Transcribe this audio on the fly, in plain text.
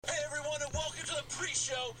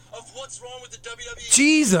pre-show of What's Wrong with the WWE.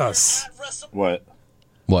 Jesus. What?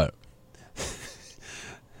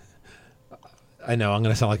 I know I'm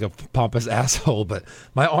going to sound like a pompous asshole, but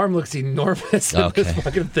my arm looks enormous in this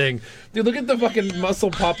fucking thing. Dude, look at the fucking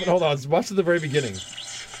muscle popping. Hold on, watch at the very beginning.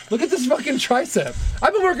 Look at this fucking tricep.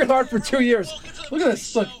 I've been working hard for 2 years. Look at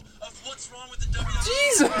this. Look.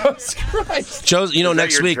 Jesus Christ. Joe's,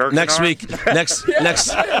 next week,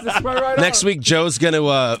 Joe's going to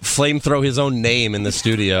flamethrow his own name in the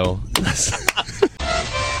studio.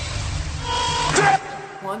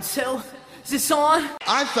 1, 2, is this on?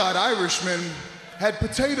 I thought Irishmen had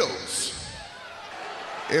potatoes.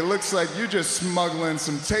 It looks like you're just smuggling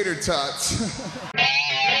some tater tots.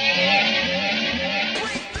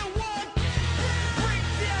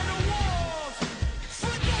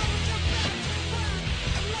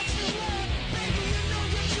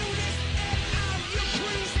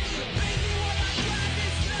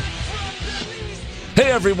 Hey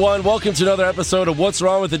everyone, welcome to another episode of What's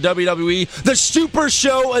Wrong with the WWE, the Super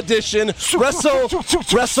Show edition,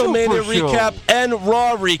 WrestleMania recap and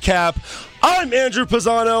Raw recap. I'm Andrew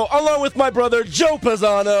Pisano, along with my brother Joe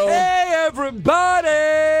Pisano. Hey everybody!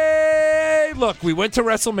 Look, we went to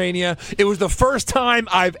WrestleMania. It was the first time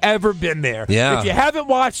I've ever been there. Yeah. If you haven't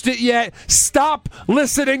watched it yet, stop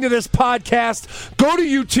listening to this podcast. Go to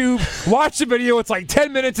YouTube, watch the video. It's like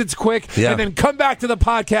 10 minutes. It's quick. Yeah. And then come back to the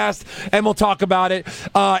podcast, and we'll talk about it.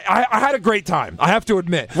 I had a great time, I have to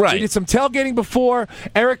admit. Right. We did some tailgating before.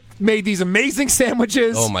 Eric made these amazing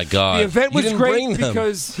sandwiches. Oh, my God. The event was great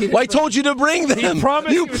because... I told you to bring them. He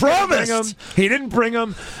promised. You promised. He didn't bring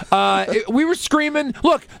them. We were screaming.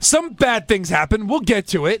 Look, some bad things happened. We'll get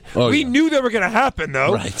to it. We knew they were going to happen,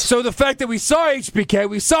 though. Right. So the fact that we saw HBK,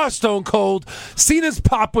 we saw Stone Cold, Cena's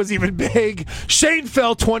pop was even big. Shane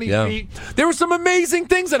fell 20 feet. There were some amazing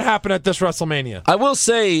things that happened at this WrestleMania. I will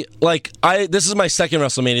say, this is my second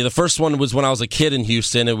WrestleMania. The first one was when I was a kid in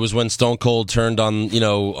Houston. It was when Stone Cold turned on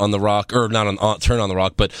The Rock, or not on turn on The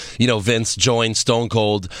Rock, but Vince joined Stone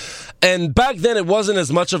Cold. And back then, it wasn't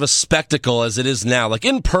as much of a spectacle as it is now. Like,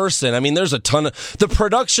 in person, I mean, there's a ton of... The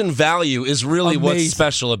production value is really what's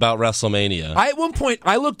special about WrestleMania. At one point,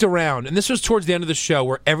 I looked around, and this was towards the end of the show,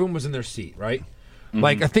 where everyone was in their seat, right? Mm-hmm.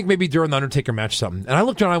 Like, I think maybe during the Undertaker match or something. And I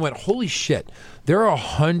looked around, and I went, holy shit, there are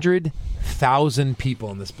 100,000 people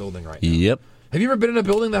in this building right now. Yep. Have you ever been in a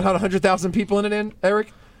building that had 100,000 people in it,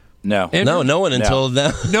 Eric? No. Andrew? No one until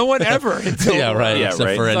now. No one ever until yeah, right.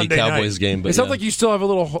 Except for any Sunday Cowboys night. game. But it sounds like you still have a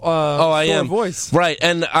little I am. voice. Right,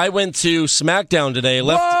 and I went to SmackDown today.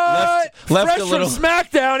 Left Fresh a little from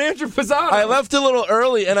SmackDown, Andrew Pisano. I left a little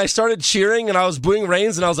early, and I started cheering, and I was booing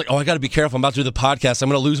Reigns, and I was like, I got to be careful. I'm about to do the podcast. I'm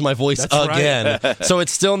going to lose my voice again. Right. So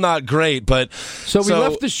it's still not great, but... So we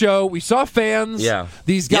left the show. We saw fans. Yeah.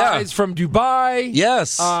 These guys from Dubai.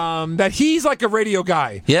 Yes. That he's like a radio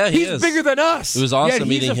guy. Yeah, he's is. Bigger than us. It was awesome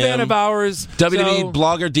meeting him. He's a fan of ours. WWE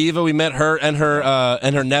blogger diva. We met her and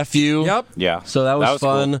her nephew. Yep. Yeah. So that was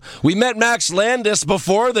fun. Cool. We met Max Landis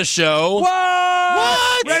before the show.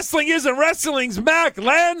 What? Wrestling isn't wrestling's Max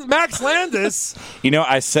Landis.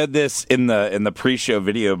 I said this in the pre-show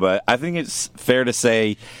video, but I think it's fair to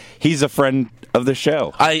say he's a friend of the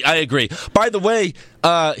show. I agree. By the way,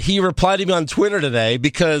 he replied to me on Twitter today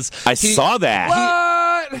because I saw that.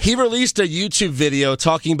 He released a YouTube video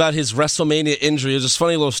talking about his WrestleMania injury. It was this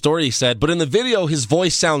funny little story he said, but in the video, his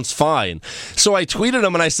voice sounds fine. So I tweeted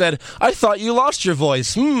him and I said, I thought you lost your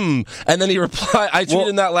voice. And then he replied, I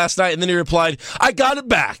tweeted him that last night, and then he replied, I got it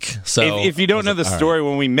back. So if you don't know the story,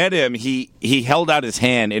 when we met him, he held out his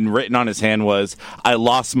hand, and written on his hand was, I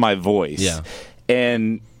lost my voice. Yeah.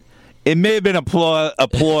 And it may have been a ploy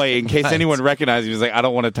in case anyone recognized. He was like, I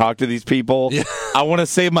don't want to talk to these people. Yeah. I want to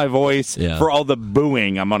save my voice for all the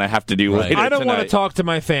booing I'm going to have to do later I don't tonight. want to talk to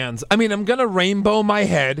my fans. I mean, I'm going to rainbow my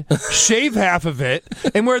head, shave half of it,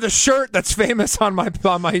 and wear the shirt that's famous on my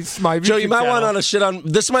Joe, you might want to shit on...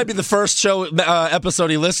 This might be the first show episode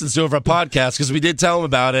he listens to over a podcast, because we did tell him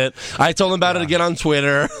about it. I told him about it again on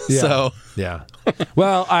Twitter. Yeah. So... Yeah.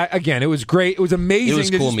 Well, again, it was great. It was amazing. It was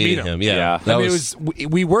to cool just meeting meet him. Yeah.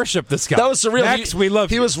 We worship this guy. That was surreal. Max, we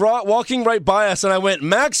love you. He was walking right by us, and I went,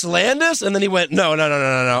 Max Landis? And then he went, no. And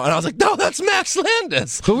I was like, no, that's Max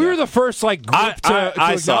Landis. So we were the first group to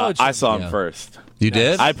acknowledge him. I saw him first. You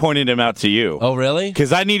did? I pointed him out to you. Oh, really?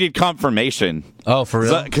 Because I needed confirmation. Oh, for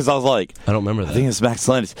real? Because I was like, I don't remember that. I think it's Max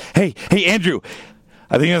Landis. Hey, Andrew,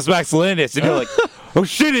 I think it's Max Landis. And you're like, oh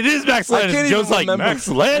shit, it is Max Landis. Joe's like, Max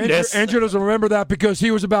Landis? Andrew doesn't remember that because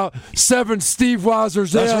he was about 7 Steve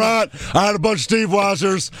Weisers That's in. right. I had a bunch of Steve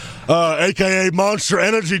Weisers, a.k.a. Monster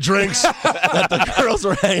Energy drinks that the girls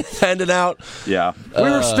were handing out. Yeah. We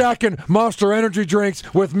were stacking Monster Energy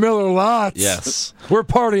drinks with Miller Lights. Yes. We're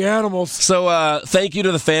party animals. So thank you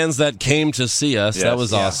to the fans that came to see us. Yes. That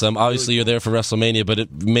was awesome. Obviously, you're there for WrestleMania, but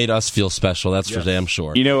it made us feel special. That's for damn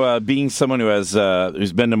sure. You know, being someone who has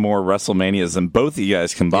who's been to more WrestleManias than both of you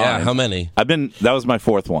guys combined. Yeah, how many? That was my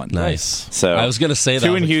 4th one. Nice. So I was going to say that.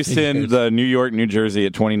 2 in Houston, the New York, New Jersey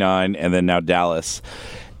at 29, and then now Dallas.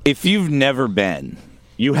 If you've never been,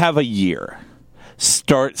 you have a year.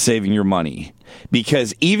 Start saving your money.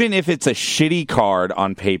 Because even if it's a shitty card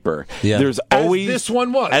on paper, there's always... As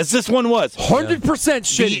this one was. 100%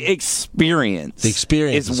 shitty. The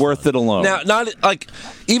experience is worth fun. it alone. Now, not like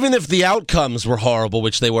even if the outcomes were horrible,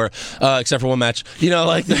 which they were, except for one match.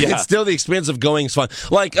 It's still the experience of going is fun.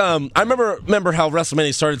 Like I remember how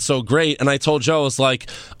WrestleMania started so great, and I told Joe it's like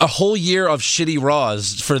a whole year of shitty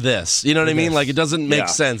Raws for this. You know what I mean? Like it doesn't make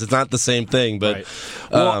sense. It's not the same thing. But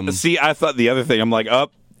see, I thought the other thing. I'm like,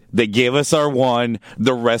 they gave us our one.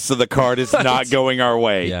 The rest of the card is not going our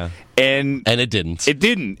way. Yeah. And it didn't. It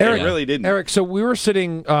didn't. Eric, it really didn't. Eric, so we were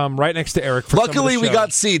sitting right next to Eric. For Luckily, some of the we show.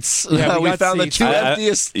 got seats. Yeah, we found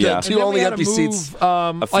seats. the two only empty seats.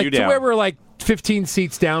 Like to where we're like 15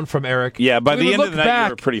 seats down from Eric. Yeah, by the end of the night, you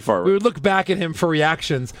were pretty far away. We would look back at him for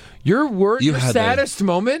reactions. Your saddest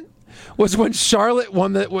moment was when Charlotte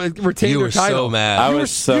retained her title. You were so mad. I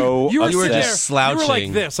was so upset. You were just slouching. You were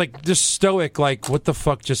like this, like just stoic, like what the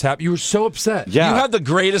fuck just happened? You were so upset. Yeah. You had the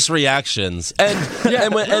greatest reactions. And look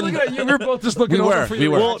at you. We were both just looking over for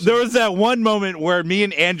you. Well, there was that one moment where me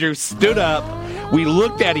and Andrew stood up, we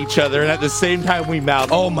looked at each other, and at the same time we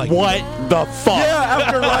mouthed, "Oh my what the fuck?" Yeah,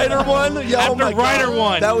 after Ryder won. Yeah, after Ryder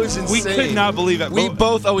won. That was insane. We could not believe it. We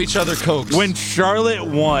both owe each other Cokes. When Charlotte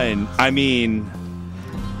won, I mean...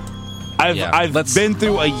 I've been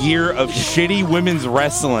through a year of shitty women's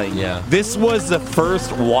wrestling. Yeah. This was the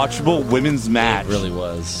first watchable women's match. It really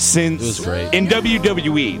was. Since it was great. In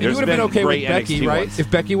WWE. You would have been okay with Becky, NXT right? ones.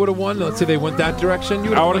 If Becky would have won, let's say they went that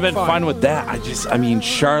direction, I would have been fine with that. I mean,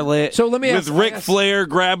 Charlotte. So let me ask, with Ric Flair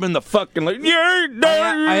grabbing the fucking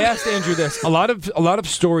I asked Andrew this. A lot of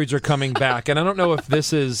stories are coming back, and I don't know if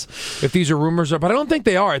these are rumors, but I don't think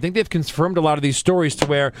they are. I think they've confirmed a lot of these stories to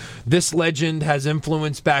where this legend has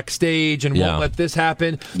influence backstage and won't let this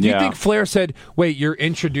happen. Do you think Flair said, "Wait, you're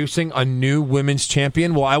introducing a new women's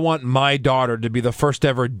champion? Well, I want my daughter to be the first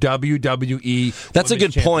ever WWE." That's a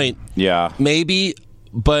good point. Yeah, maybe.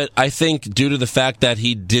 But I think due to the fact that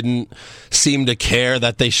he didn't seem to care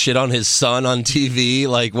that they shit on his son on TV,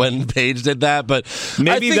 like when Paige did that, but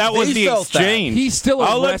maybe that was the exchange. He's still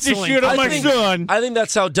I'll let you shit on my son. I think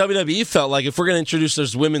that's how WWE felt. Like if we're going to introduce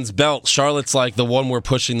this women's belt, Charlotte's like the one we're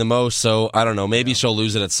pushing the most. So I don't know. Maybe she'll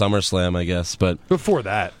lose it at SummerSlam, I guess. But before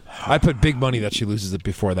that, I put big money that she loses it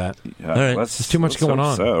before that. Yeah, all right, there's too much going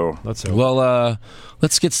on. So well,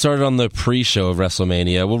 let's get started on the pre-show of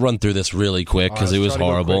WrestleMania. We'll run through this really quick because it was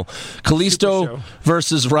horrible. Kalisto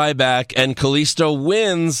versus Ryback, and Kalisto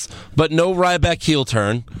wins, but no Ryback heel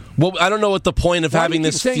turn. Well, I don't know what the point of having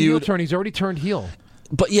this feud. Heel turn? He's already turned heel.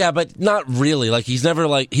 But not really. Like he's never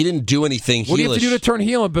he didn't do anything. What do you have to do to turn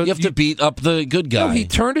heel? But you have to beat up the good guy. No, he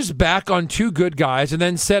turned his back on two good guys and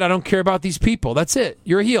then said, "I don't care about these people. That's it.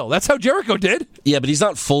 You're a heel." That's how Jericho did. Yeah, but he's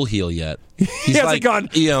not full heel yet. He hasn't gone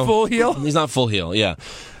full heel. He's not full heel. Yeah.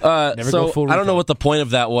 I don't know what the point of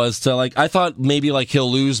that was. I thought maybe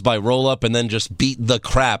he'll lose by roll up and then just beat the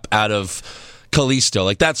crap out of Kalisto.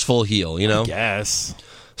 Like that's full heel. You know. Yes.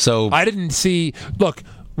 So I didn't see. Look.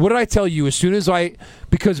 What did I tell you as soon as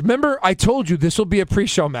because remember I told you this will be a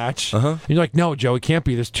pre-show match. And you're like, no, Joe, it can't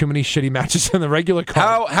be. There's too many shitty matches in the regular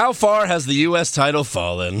card. How far has the U.S. title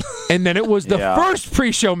fallen? And then it was the first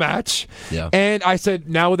pre-show match. Yeah. And I said,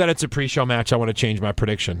 now that it's a pre-show match, I want to change my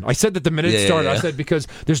prediction. I said that the minute it started, I said, because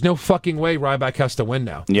there's no fucking way Ryback has to win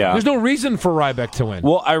now. Yeah. There's no reason for Ryback to win.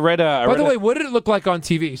 Well, I read By the way, what did it look like on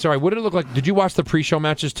TV? Sorry, what did it look like? Did you watch the pre-show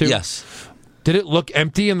matches too? Yes. Did it look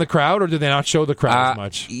empty in the crowd, or did they not show the crowd as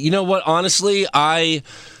much? You know what? Honestly, the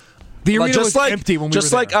arena was empty when we were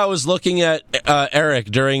there. I was looking at Eric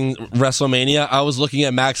during WrestleMania, I was looking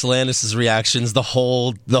at Max Landis' reactions the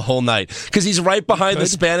whole night because he's right behind the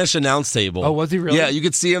Spanish announce table. Oh, was he really? Yeah, you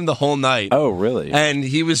could see him the whole night. Oh, really? And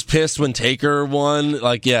he was pissed when Taker won.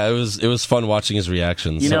 It was fun watching his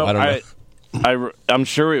reactions. I don't know. I'm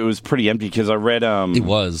sure it was pretty empty because I read. It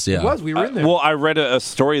was, yeah. It was. We were in there. Well, I read a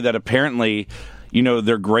story that apparently,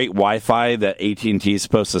 their great Wi-Fi that AT&T is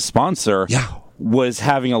supposed to sponsor. Yeah. was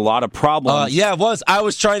having a lot of problems. Yeah, it was. I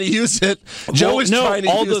was trying to use it. Joe was trying to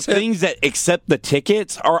all use the it. things that accept the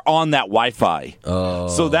tickets are on that Wi-Fi. Oh.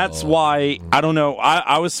 So that's why, I don't know,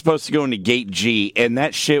 I was supposed to go into Gate G, and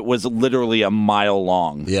that shit was literally a mile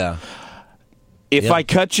long. Yeah. If I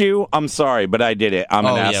cut you, I'm sorry, but I did it. I'm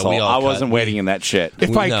an asshole. we all I cut. wasn't waiting in that shit.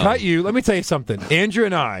 If I No. cut you, let me tell you something. Andrew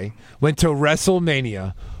and I went to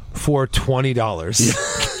WrestleMania for $20.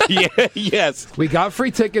 Yeah, yes. We got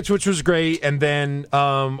free tickets, which was great, and then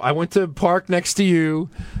I went to park next to you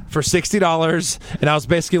for $60, and I was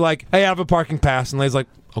basically like, "Hey, I have a parking pass," and Lay's like,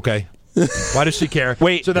 "Okay." Why does she care?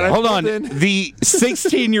 Wait, so then I hold pulled on. in. The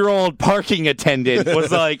 16-year-old parking attendant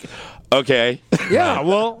was like, okay. Yeah,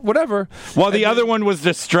 well, whatever. While the other one was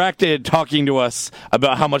distracted talking to us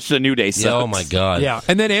about how much the New Day sucks. Yeah, oh my God. Yeah,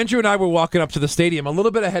 and then Andrew and I were walking up to the stadium a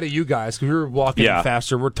little bit ahead of you guys because we were walking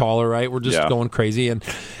faster. We're taller, right? We're just going crazy,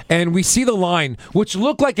 and we see the line, which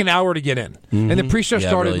looked like an hour to get in, and the pre-show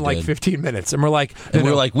started really in like did. 15 minutes, and we're like, And we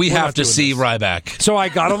were like, we we're have not to doing see this. Ryback. So I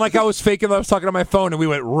got on like I was faking that I was talking on my phone, and we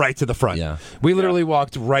went right to the front. Yeah. We literally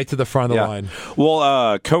walked right to the front of the line.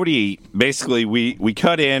 Well, Cody, basically, we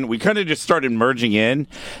cut in. We kind of just started merging in,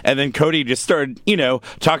 and then Cody just started,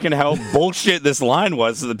 talking how bullshit this line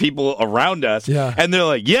was to the people around us. Yeah. And they're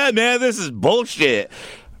like, yeah, man, this is bullshit.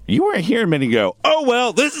 You weren't here a minute ago. Oh,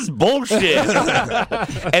 well, this is bullshit.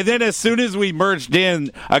 And then as soon as we merged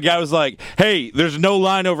in, a guy was like, hey, there's no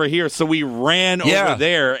line over here. So we ran over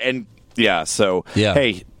there. And,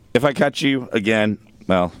 hey, if I cut you again,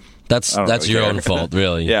 well... That's your own fault,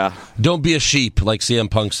 really. Yeah. Don't be a sheep, like CM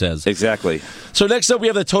Punk says. Exactly. So next up, we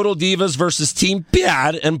have the Total Divas versus Team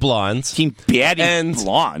Bad and Blonde. Team Bad and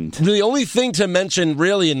Blonde. The only thing to mention,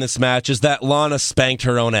 really, in this match is that Lana spanked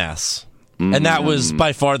her own ass. And that was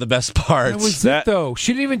by far the best part. That was it, though.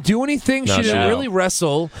 She didn't even do anything. No, she didn't no. really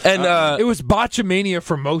wrestle. And it was botchamania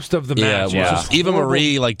for most of the Yeah, match. it was. It was just Eva horrible.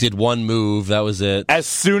 Marie did one move. That was it. As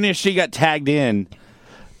soon as she got tagged in,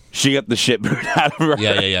 she got the shit booed out of her.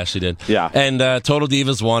 Yeah, she did. Yeah. And Total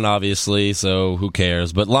Divas won, obviously, so who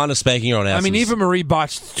cares? But Lana spanking her own ass. I mean, was- Eva Marie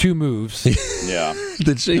botched 2 moves. Yeah.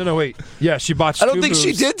 Did she? No, wait. Yeah, she botched I don't 2 think moves.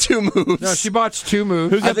 she did 2 moves. No, she botched 2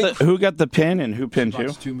 moves. Who got the pin and who pinned who?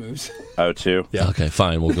 Botched 2 moves. Oh, 2. Yeah. Okay,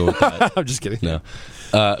 fine. We'll go with that. I'm just kidding. No.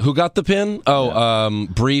 Who got the pin? Oh,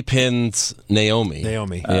 Brie pinned Naomi.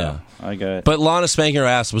 Naomi. Yeah. I got it. But Lana spanking her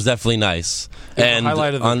ass was definitely nice. And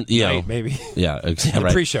highlight of the night, maybe. Yeah, The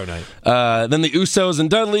right. pre-show night. Then the Usos and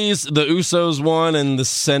Dudleys. The Usos won, and they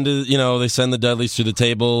send the Dudleys to the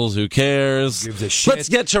tables. Who cares? Gives a shit. Let's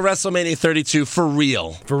get to WrestleMania 32 for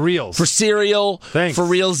real. For reals. For cereal. Thanks. For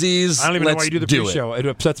realsies. I don't even know Let's why you do the do pre-show. It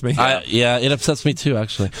upsets me. it upsets me too,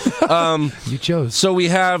 actually. You chose. So we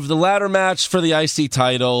have the ladder match for the IC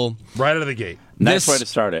title. Right out of the gate. Nice This- way to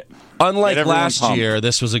start it. Unlike Get everyone last pumped. year,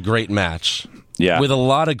 this was a great match. Yeah. With a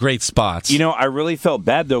lot of great spots. I really felt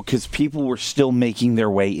bad, though, because people were still making their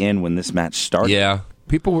way in when this match started. Yeah.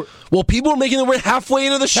 People were Well, people were making their way halfway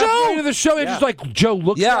into the show. halfway into the show. They're just like, Joe,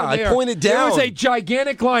 look Yeah, down I there. pointed There was down. a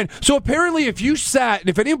gigantic line. So apparently, if you sat, and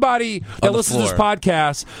if anybody that On the listens to this floor.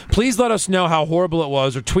 podcast, please let us know how horrible it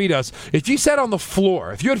was or tweet us. If you sat on the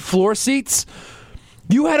floor, if you had floor seats,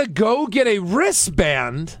 you had to go get a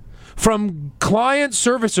wristband from client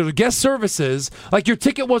services or guest services. Like your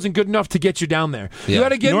ticket wasn't good enough to get you down there. You Yeah. had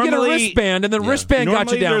to get a Normally- wristband, and then wristband got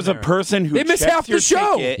Normally, you down there's there. a person who They miss checks half the your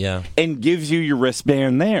show. ticket Yeah. and gives you your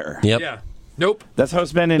wristband there. Yep. Yeah. Nope. That's how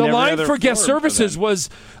it's been in The every line other for guest forum for services them. was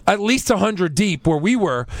at least 100 deep where we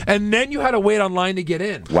were, and then you had to wait online to get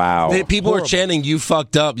in. Wow. People Horrible. were chanting, "You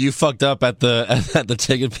fucked up! You fucked up!" at the at the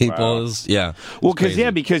ticket people. It was- yeah. Well, It's crazy.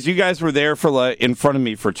 because you guys were there for in front of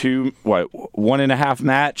me for 1.5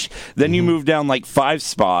 match. Then you moved down 5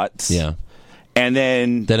 spots. Yeah. And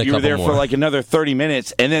then Then a you were couple there more. for another 30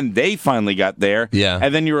 minutes, and then they finally got there. Yeah.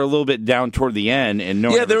 And then you were a little bit down toward the end, and no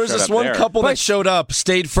one Yeah, ever there was showed this up one there. couple that showed up,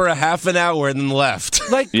 stayed for a half an hour, and then left.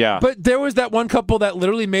 Yeah. But there was that one couple that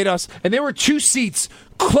literally made us, and there were 2 seats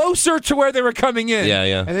closer to where they were coming in. Yeah,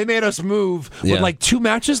 yeah. And they made us move Yeah. with 2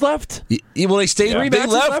 matches left. Well, they stayed. Three They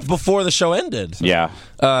matches left left? before the show ended. Yeah.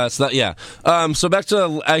 So back to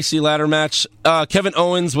the IC ladder match. Kevin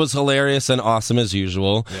Owens was hilarious and awesome as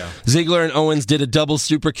usual. Yeah. Ziggler and Owens did a double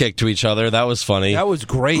super kick to each other. That was funny. That was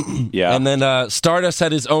great. Yeah. And then Stardust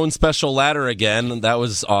had his own special ladder again. That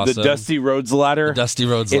was awesome. The Dusty Rhodes ladder. The Dusty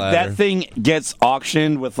Rhodes if ladder. that thing gets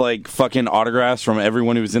auctioned with fucking autographs from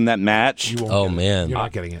everyone who was in that match, Oh man. You're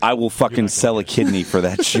not getting it. I will fucking sell a kidney for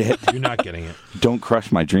that shit. You're not getting it. Don't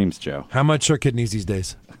crush my dreams, Joe. How much are kidneys these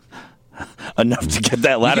days? Enough to get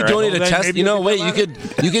that You ladder. could donate a then test. maybe You know, you wait. could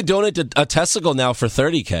You could donate a testicle now for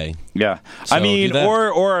 $30K. Yeah. So I mean, do that.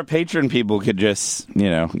 or our patron people could just,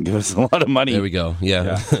 give us a lot of money. There we go.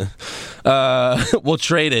 Yeah. We'll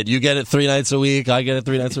trade it. You get it 3 nights a week. I get it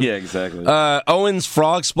 3 nights a week. Yeah, exactly. Owens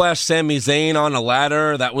frog splash Sami Zayn on a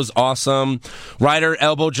ladder. That was awesome. Ryder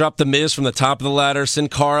elbow dropped the Miz from the top of the ladder. Sin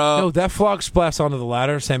Cara. No, that frog splash onto the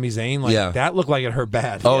ladder, Sami Zayn, that looked like it hurt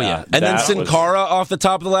bad. Oh, yeah. And then Sin Cara off the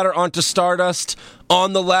top of the ladder onto Stardust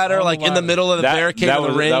on the ladder, in the middle of the barricade of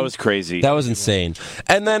the ring. That was crazy. That was insane.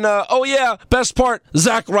 And then, best part,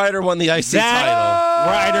 Zack Ryder won the IC title.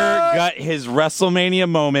 Ryder got his WrestleMania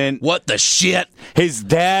moment. What the shit? His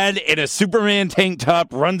dad in a Superman tank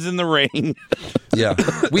top runs in the ring. Yeah.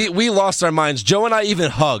 We lost our minds. Joe and I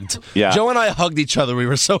even hugged. Yeah. Joe and I hugged each other. We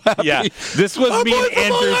were so happy. Yeah. This was me and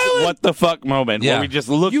Andrew's what the fuck moment Yeah. where we just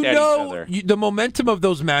looked at each other. The momentum of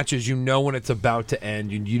those matches, when it's about to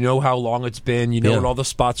end. You know how long it's been. You know when all the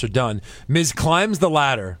spots are done. Miz climbs the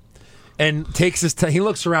ladder and takes his time. He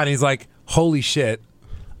looks around and he's like, holy shit,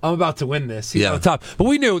 I'm about to win this. He's on the top. But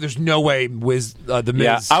we knew there's no way the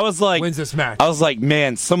Miz wins this match. I was like,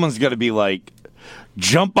 man, someone's going to be like,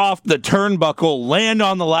 jump off the turnbuckle, land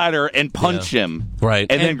on the ladder, and punch him. Right.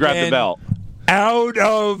 And then grab the belt. Out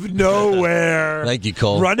of nowhere. Thank you,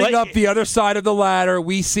 Cole. Running up the other side of the ladder,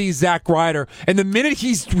 we see Zack Ryder. And the minute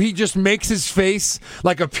he just makes his face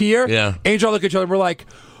appear, Angel look at each other, we're like,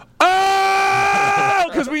 oh!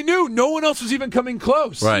 Because we knew no one else was even coming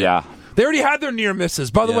close. Right. Yeah. They already had their near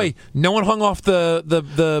misses. By the way, no one hung off the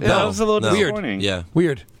bell. That was a little disappointing. Yeah.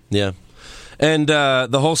 Weird. Yeah. And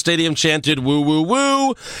the whole stadium chanted woo, woo,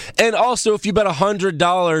 woo. And also, if you bet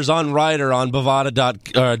 $100 on Ryder on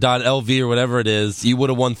Bovada.lv or whatever it is, you would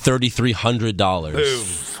have won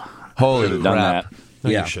 $3,300. Holy crap. Done that. No,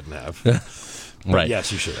 Yeah. you shouldn't have. Right.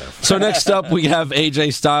 Yes, you should have. So next up, we have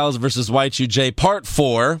AJ Styles versus Y2J Part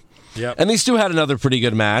 4. Yep. And these two had another pretty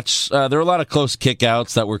good match. There were a lot of close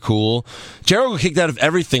kickouts that were cool. Jericho kicked out of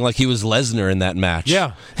everything like he was Lesnar in that match.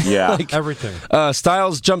 Yeah. Yeah. Everything.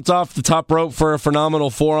 Styles jumped off the top rope for a phenomenal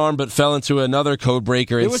forearm, but fell into another code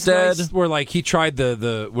breaker instead. Was nice where he tried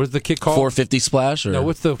the what's the kick called? 450 splash? Or? No,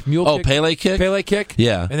 what's the mule kick? Pele kick? Pele kick?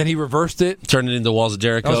 Yeah. And then he reversed it. Turned it into Walls of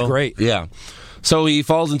Jericho. That was great. Yeah. So he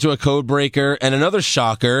falls into a code breaker, and another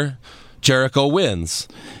shocker, Jericho wins.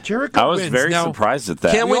 I was wins. very Now, surprised at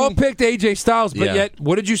that. We all picked AJ Styles, but yet,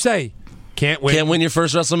 what did you say? Can't win. Can't win your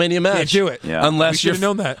first WrestleMania match. Can't do it. Yeah. Unless We you're should've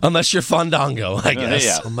known that. Unless you're Fandango, I guess.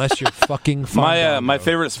 Yeah. Unless you're fucking Fandango. My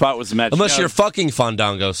favorite spot was the match. Unless you're fucking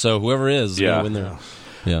Fandango, so whoever is Yeah. gonna win there.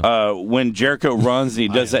 Yeah. When Jericho runs and he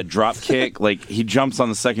does that drop kick, he jumps on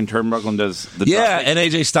the second turnbuckle and does the drop kick. And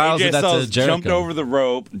AJ Styles did that to Jericho. Jumped over the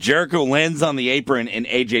rope. Jericho lands on the apron, and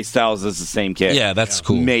AJ Styles does the same kick. Yeah, that's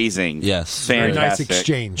cool. Amazing. Yes. Very Fantastic. nice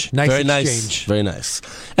exchange. Very nice. Very nice.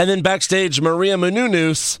 And then backstage, Maria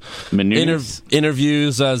Menounos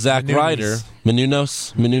interviews Zack Ryder.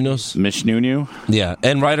 Menounos? Mishnunu. Yeah.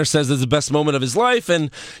 And Ryder says it's the best moment of his life,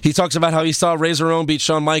 and he talks about how he saw Razor Ramon beat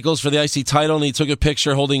Shawn Michaels for the IC title, and he took a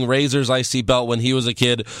picture holding Razor's IC belt when he was a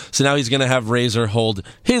kid, so now he's going to have Razor hold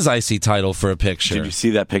his IC title for a picture. Did you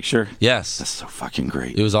see that picture? Yes. That's so fucking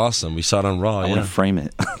great. It was awesome. We saw it on Raw. I want to frame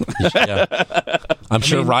it. Yeah. I'm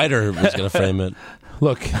sure Ryder was going to frame it.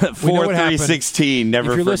 Look, 4-3-16.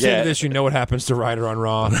 Never if you're forget. listening to this, you know what happens to Ryder on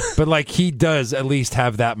Raw. But he does at least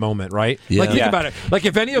have that moment, right? Yeah. Think about it.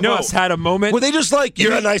 If any of us had a moment, Were they just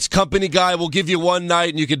you're a nice company guy, we'll give you one night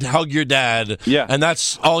and you can hug your dad. Yeah. And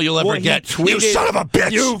that's all you'll ever get. You son of a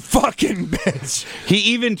bitch! You fucking bitch! He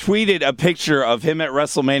even tweeted a picture of him at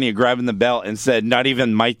WrestleMania grabbing the belt and said, "Not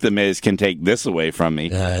even Mike the Miz can take this away from me."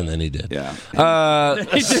 And then he did. Yeah.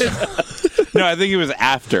 He did. No, I think it was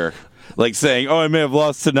after. Saying, "Oh, I may have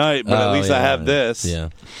lost tonight, but at least I have this." Yeah.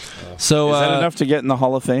 So Is that enough to get in the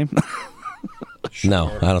Hall of Fame?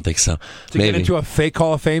 No, I don't think so. To get into a fake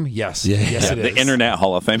Hall of Fame? Yes. Yeah. Yes, it is. The Internet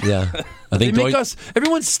Hall of Fame. Yeah. I think They make us,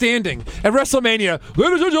 everyone's standing at WrestleMania.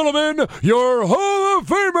 Ladies and gentlemen, your Hall of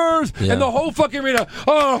Famers. Yeah. And the whole fucking arena,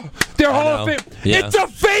 they're Hall of Fame. Yeah. It's a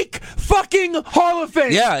fake fucking Hall of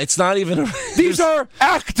Fame. Yeah, it's not even. These are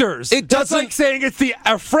actors. It That's doesn't- like saying it's the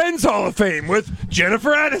Friends Hall of Fame with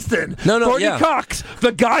Jennifer Aniston, No, Courtney yeah. Cox,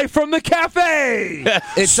 the guy from the cafe.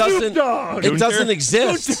 It Snoop Dogg. It doesn't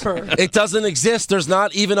exist. Gunther. It doesn't exist. There's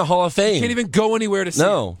not even a Hall of Fame. Can't even go anywhere to see it.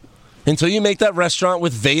 No. Until you make that restaurant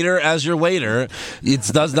with Vader as your waiter, it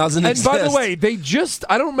doesn't And exist. by the way,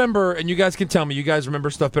 I don't remember, and you guys can tell me, you guys remember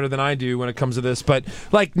stuff better than I do when it comes to this, but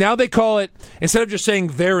now they call it, instead of just saying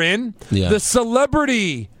they're in, Yeah. the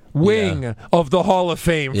celebrity wing of the Hall of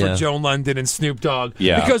Fame for Yeah. Joe London and Snoop Dogg.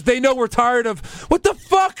 Yeah. Because they know we're tired of, what the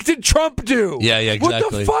fuck did Trump do? Yeah, What the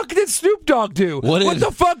exactly. fuck did Snoop Dogg do? What What did-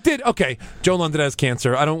 the fuck did... Okay, Joe London has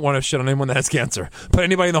cancer. I don't want to shit on anyone that has cancer. But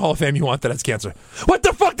anybody in the Hall of Fame you want that has cancer. What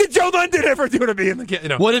the fuck did Joe London ever do to be in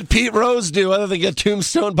the... What did Pete Rose do other than get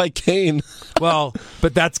tombstoned by Kane? Well,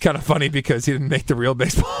 but that's kind of funny because he didn't make the real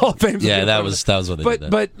baseball Hall of Fame. Yeah, that was what they did.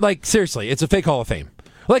 But like seriously, it's a fake Hall of Fame.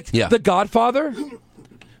 Like Yeah. The Godfather.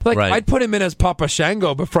 Like Right. I'd put him in as Papa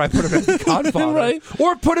Shango before I put him as the Godfather. Right.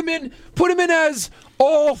 Or put him in as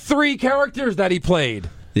all three characters that he played.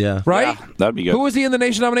 Yeah. Right? Yeah, that'd be good. Who was he in the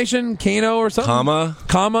Nation nomination? Kano or something?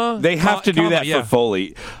 Kama? They have to do that yeah. for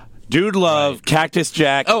Foley. Dude Love, Cactus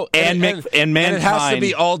Jack, and Mankind. And it has to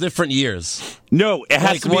be all different years. No, it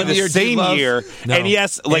has Like to be one the year, Dude same Love? year. No. And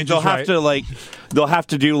yes, like Andrew's they'll have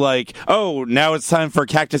to do like, oh, now it's time for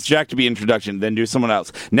Cactus Jack to be introduction, then do someone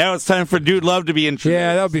else. Now it's time for Dude Love to be introduced.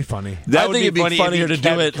 Yeah, that would be funny. That I would think it'd be funny funnier if to you do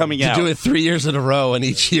kept it coming out. 3 years in a row, and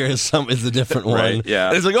each year is a different one. Right, yeah.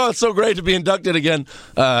 And it's like, oh, it's so great to be inducted again.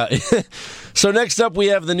 So next up, we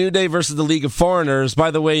have the New Day versus the League of Foreigners.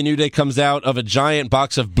 By the way, New Day comes out of a giant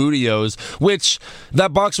box of Bootios, which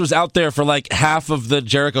that box was out there for like half of the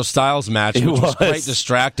Jericho Styles match, which was quite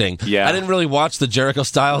distracting. Yeah. I didn't really watch the Jericho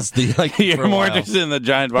Styles You're for a more while. interested in the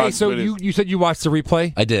giant box. Hey, so Booties. you said you watched the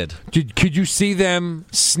replay? I did. Could you see them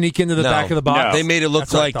sneak into the No. back of the box? No. They made it look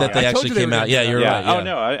That's what I like thought. that they I told actually you they came were out. gonna Yeah, do you're yeah. right. Yeah. Oh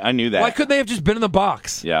no, I knew that. Why couldn't they have just been in the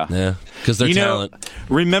box? Yeah. Yeah, because they're talent.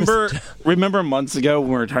 Remember months ago when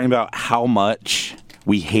we were talking about how much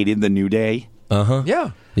we hated the New Day?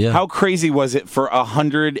 Yeah. Yeah. How crazy was it for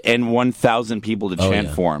 101,000 people to chant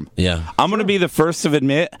yeah. for him? Yeah. I'm going to be the first to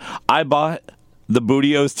admit I bought the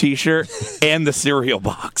Bootios t-shirt and the cereal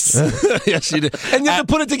box. Yes, you did. And you had to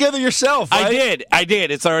put it together yourself, right? I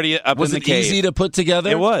did. It's already up Was in the it cave. easy to put together?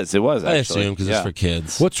 It was. I Actually. assume because Yeah. it's for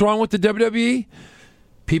kids. What's wrong with the WWE?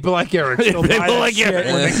 People like Eric still buy People that like shit Eric.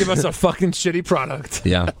 when they give us a fucking shitty product.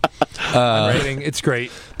 Yeah. Rating, it's great.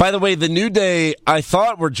 By the way, the New Day, I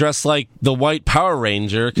thought were dressed like the White Power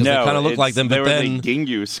Ranger because they kind of looked like them, they but were then the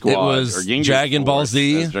Gingu squad. it was or Gingu Dragon Ball Force.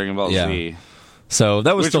 Z. That's Dragon Ball Yeah. Z. so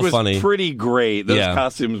that was Which still was funny. pretty great. Those Yeah.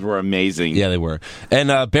 costumes were amazing. Yeah, they were.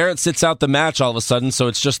 And Barrett sits out the match all of a sudden, so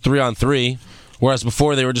it's just 3-on-3. Whereas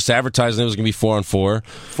before they were just advertising it was going to be 4-on-4.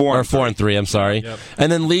 4-on-3, I'm sorry. Yep.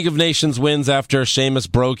 And then League of Nations wins after Sheamus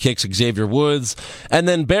bro kicks Xavier Woods. And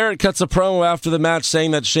then Barrett cuts a promo after the match saying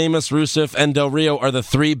that Sheamus, Rusev, and Del Rio are the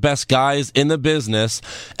three best guys in the business.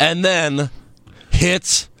 And then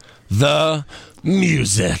hits the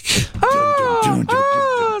music.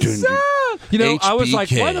 You know, I was like,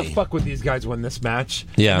 HBK. why the fuck would these guys win this match?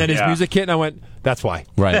 Yeah. And then his Yeah. music hit, and I went, that's why.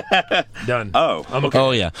 Right. Done. Oh. I'm okay.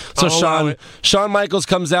 Oh, yeah. So I'll allow it. Shawn Michaels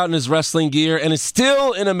comes out in his wrestling gear and is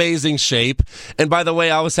still in amazing shape. And by the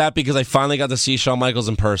way, I was happy because I finally got to see Shawn Michaels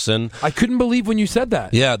in person. I couldn't believe when you said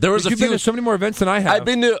that. Yeah, there was You've a been few. to so many more events than I have.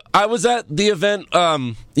 I was at the event,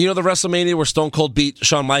 you know, the WrestleMania where Stone Cold beat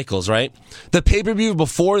Shawn Michaels, right? The pay-per-view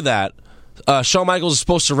before that, Shawn Michaels was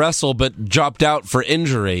supposed to wrestle but dropped out for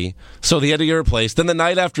injury, so they had to get replaced. Then the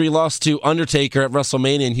night after he lost to Undertaker at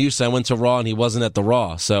WrestleMania in Houston, I went to Raw and he wasn't at the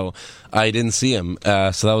Raw, so I didn't see him.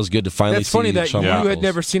 So that was good to finally That's see funny that Shawn you Michaels. had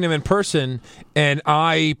never seen him in person, and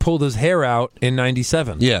I pulled his hair out in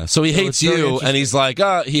 '97. Yeah, so he hates it's very you, interesting. and he's like,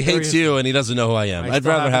 he hates interesting. you, and he doesn't know who I am. I I'd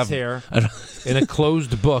still rather have have his hair in a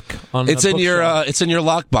closed book on It's a in your bookshelf. it's in your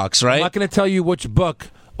lockbox, right? I'm not going to tell you which book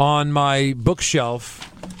on my bookshelf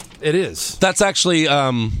it is. That's actually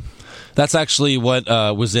what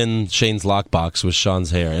was in Shane's lockbox was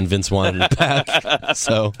Sean's hair, and Vince wanted it back.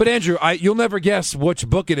 So But Andrew, you'll never guess which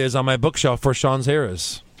book it is on my bookshelf where Sean's hair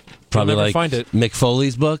is. probably You'll never like find it. Mick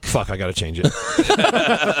Foley's book. Fuck, I got to change it.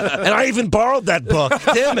 And I even borrowed that book.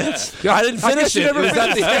 Damn it! I didn't finish it. It was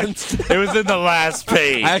at the end. It was in the last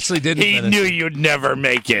page. I actually didn't He finish knew it. you'd never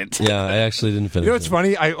make it. Yeah, I actually didn't finish You know what's it.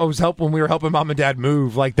 funny? I was when we were helping mom and dad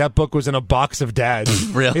move. Like that book was in a box of dad's.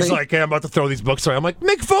 Really? He's like, "Hey, I'm about to throw these books away." I'm like,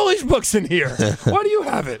 "Mick Foley's books in here. Why do you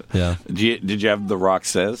have it?" Yeah, Did you have The Rock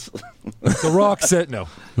Says? The Rock said no.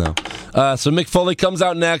 no. So Mick Foley comes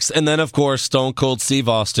out next, and then of course Stone Cold Steve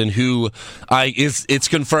Austin, who it's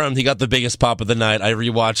confirmed he got the biggest pop of the night. I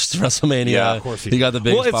rewatched WrestleMania. Yeah, of course he got the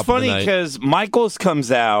biggest Well, it's pop funny of the night. because Michaels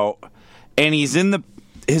comes out and he's in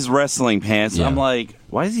his wrestling pants. Yeah. I'm like,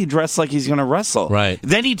 why is he dressed like he's going to wrestle? Right.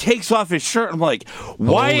 Then he takes off his shirt. I'm like,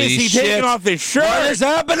 why Holy is he shit. taking off his shirt? What is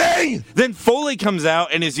happening? Then Foley comes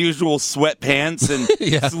out in his usual sweatpants and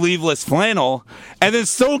Yeah. sleeveless flannel. And then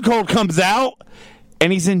Stone Cold comes out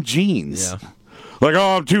and he's in jeans. Yeah. Like,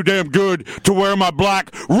 oh, I'm too damn good to wear my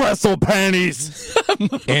black wrestle panties.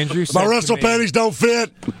 Andrew said My to wrestle me, panties don't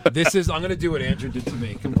fit. This is, I'm going to do what Andrew did to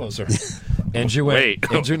me. Come closer. Andrew went,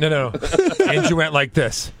 Wait. Andrew, no. Andrew went like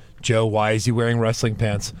this. Joe, why is he wearing wrestling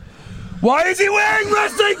pants? Why is he wearing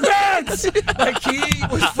wrestling pants? Like he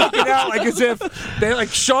was fucking out, like as if they like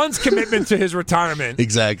Sean's commitment to his retirement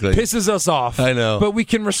Exactly. pisses us off. I know. but we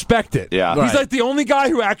can respect it. Yeah. he's Right. like the only guy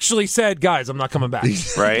who actually said, "Guys, I'm not coming back."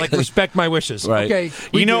 Right. Like respect my wishes. Right. Okay.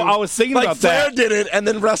 You know, I was thinking Like about Flair that. did it and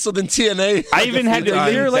then wrestled in TNA. I even had to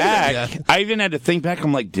A year think later. back. Yeah. I even had to think back.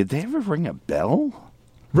 I'm like, did they ever ring a bell?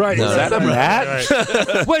 Right. No. Is that a match?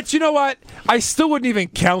 Right. But you know what? I still wouldn't even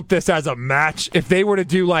count this as a match if they were to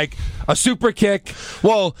do like a super kick.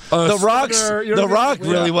 Well, the stunner, you know The what I Rock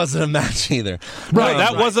mean? really Yeah. wasn't a match either. Right.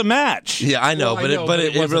 That was a match. Yeah, I know, Well, I but know, but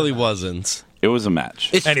it it wasn't really a match. wasn't. It was a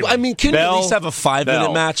match. Anyway. I mean, can you at Bell, least have a 5-minute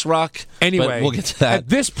Bell. match, Rock? Anyway, But we'll get to that. At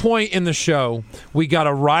this point in the show, we got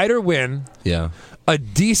a Ryder win, Yeah. a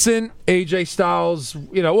decent AJ Styles,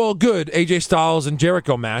 good AJ Styles and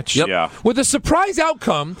Jericho match. Yep. Yeah. With a surprise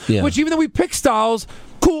outcome, Yeah. which even though we picked Styles,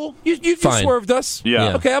 cool. You Fine. swerved us.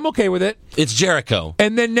 Yeah. Okay, I'm okay with it. It's Jericho.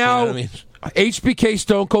 And then now, You know what I mean? HBK,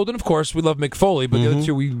 Stone Cold, and of course we love Mick Foley, but the other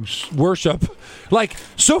two we worship. Like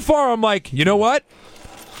so far, I'm like, you know what?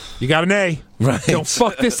 You got an A. Right. Don't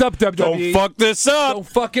fuck this up, WWE. Don't fuck this up. Don't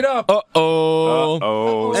fuck it up. Uh-oh.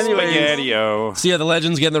 Oh, Anyways. spaghetti-o. So yeah, the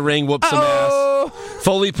Legends get in the ring, whoop some ass.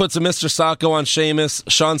 Foley puts a Mr. Sacco on Sheamus.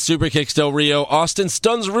 Sean superkicks Del Rio. Austin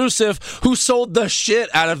stuns Rusev, who sold the shit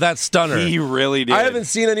out of that stunner. He really did. I haven't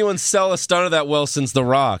seen anyone sell a stunner that well since The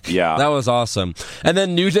Rock. Yeah. That was awesome. And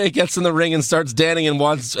then New Day gets in the ring and starts dancing and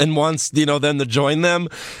wants them to join them.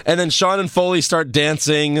 And then Sean and Foley start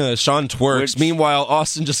dancing. Sean twerks. Meanwhile,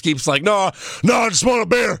 Austin just keeps like, no, I just want a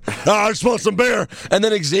beer. I just want some beer. and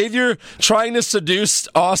then Xavier trying to seduce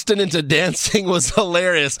Austin into dancing was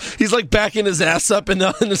hilarious. He's like backing his ass up in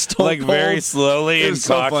the Stone Like Cold. very slowly It and was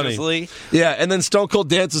so funny. cautiously. Yeah, and then Stone Cold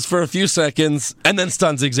dances for a few seconds and then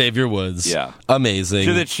stuns Xavier Woods. Yeah. Amazing.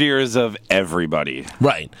 To the cheers of everybody.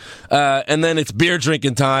 Right. And then it's beer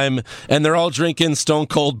drinking time, and they're all drinking Stone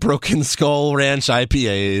Cold Broken Skull Ranch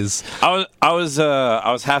IPAs. I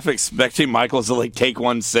was half expecting Michaels to like take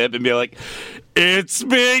one sip and be like, "It's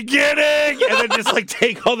beginning," and then just like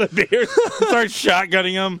take all the beer, start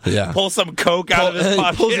shotgunning him, Yeah. pull some coke out of his He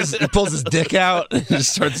pocket. pulls his dick out and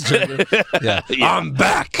just starts drinking. Yeah. I'm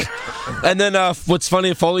back. And then what's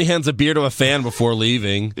funny, Foley hands a beer to a fan before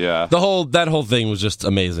leaving. Yeah. That whole thing was just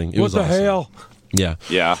amazing. It What was the awesome. hell? Yeah.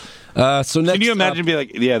 Yeah. So next Can you up- imagine being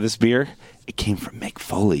like, "Yeah, this beer, it came from Mick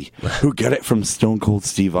Foley, who got it from Stone Cold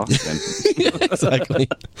Steve Austin." Exactly.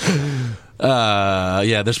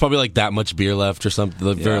 Yeah, there's probably like that much beer left or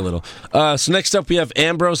something. Very little. So next up we have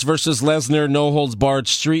Ambrose versus Lesnar, no holds barred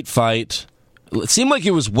street fight. It seemed like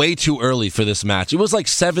it was way too early for this match. It was like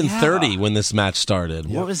 7:30 when this match started.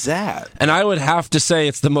 What was that? And I would have to say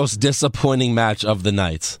it's the most disappointing match of the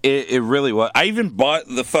night. It really was. I even bought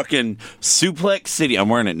the fucking Suplex City. I'm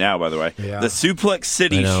wearing it now, by the way. Yeah. The Suplex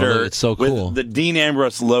City I know, shirt. it's so cool. With the Dean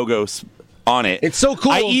Ambrose logo on it. It's so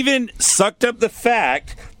cool. I even sucked up the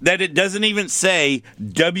fact that it doesn't even say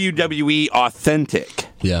WWE Authentic.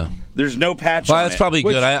 Yeah. There's no patch Well, on that's it. probably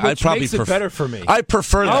Which- good. I'd which probably makes it better for me. I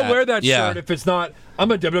prefer that. I'll wear that Yeah. shirt if it's not. I'm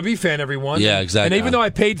a WWE fan, everyone. Yeah, exactly. And even though I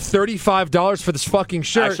paid $35 for this fucking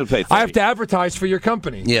shirt, should pay $30. I have to advertise for your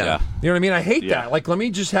company. Yeah. Yeah. You know what I mean? I hate Yeah. that. Like, let me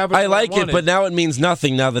just have it. I when like want it, but now it means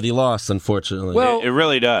nothing now that he lost, unfortunately. Well, It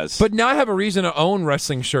really does. but now I have a reason to own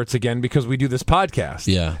wrestling shirts again because we do this podcast.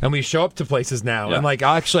 Yeah. And we show up to places now. Yeah. And, like,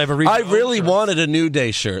 I actually have a reason I to own really shirts. wanted a New Day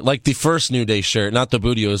shirt, like the first New Day shirt, not the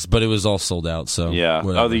Bootios, but it was all sold out. So yeah.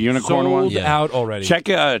 whatever. Oh, the unicorn Sold one? Yeah. out already. Check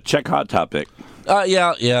Hot Topic.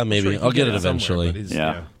 Yeah, maybe Sure, you I'll can get it somewhere, eventually. but it's-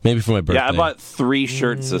 Yeah. Maybe for my birthday. Yeah, I bought 3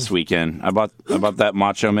 shirts this weekend. I bought that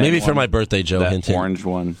Macho Man. Maybe for one, my birthday, Joe. That Hint, hint. orange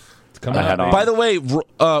one. coming I had out. on. By the way,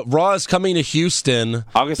 Raw is coming to Houston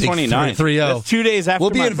August 29th. 3-0. That's 2 days after We'll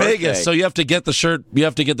be my in Vegas, birthday. so you have to get the shirt. You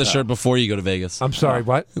have to get the shirt before you go to Vegas. I'm sorry,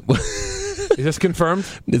 what? Is this confirmed?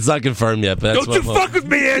 It's not confirmed yet, but that's Don't you what fuck with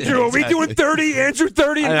me, Andrew. Are we doing 30? Andrew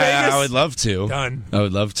 30 in Vegas? I would love to. Done. I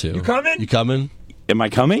would love to. You coming? You coming? Am I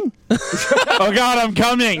coming? Oh, God, I'm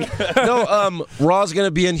coming. No, Raw's going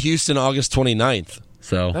to be in Houston August 29th.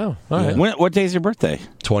 So, Oh, all right. What day is your birthday?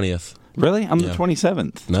 20th. Really? I'm Yeah. the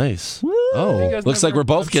 27th. Nice. You Oh, guys looks never- like we're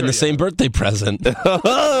both I'm getting the sure same birthday present.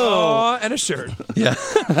 Oh, and a shirt. Yeah.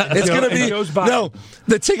 It's going to and be. goes by. No,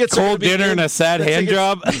 the tickets are gonna Cold be dinner in- and a sad the hand tickets-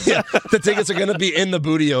 job. Yeah, the tickets are going to be in the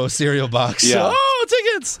Bootio cereal box. Yeah. So,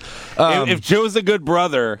 tickets. If Joe's a good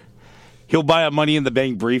brother, he'll buy a Money in the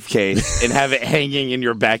Bank briefcase and have it hanging in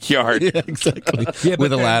your backyard. Yeah, exactly. Yeah,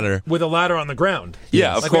 With a then ladder. With a ladder on the ground.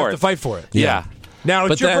 Yeah, of like we have course. to fight for it. Yeah. Now,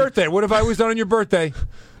 But it's your then- birthday. What if I was done on your birthday?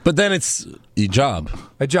 But then it's your job.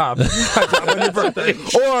 A job. A job on your birthday.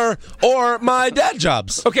 Or my dad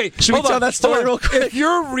jobs. Okay, Should we hold tell on, that story hold on. real quick? If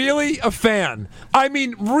you're really a fan, I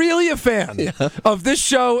mean really a fan of this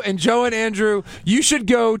show and Joe and Andrew, you should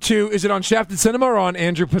go to, is it on Shafted Cinema or on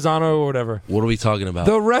Andrew Pisano or whatever? What are we talking about?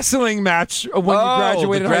 The wrestling match when you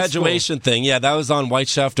graduated the high school. graduation thing. Yeah, that was on White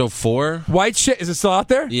Shaft 04. White Shaft, is it still out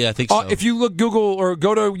there? Yeah, I think so. If you look Google or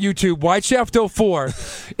go to YouTube, White Shaft 04,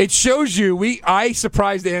 it shows you, I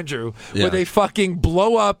surprised Andrew with a fucking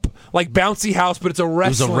blow up, like bouncy house, but it's a It was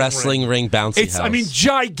wrestling a wrestling ring bouncy It's, house. I mean,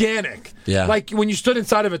 gigantic. Yeah. Like when you stood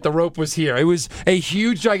inside of it, the rope was here. It was a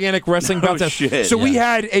huge, gigantic wrestling bounce house. shit. So we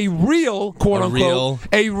had a real, quote unquote,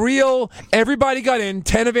 everybody got in,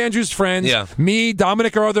 10 of Andrew's friends, Yeah. me,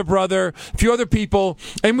 Dominic, our other brother, a few other people,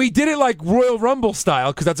 and we did it like Royal Rumble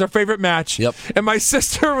style because that's our favorite match. Yep. And my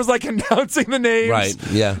sister was like announcing the names. Right,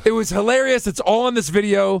 yeah. It was hilarious. It's all on this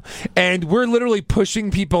video, and we're literally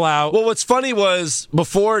pushing people out. Well, what's funny was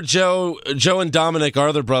before Joe and Dominic, our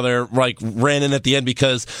other brother, like ran in at the end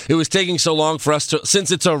because it was taking so long for us to,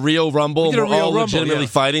 since it's a real Rumble, We did a we're real all Rumble, legitimately yeah.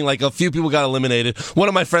 fighting. Like a few people got eliminated. One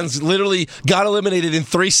of my friends literally got eliminated in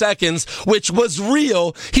 3 seconds, which was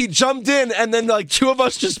real. He jumped in, and then like 2 of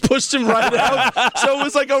us just pushed him right out. So it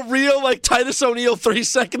was like a real like Titus O'Neil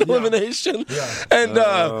 3-second elimination. And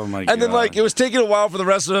Oh, my and then God. like it was taking a while for the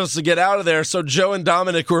rest of us to get out of there. So Joe and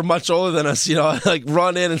Dominic, who are much older than us, like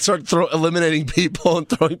run in and start eliminating people and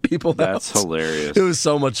throwing people out. That's hilarious. It was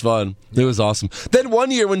so much fun. It was awesome. Then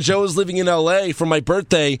one year when Joe was living in L.A. for my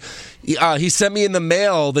birthday, he sent me in the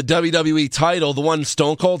mail the WWE title, the one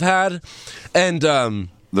Stone Cold had, and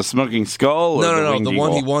The Smoking Skull? Or no, Winged the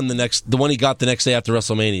one he Eagle? won the one he got the next day after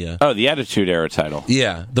WrestleMania. Oh, the Attitude Era title.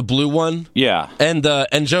 Yeah, the blue one. Yeah. And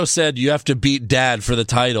Joe said you have to beat Dad for the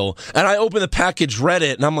title. And I opened the package, read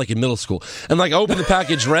it, and I'm like in middle school. And like I opened the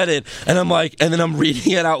package, read it, and I'm like, and then I'm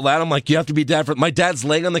reading it out loud. I'm like, you have to beat Dad for. My dad's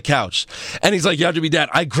laying on the couch, and he's like, you have to beat Dad.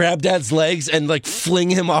 I grab Dad's legs and like fling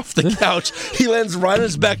him off the couch. He lands right on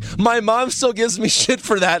his back. My mom still gives me shit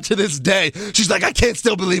for that to this day. She's like, I can't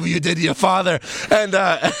still believe what you did to your father. And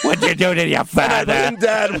What you do to your and I blamed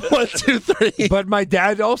Dad 1, 2, 3. But my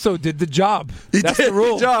dad also did the job. He That's did the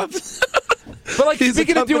rule. Good job. But like He's a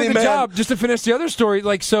speaking of doing company the man. job, just to finish the other story,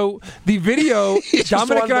 like so the video, just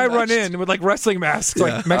Dominic won and I the run match. in with like wrestling masks,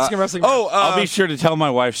 like Mexican wrestling. masks. I'll be sure to tell my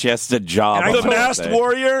wife she has to job. And I on The my Masked birthday.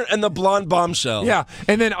 Warrior and the Blonde Bombshell. Yeah,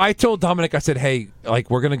 and then I told Dominic, I said, "Hey, like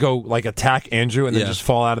we're gonna go like attack Andrew and then Yeah. just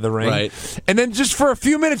fall out of the ring." Right. And then just for a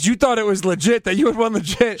few minutes, you thought it was legit that you had won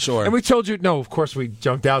legit. Sure. And we told you, no, of course we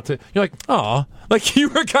jumped out to. You're like, "Aw," like you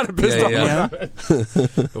were kind of pissed Yeah, off yeah. about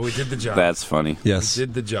it. But we did the job. That's funny. Yes. We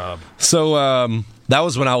did the job. So that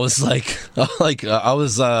was when I was like, I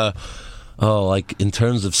was like in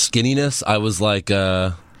terms of skinniness, I was like,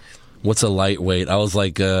 what's a lightweight? I was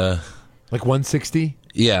like, Like 160.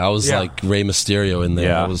 yeah, I was Yeah. like Rey Mysterio in there.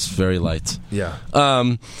 Yeah. I was very light. Yeah.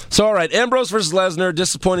 So all right, Ambrose versus Lesnar,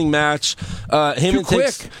 disappointing match. Heyman Too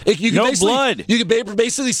takes you can No basically, blood. You can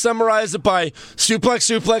basically summarize it by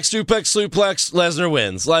suplex, Lesnar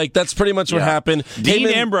wins. Like that's pretty much what Yeah. happened. Dean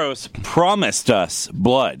Heyman- Ambrose promised us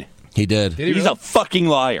blood. he did. Did he He's really? a fucking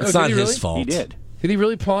liar. It's did not he his really? fault. He did. Did he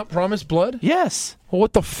really promise blood? Yes. Well,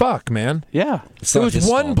 what the fuck, man? Yeah. It's It not was his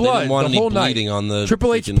one fault. They blood didn't want the any whole night. bleeding on the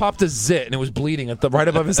Triple H freaking- popped a zit and it was bleeding right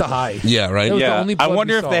above his eye. Yeah, right. That was the Yeah. only I blood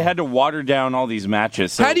wonder we if saw. they had to water down all these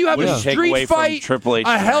matches. So How do you have it a wouldn't take away street from fight, Triple H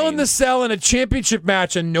a Hell in reign? the Cell, and a championship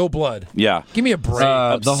match and no blood? Yeah. Give me a break.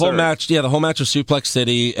 The whole Absurd. match, the whole match was Suplex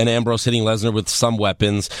City and Ambrose hitting Lesnar with some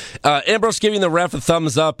weapons. Ambrose giving the ref a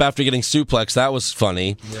thumbs up after getting suplexed. That was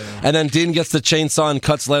funny. And then Dean gets the chainsaw and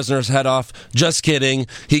cuts Lesnar's head off. Just kidding.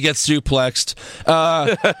 He gets suplexed.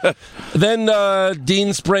 Then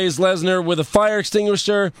Dean sprays Lesnar with a fire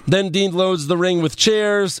extinguisher. Then Dean loads the ring with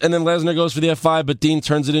chairs. And then Lesnar goes for the F5, but Dean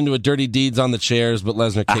turns it into a Dirty Deeds on the chairs, but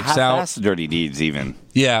Lesnar kicks out. Half-assed Dirty Deeds, even.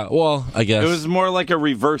 Yeah, well, I guess. It was more like a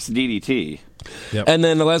reverse DDT. And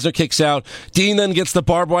then Lesnar kicks out. Dean then gets the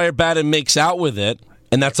barbed wire bat and makes out with it.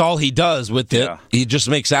 And that's all he does with it. Yeah. He just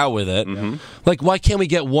makes out with it. Like, why can't we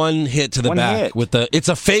get one hit to the One back hit. with the? It's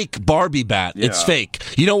a fake Barbie bat. It's Yeah. fake.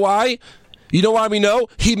 You know why? You know why we know?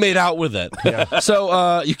 He made out with it.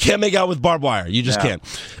 So you can't make out with barbed wire. You just Yeah.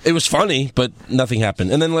 can't. It was funny, but nothing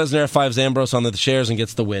happened. And then Lesnar F5s Ambrose on the chairs and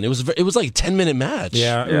gets the win. It was like a 10-minute match.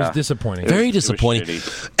 yeah, it was Yeah. disappointing. Very disappointing.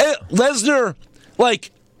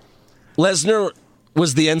 Lesnar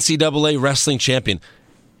was the NCAA wrestling champion.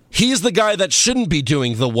 he's the guy that shouldn't be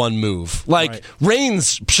doing the one move. Like,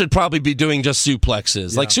 Reigns should probably be doing just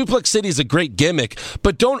suplexes. Like, Suplex City is a great gimmick,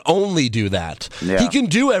 but don't only do that. Yeah. He can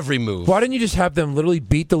do every move. Why didn't you just have them literally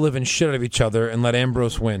beat the living shit out of each other and let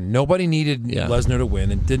Ambrose win? Nobody needed Lesnar to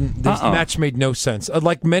win, and this match made no sense.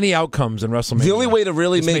 Like many outcomes in WrestleMania. The only way to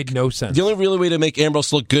really made no sense. The only really way to make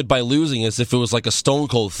Ambrose look good by losing is if it was like a Stone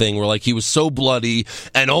Cold thing where like he was so bloody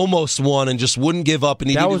and almost won and just wouldn't give up, and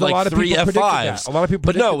he needed like 3 F5s. A lot of people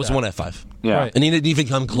but no, it predicted was that. 1 F5. Yeah. Right. And he didn't even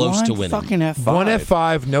come close to winning. Fucking F5. 1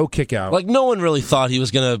 F5, no kick out. Like, no one really thought he was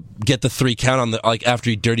going to get the 3 count on the after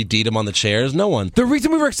he dirty D'd him on the chairs. No one. The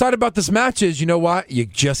reason we were excited about this match is, you know what? You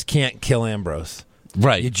just can't kill Ambrose.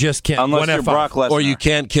 Right. You just can't. Unless 1 you're F5. Brock Lesnar. Or you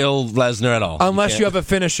can't kill Lesnar at all. Unless you have a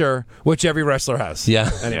finisher, which every wrestler has. Yeah.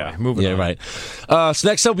 Anyway, moving on. Yeah, right. So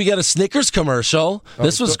next up, we got a Snickers commercial.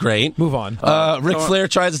 This was great. Move on. Ric Flair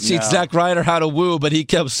tries to teach Zack Ryder how to woo, but he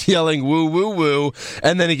kept yelling woo, woo, woo.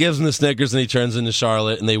 And then he gives him the Snickers and he turns into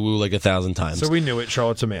Charlotte and they woo like 1,000 times. So we knew it.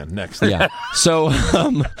 Charlotte's a man. Next. Yeah. So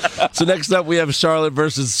next up, we have Charlotte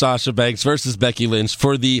versus Sasha Banks versus Becky Lynch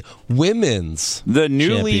for the women's The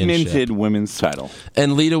newly championship. minted women's title.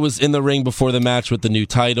 And Lita was in the ring before the match with the new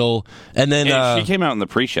title. And then And she came out in the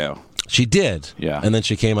pre-show. she did. Yeah. And then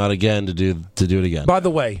she came out again to do it again. By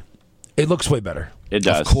the way, it looks way better. It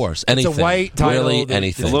does. Of course. Anything. It's a white title. Really, The-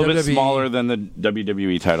 anything. A little bit WWE. smaller than the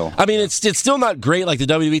WWE title. I mean, it's still not great like the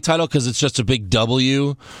WWE title because it's just a big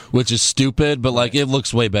W, which is stupid. But like, it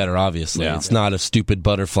looks way better. Obviously, Yeah. it's not a stupid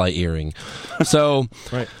butterfly earring. So,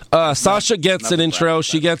 Sasha gets an intro.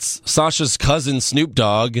 She gets Sasha's cousin Snoop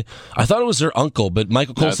Dogg. I thought it was her uncle, but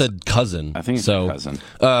Michael Cole said cousin. I think it's so. her cousin.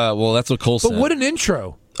 Well, that's what Cole But said. what an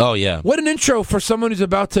intro. Oh yeah. What an intro for someone who's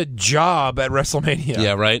about to job at WrestleMania.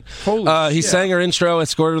 Yeah, right. Holy he shit. sang her intro,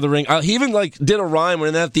 escorted her to the ring. He even like did a rhyme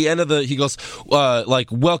when at the end of he goes like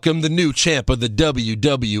welcome the new champ of the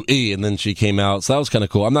WWE, and then she came out. So that was kind of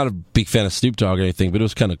cool. I'm not a big fan of Snoop Dogg or anything, but it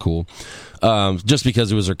was kind of cool. Just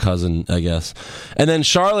because it was her cousin, I guess. And then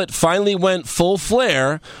Charlotte finally went full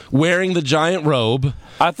Flair, wearing the giant robe.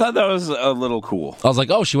 I thought that was a little cool. I was like,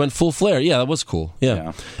 oh, she went full Flair. Yeah, that was cool.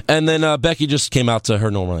 Yeah. And then Becky just came out to her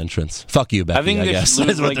normal entrance. Fuck you, Becky, I think they guess. should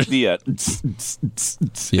lose That's what like they're-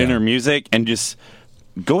 the in her music and just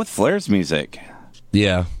go with Flair's music.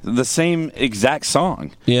 Yeah. The same exact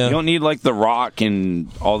song. Yeah. You don't need like the rock and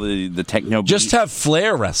all the techno. Just have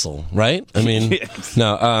Flair wrestle, right? I mean, Yes.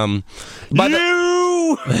 no.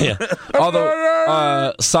 Yeah.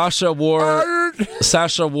 Although Sasha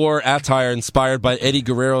wore attire inspired by Eddie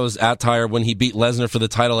Guerrero's attire when he beat Lesnar for the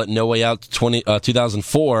title at No Way Out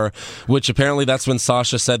 2004, which apparently that's when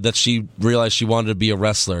Sasha said that she realized she wanted to be a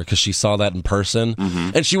wrestler because she saw that in person.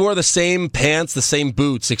 And she wore the same pants, the same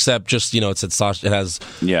boots, except just, it said Sasha, it has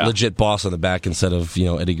legit boss on the back instead of,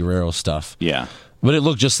 Eddie Guerrero stuff. Yeah. But it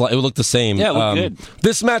looked it looked the same. Yeah, it looked good.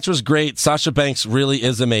 This match was great. Sasha Banks really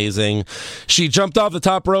is amazing. She jumped off the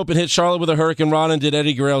top rope and hit Charlotte with a Hurricane Rana and did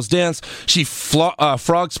Eddie Guerrero's dance. She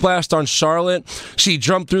frog splashed on Charlotte. She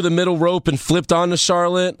jumped through the middle rope and flipped onto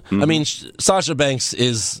Charlotte. I mean, Sasha Banks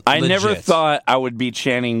is I legit. never thought I would be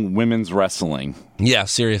chanting women's wrestling. Yeah,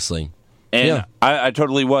 seriously. And Yeah. I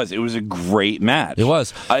totally was. It was a great match. It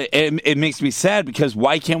was. It makes me sad because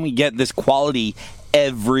why can't we get this quality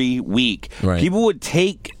every week? Right. People would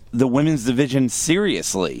take the women's division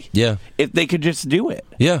seriously. Yeah. If they could just do it.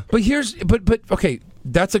 Yeah. But okay,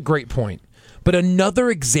 that's a great point. But another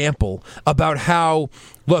example about how,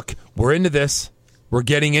 look, we're into this. We're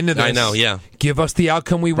getting into this. I know, yeah. Give us the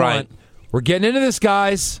outcome we Right. want. We're getting into this,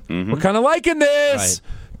 guys. We're kind of liking this.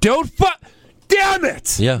 Right. Don't damn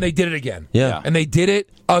it. Yeah. And they did it again. Yeah. And they did it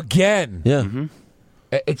again. Yeah.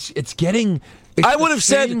 It's getting... It's I the would have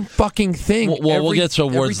said- same fucking thing. Well, we'll get to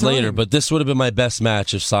every awards later, time. but this would have been my best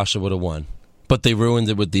match if Sasha would have won. But they ruined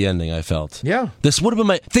it with the ending, I felt. Yeah. This would have been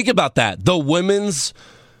my... Think about that. The women's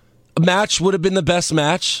match would have been the best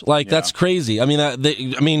match. Like, that's crazy. I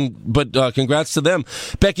mean, but congrats to them.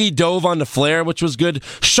 Becky dove onto Flair, which was good.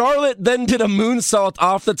 Charlotte then did a moonsault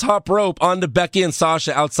off the top rope onto Becky and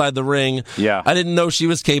Sasha outside the ring. Yeah. I didn't know she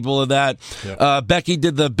was capable of that. Becky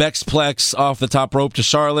did the Bexplex off the top rope to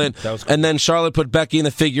Charlotte. That was cool. And then Charlotte put Becky in the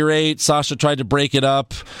figure eight. Sasha tried to break it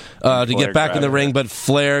up to get back in the grabbed ring, her. but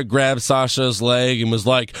Flair grabbed Sasha's leg and was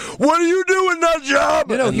like, "What are you doing, nut job?"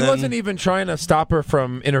 No, And he then wasn't even trying to stop her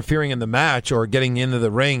from interfering in the match or getting into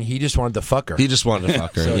the ring. He just wanted to fuck her. He just wanted to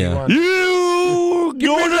fuck her. So he Yeah. wanted- You Give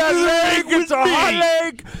me that leg! It's a hot me.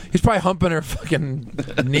 leg! He's probably humping her fucking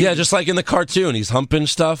knee. Yeah, just like in the cartoon, he's humping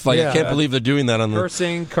stuff. Like I Yeah. can't believe they're doing that on the.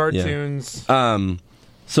 cursing, cartoons.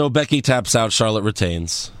 So Becky taps out. Charlotte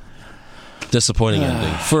retains. Disappointing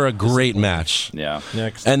ending for a great match. Yeah.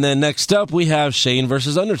 Next. And then next up, we have Shane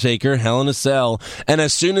versus Undertaker, Hell in a Cell. And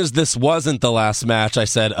as soon as this wasn't the last match, I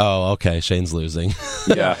said, oh, okay, Shane's losing.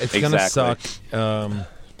 Yeah, It's exactly. going to suck.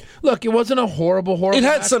 Look, it wasn't a horrible It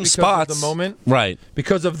had match some because spots. of the moment. Right.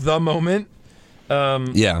 Because of the moment.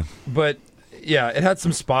 Yeah. But, yeah, it had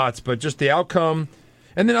some spots, but just the outcome.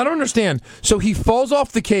 And then I don't understand. So he falls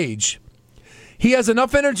off the cage. He has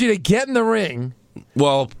enough energy to get in the ring.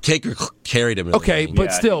 Well, Taker carried him. In Okay, the ring. but Yeah,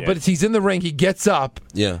 still, he but did. he's in the ring. He gets up.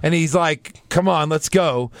 Yeah. And he's like, come on, let's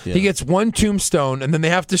go. Yeah. He gets one tombstone, and then they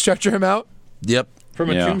have to stretcher him out Yep. from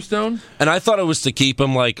a Yeah. tombstone. And I thought it was to keep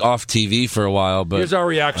him like off TV for a while, but Here's our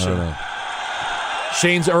reaction.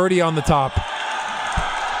 Shane's already on the top.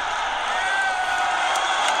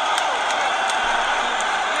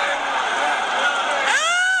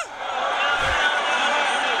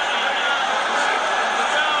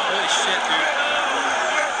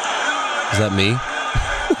 is that me?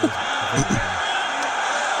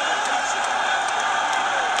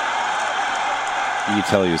 You can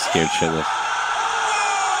tell he was scared shitless.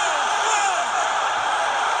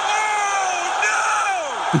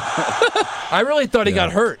 I really thought he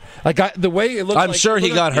got hurt. Like the way it looked. I'm like, sure he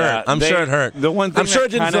got hurt. Yeah, I'm sure it hurt. the one thing I'm sure that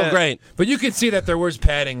it didn't kinda- feel great. But you could see that there was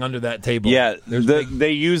padding under that table. Yeah, There's big-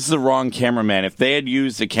 they used the wrong cameraman. If they had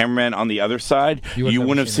used a cameraman on the other side, You you wouldn't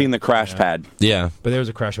wouldn't have have seen seen the crash pad. Yeah. but there was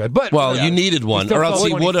a crash pad. But Well, you needed one, still or else fell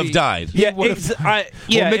he 20 would have feet. died. He would've-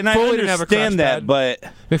 Yeah, Mick and I Foley didn't have a crash understand that, pad. but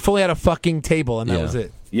Mick Foley had a fucking table, and that Yeah. was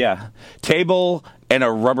it. yeah, table and a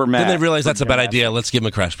rubber mat. Then they realized that's a bad for idea. Let's give him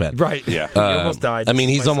a crash pad. Right. Yeah. he almost died. I mean,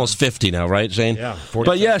 This is he's my almost son. 50 now, right, Shane? Yeah, But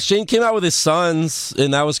 47. yeah, Shane came out with his sons,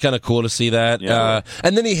 and that was kind of cool to see that. Yeah.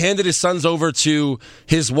 And then he handed his sons over to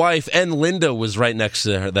his wife, and Linda was right next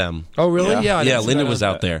to them. Oh, really? Yeah. I Yeah, didn't see Linda that. was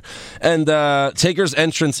out there. And Taker's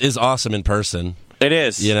entrance is awesome in person. It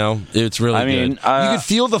is. You know, it's really I mean, good. You could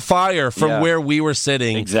feel the fire from yeah. where we were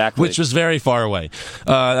sitting, Exactly. which was very far away.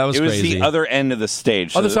 That was It was crazy. the other end of the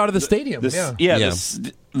stage. Other So side of the stadium, yeah. Yeah.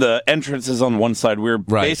 The entrance is on one side. We're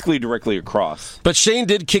Right. basically directly across. But Shane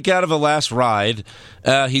did kick out of a last ride.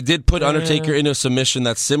 He did put Undertaker into a submission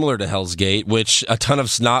that's similar to Hell's Gate, which a ton of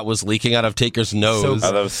snot was leaking out of Taker's nose. Oh,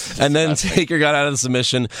 that was And then disgusting. Taker got out of the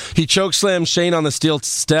submission. He chokeslammed Shane on the steel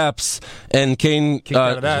steps, and Shane kicked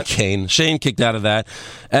out of that.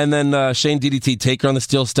 And then Shane DDT Taker on the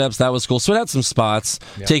steel steps. That was cool. So it had some spots.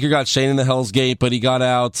 Yeah. Taker got Shane in the Hell's Gate, but he got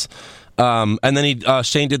out. And then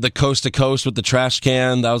Shane did the coast to coast with the trash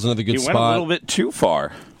can. That was another good He spot. went a little bit too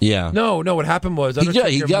far. Yeah. No. What happened was Undertaker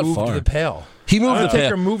he got moved far. the pail. He moved the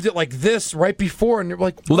Undertaker pail. moved it like this right before, and you're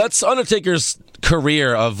like, Well, that's Undertaker's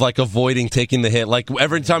career of like avoiding taking the hit. Like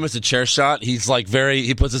every time it's a chair shot, he's like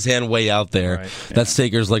he puts his hand way out there. Right. That's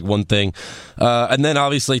Taker's like one thing. And then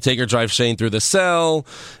obviously Taker drives Shane through the cell,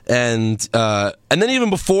 and then even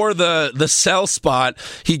before the cell spot,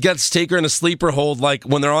 he gets Taker in a sleeper hold, like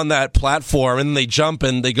when they're on that platform, and they jump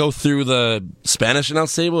and they go through the Spanish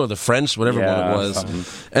announce table or the French, whatever one it was. Something.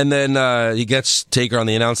 And then he gets Taker on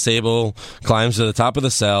the announce table, climbs to the top of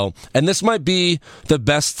the cell, and this might be the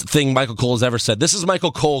best thing Michael Cole has ever said. This is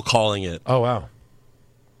Michael Cole calling it. oh wow.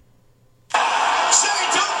 Shane,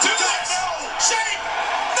 don't do that! No! Shane!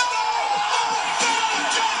 No!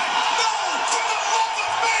 For For the love of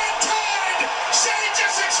mankind! Shane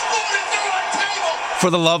just exploded through a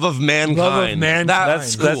table! the love of mankind. Love of mankind.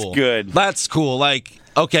 That's cool. That's good. That's cool. Like,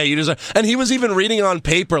 okay, you deserve. And he was even reading it on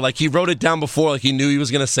paper. Like he wrote it down before. Like he knew he was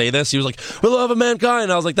going to say this. He was like, "For the love of mankind."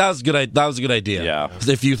 And I was like, "That was good. That was a good idea." Yeah.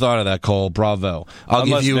 If you thought of that, Cole, bravo. I'll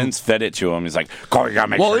Unless give you. Vince fed it to him. He's like, Cole, you gotta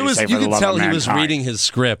make Well, sure it was. say You for the could love tell of he was mankind." reading his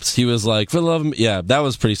scripts. He was like, "For the love of." Yeah, that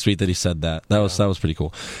was pretty sweet that he said that. That was pretty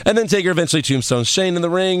cool. And then Taker eventually tombstones Shane in the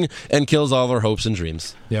ring and kills all of our hopes and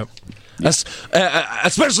dreams. Yep.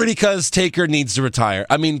 Especially because Taker needs to retire.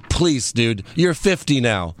 I mean, please, dude, you're 50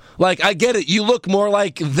 now. Like, I get it. You look more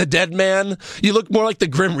like the Dead Man. You look more like the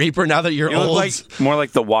Grim Reaper now that you're You old. look like more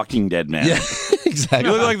like the Walking Dead man. Yeah, exactly.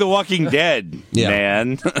 You look like the Walking Dead Yeah.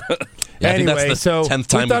 man. Yeah, I think Anyway, that's the so 10th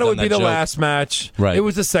time we thought it we've would done be that the joke. last match. Right. It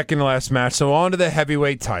was the second to last match. So on to the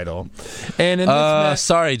heavyweight title. And in this match,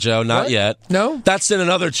 Sorry, Joe, not What? yet. No? That's in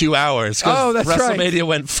another 2 hours. 'Cause Oh, that's right. WrestleMania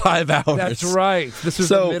went 5 hours. that's right. This was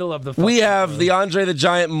So the middle of the. we fucking have show. the Andre the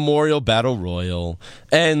Giant Memorial Battle Royal,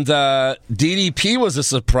 and DDP was a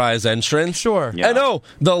surprise entrant. Sure. Yeah. I know.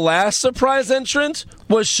 The last surprise entrant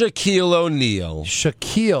was Shaquille O'Neal.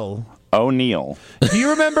 Shaquille. O'Neal. Do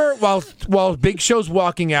you remember while Big Show's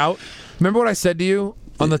walking out? Remember what I said to you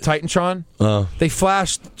on the Titantron? They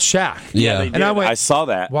flashed Shaq. Yeah. They And did. I went- I saw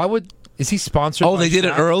that. Why would Is he sponsored? Oh, by they did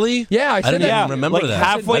it Shaq? early? Yeah, I said didn't that. even remember like that.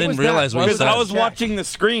 halfway- I didn't realize what you Because said. I was Shaq. watching the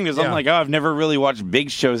screen because I'm Yeah. like, oh, I've never really watched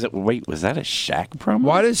Big Shows. Wait, was that a Shaq promo?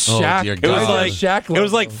 Why does Oh, Shaq? dear It was God. like Shaq. it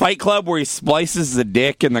was like logo? Fight Club where he splices the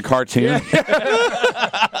dick in the cartoon.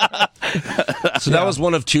 So that was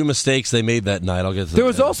one of 2 mistakes they made that night. I'll get to There that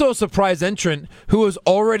was later. also a surprise entrant who was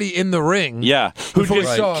already in the ring. Yeah, who Before we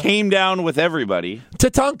just saw- came down with everybody.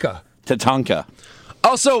 Tatanka. Tatanka.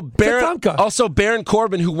 Also, Tatanka. Baron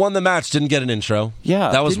Corbin, who won the match, didn't get an intro. Yeah.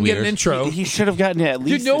 that was Didn't weird. get an intro. He should have gotten it at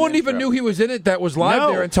least. Dude, no an one even intro. knew he was in it that was live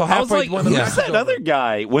there until I was halfway like, when the who's match was that over. other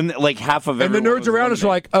guy? When like half of And the everyone nerds was around us were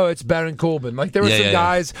eliminated. like, "Oh, it's Baron Corbin." Like there were Yeah, some yeah,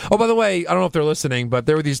 guys. Oh, by the way, I don't know if they're listening, but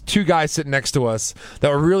there were these 2 guys sitting next to us that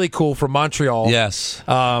were really cool from Montreal. Yes.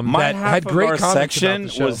 My that half had of great our comments about section the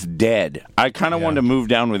show. was dead. I kind of wanted to move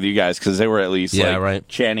down with you guys because they were at least Yeah, like, right.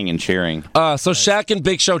 chanting and cheering. So Shaq and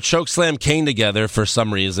Big Show chokeslam Kane together for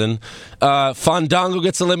some reason. Fandango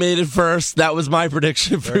gets eliminated first. That was my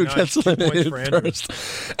prediction for who nice. gets 2 points eliminated for Andrew. first.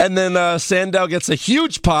 And then Sandow gets a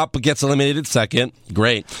huge pop but gets eliminated second.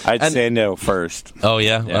 Great. I'd And- say no first. Oh,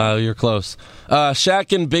 yeah? Yeah. You're close.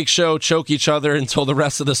 Shaq and Big Show choke each other until the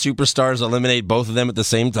rest of the superstars eliminate both of them at the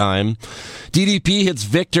same time. DDP hits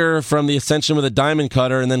Victor from the Ascension with a diamond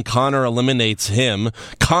cutter, and then Connor eliminates him.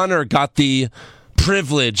 Connor got the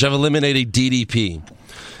privilege of eliminating DDP.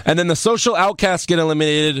 And then the Social Outcasts get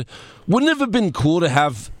eliminated. Wouldn't it have been cool to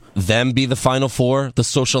have them be the final 4, the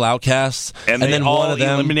Social Outcasts, And they then all one of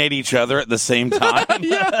them eliminate each other at the same time.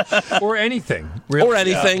 or anything. Really. or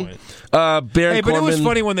anything? Baron Hey, but it was Corbin-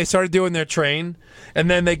 funny when they started doing their train, and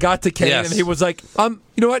then they got to Kane, Yes. and he was like, you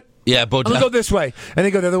know what? Yeah, Bo I'm gonna go this way, and they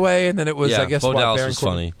go the other way, and then it was, Yeah, I guess, Bo what, Dallas Baron was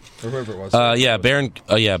Corbin? funny. Or whoever it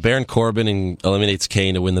was. Baron Corbin eliminates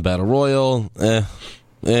Kane to win the Battle Royal.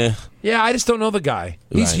 Yeah, I just don't know the guy.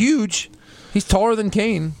 He's Right. huge. He's taller than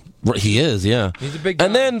Kane. He is, yeah. He's a big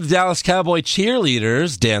And guy. then the Dallas Cowboy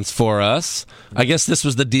cheerleaders dance for us. I guess this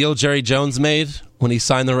was the deal Jerry Jones made when he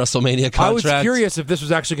signed the WrestleMania contract. I was curious if this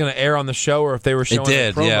was actually going to air on the show or if they were showing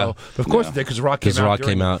did, a promo. yeah. But of course it did because Rock came Because out. Rock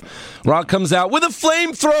during came it. out. Rock comes out with a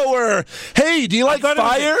flamethrower. Hey, do you like I thought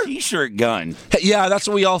it fire? was a t-shirt gun. Hey, yeah, that's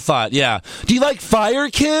what we all thought. Yeah. Do you like fire,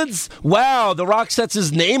 kids? Wow, The Rock sets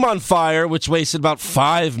his name on fire, which wasted about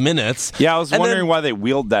 5 minutes. Yeah, I was And wondering then why they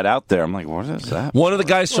wheeled that out there. I'm like, what is that? one of the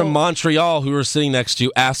guys from Montreal who were sitting next to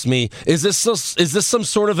you asked me, is this some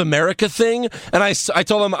sort of America thing? And I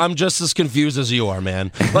told him, I'm just as confused as you are,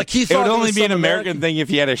 man. Like he It thought would only was be an some American thing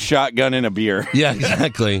if you had a shotgun and a beer. Yeah,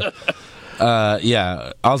 exactly.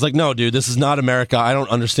 Yeah, I was like, no, dude, this is not America. I don't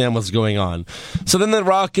understand what's going on. So then The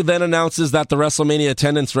Rock then announces that the WrestleMania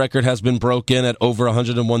attendance record has been broken at over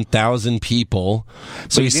 101,000 people.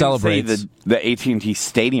 So he didn't say celebrates. the AT&T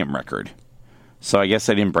Stadium record. So I guess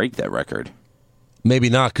they didn't break that record. Maybe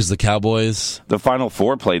not because the Cowboys, The Final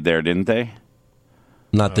Four played there, didn't they?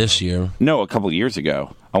 not this year. No, a couple of years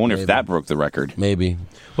ago. I wonder if that broke the record. Maybe.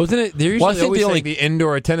 Wasn't it? They're usually Well, I think always the saying only- the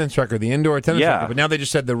indoor attendance record, Yeah. record, but now they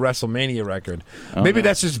just said the WrestleMania record. Maybe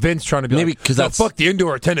that's just Vince trying to be Maybe like, 'cause no, that's- fuck the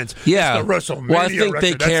indoor attendance. Yeah. It's the WrestleMania well, I think they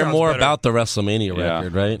record. That care sounds more better. about the WrestleMania Yeah.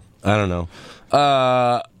 record, right? I don't know.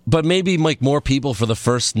 But maybe like more people for the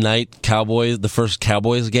first night the first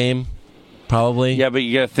Cowboys game, probably. Yeah, but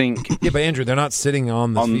you got to think. Yeah, but Andrew, they're not sitting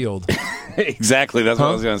on the field. Exactly, that's what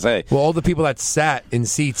I was going to say. Well, all the people that sat in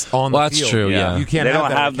seats on Well, the that's field. true, yeah. You can't They have don't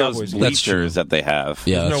that at have a those Cowboys game. That's true. bleachers that they have.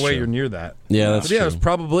 Yeah, There's that's no way true. you're near that. Yeah, that's But yeah, it was true.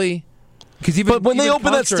 probably because even. But when they even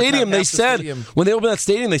opened that concerts have stadium, they half the said stadium. when they opened that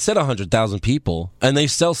stadium, they said 100,000 people, and they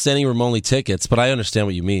sell standing room only tickets. But I understand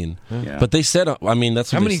what you mean. Yeah. But they said, I mean,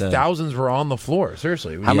 that's what How they many said. thousands were on the floor?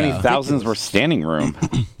 Seriously, How many Yeah. thousands were standing room?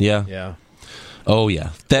 Yeah. Yeah. Oh yeah.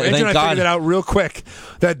 Andrew and Thank I God. figured it out real quick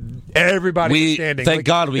that everybody was standing. thank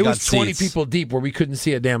God we it got was 20 seats. people deep where we couldn't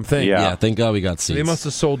see a damn thing. Yeah. Yeah. Thank God we got seats. They must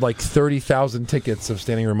have sold like 30,000 tickets of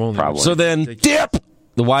standing room only. Probably. So then, dip!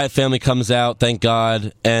 The Wyatt family comes out, thank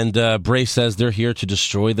God, and Bray says they're here to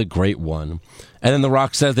destroy the Great One. And then The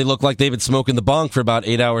Rock says they look like they've been smoking the bong for about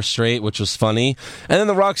 8 hours straight, which was funny. And then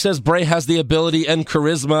The Rock says Bray has the ability and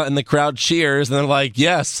charisma, and the crowd cheers, and they're like,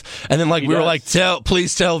 yes. And then we were like,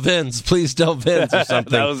 please tell Vince, or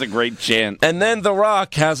something. That was a great chant. And then The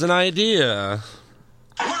Rock has an idea.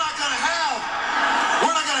 We're not gonna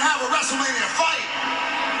have a WrestleMania fight.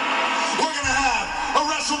 We're gonna have a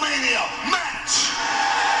WrestleMania match.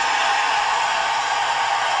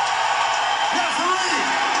 Referee,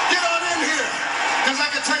 get on in here, because I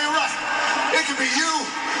can tell you right, it could be you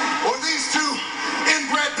or these two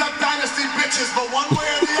inbred Duck Dynasty bitches, but one way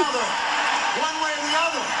or the other,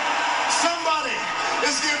 somebody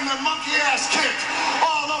is getting their monkey ass kicked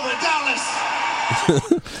all over Dallas.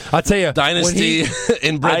 I'll tell you, Dynasty,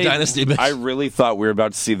 inbred Dynasty. Bitch. I really thought we were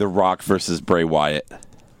about to see The Rock versus Bray Wyatt.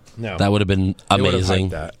 No, That would have been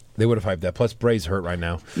amazing. They would have hyped that. Plus, Bray's hurt right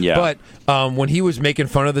now. Yeah. But when he was making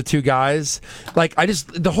fun of the two guys,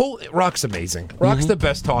 the whole Rock's amazing. Rock's the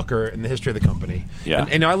best talker in the history of the company. Yeah.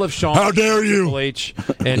 And I love Shawn. How dare you? Triple H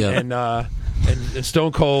and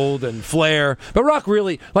Stone Cold and Flair. But Rock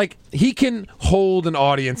really, he can hold an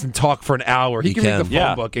audience and talk for an hour. He can read the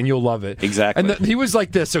phone book and you'll love it. Exactly. And he was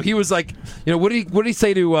like this. So he was like, what did he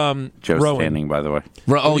say to Joe Rowan? Standing, by the way.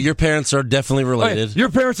 Oh, your parents are definitely related. Your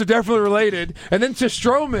parents are definitely related. And then to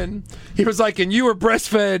Strowman, he was like, and you were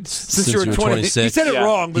breastfed since you were 20. 26. He said it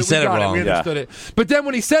wrong, but He said it wrong. We understood it. But then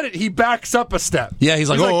when he said it, he backs up a step. Yeah, he's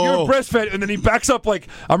like, you're breastfed, and then he backs up like,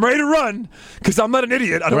 I'm ready to run because I'm not an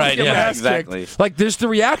idiot. I don't want to get my ass kicked. Like, there's the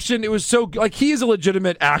reaction. It was so, he is a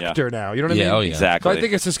legitimate actor now. You know what I mean? Oh, yeah. Exactly. So I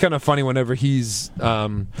think it's just kind of funny whenever he's...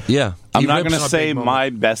 I'm not going to say my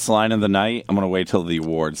best line of the night. I'm going to wait till the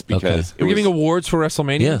awards because we're giving awards for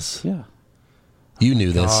WrestleMania? Yes. Yeah. You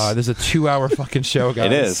knew this. This is a 2-hour fucking show, guys.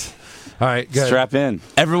 It is. All right, good. Strap in.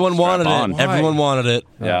 Everyone wanted on. it. Everyone wanted it.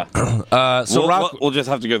 Yeah. So Rock, we'll just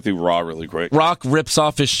have to go through Raw really quick. Rock rips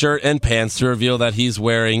off his shirt and pants to reveal that he's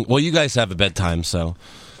wearing. Well, you guys have a bedtime, so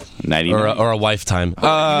 99. or a wife time.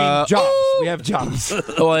 Jobs. We have jobs.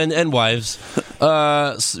 Oh, and wives.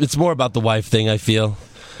 It's more about the wife thing, I feel.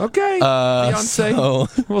 Okay. Beyonce.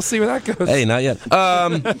 So, we'll see where that goes. hey, not yet.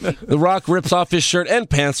 The Rock rips off his shirt and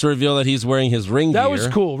pants to reveal that he's wearing his ring gear. That was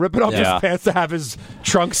cool. Ripping off his pants to have his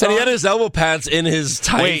trunks on. And he had his elbow pads in his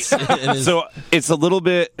tights. So it's a little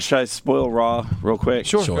bit. Should I spoil Raw real quick?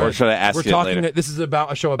 Sure. Or should I ask We're you talking later? This is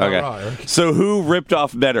about a show about Raw. Eric. So who ripped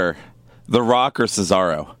off better, The Rock or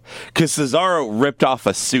Cesaro? Because Cesaro ripped off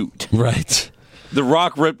a suit. Right. The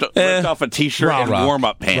Rock ripped off a T-shirt and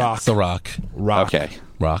warm-up pants. The Rock. Okay.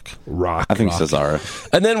 Rock. I think Cesaro.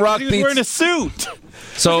 And then Rock He was beats... wearing a suit.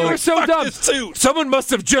 So They were so dumb. this suit. Someone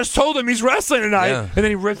must have just told him he's wrestling tonight, Yeah. and then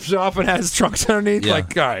he rips it off and has trunks underneath. Yeah.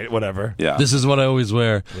 Like, all right, whatever. Yeah. this is what I always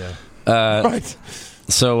wear. Right.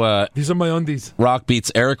 So These are my undies. Rock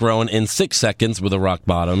beats Eric Rowan in 6 seconds with a rock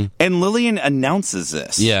bottom. And Lillian announces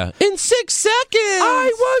this. Yeah. In 6 seconds!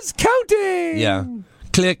 I was counting. Yeah.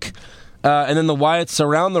 Click. And then the Wyatts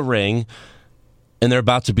surround the ring, and they're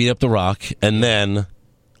about to beat up The Rock, and then...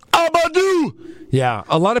 Abadu! Yeah,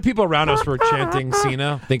 a lot of people around us were chanting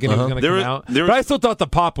Cena, thinking he was going to come out. But I still thought the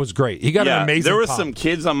pop was great. He got an amazing there were pop. some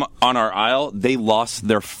kids on our aisle. They lost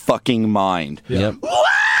their fucking mind. Yep.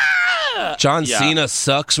 John Cena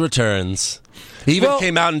sucks returns. He even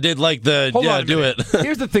came out and did like the Hold on a do minute. it.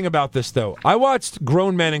 Here's the thing about this, though. I watched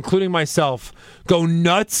grown men, including myself, go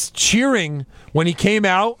nuts cheering when he came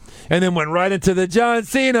out, and then went right into the John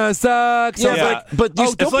Cena sucks. I was like, but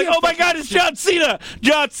you, It's like, oh my God, it's John Cena.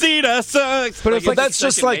 John Cena sucks. But it's like that's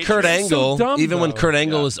just like Kurt Angle. so dumb, even when though. Kurt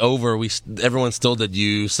Angle is over, everyone still did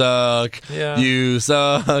 "You suck, Yeah. you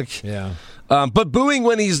suck." yeah. But booing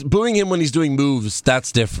him when he's doing moves,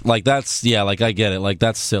 that's different. Like that's I get it. Like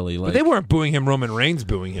that's silly. Like But they weren't booing him. Roman Reigns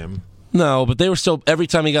booing him. no, but they were still every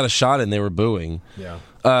time he got a shot in, they were booing.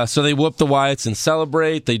 Yeah. So they whoop the Wyatts and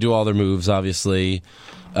celebrate. They do all their moves, obviously.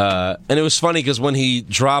 And it was funny because when he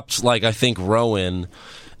dropped, I think Rowan,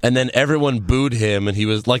 and then everyone booed him, and he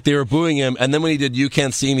was like, they were booing him, and then when he did "You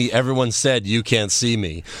Can't See Me," everyone said "You Can't See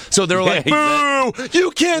Me," so they were like, "Boo! You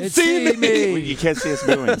can't see me!" You can't see us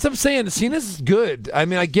doing. That's what I'm saying. Cena's good. I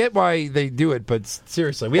mean, I get why they do it, but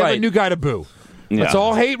seriously, we have a new guy to boo. Let's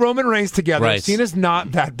all hate Roman Reigns together. Right. Cena's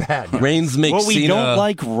not that bad. Reigns makes Well, we Cena. don't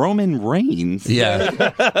like Roman Reigns.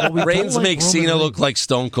 Yeah, Reigns makes Cena look like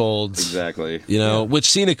Stone Cold. Exactly. You know,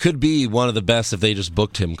 which Cena could be one of the best if they just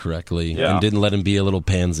booked him correctly and didn't let him be a little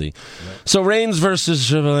pansy. So Reigns versus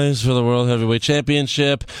Triple H for the World Heavyweight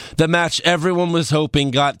Championship. The match everyone was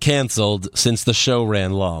hoping got canceled since the show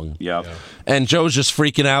ran long. Yep. And Joe's just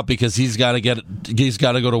freaking out because he's got to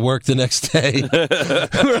go to work the next day.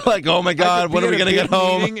 We're like, oh my God, when are we going to get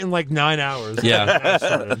home? In like 9 hours.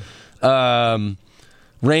 Yeah.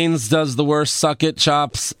 Reigns does the worst suck it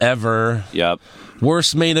chops ever. Yep.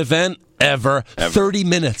 Worst main event ever. 30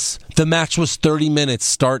 minutes. The match was 30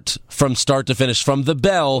 minutes from start to finish. From the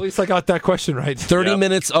bell. At least I got that question right. 30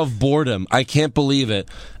 minutes of boredom. I can't believe it.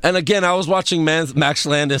 And again, I was watching Max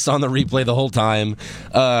Landis on the replay the whole time.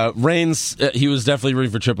 Reigns, he was definitely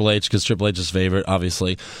rooting for Triple H because Triple H's favorite,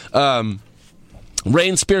 obviously.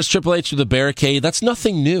 Reigns spears Triple H through the barricade. That's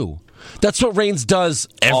nothing new. That's what Reigns does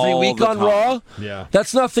every All week the on time. Raw. Yeah.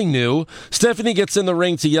 That's nothing new. Stephanie gets in the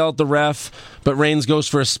ring to yell at the ref, but Reigns goes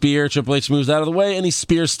for a spear. Triple H moves out of the way, and he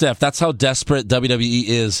spears Steph. That's how desperate WWE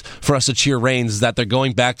is for us to cheer Reigns, is that they're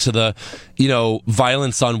going back to the,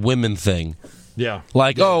 violence on women thing. Yeah.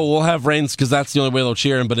 Like, oh, we'll have Reigns because that's the only way they'll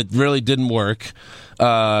cheer him, but it really didn't work.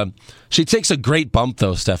 She takes a great bump,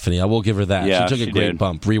 though, Stephanie. I will give her that. Yeah, she took a she great did.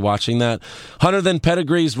 bump. Rewatching that. Hunter then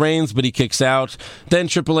pedigrees Reigns, but he kicks out. Then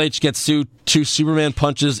Triple H gets two Superman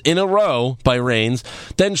punches in a row by Reigns.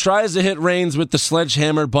 Then tries to hit Reigns with the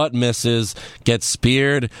sledgehammer, but misses. Gets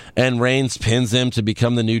speared, and Reigns pins him to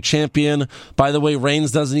become the new champion. By the way,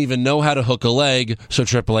 Reigns doesn't even know how to hook a leg, so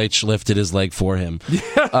Triple H lifted his leg for him.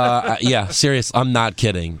 Yeah, serious. I'm not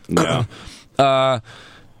kidding. No.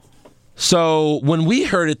 So when we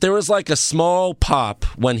heard it, there was like a small pop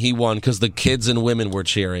when he won because the kids and women were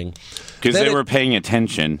cheering. Because Then they it- were paying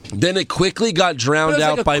attention. Then it quickly got But drowned it was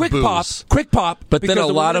out like by a quick boos. quick pop. But then because a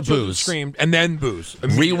the lot women of children boos. screamed, and then boos.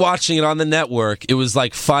 Rewatching it on the network, it was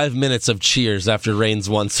like 5 minutes of cheers after Reigns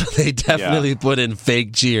won, so they definitely put in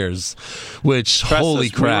fake cheers, which, Trust holy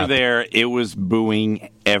us, crap. We were there. It was booing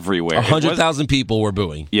everywhere. It was- 100,000 people were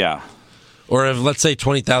booing. Yeah. Or if, let's say,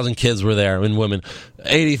 20,000 kids were there and women,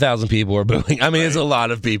 80,000 people were booing. I mean, it's a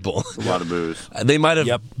lot of people. A lot of boos. They might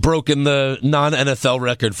have broken the non-NFL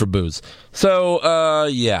record for boos. So,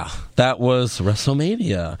 yeah, that was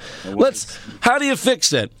WrestleMania. How do you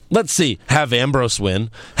fix it? Let's see. Have Ambrose win.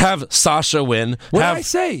 Have Sasha win. What did I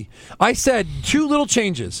say? I said 2 little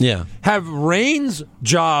changes. Yeah. Have Reigns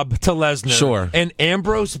job to Lesnar. Sure. And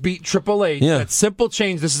Ambrose beat Triple H. Yeah. That simple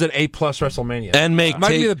change. This is an A+ WrestleMania. And make might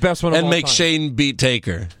be the best one of and all make time. Shane beat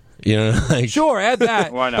Taker. You know, like, Sure, add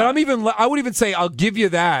that. Why not? But I would even say I'll give you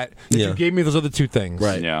that if Yeah. you gave me those other 2 things.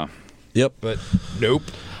 Right. Yeah. Yep. But nope.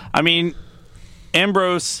 I mean,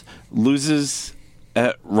 Ambrose loses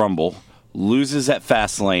at Rumble, loses at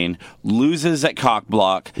Fastlane, loses at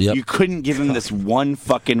Cockblock. Yep. You couldn't give him this one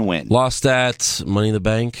fucking win. Lost at Money in the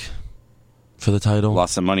Bank for the title.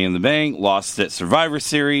 Lost some Money in the Bank, lost at Survivor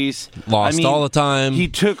Series. Lost all the time. He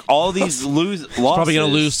took all these losses. Probably going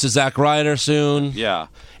to lose to Zack Ryder soon. Yeah.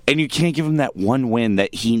 And you can't give him that one win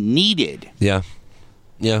that he needed. Yeah.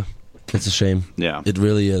 Yeah. It's a shame. Yeah. It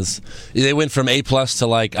really is. They went from A+ to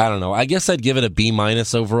like, I don't know. I guess I'd give it a B-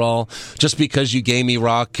 overall just because you gave me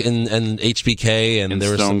Rock and HBK and there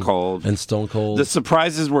was Stone some Cold. and Stone Cold. The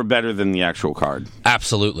surprises were better than the actual card.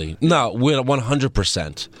 Absolutely. No,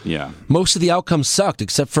 100%. Yeah. Most of the outcomes sucked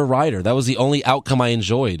except for Ryder. That was the only outcome I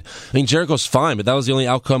enjoyed. I mean, Jericho's fine, but that was the only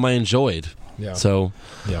outcome I enjoyed. Yeah. So,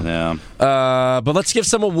 Yeah. but let's give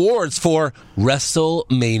some awards for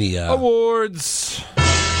WrestleMania. Awards.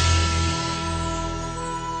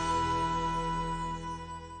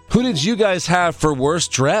 Who did you guys have for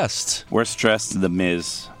worst dressed? Worst dressed, The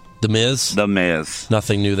Miz. The Miz? The Miz.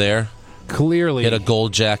 Nothing new there. Clearly. He had a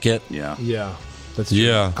gold jacket. Yeah. Yeah. That's true.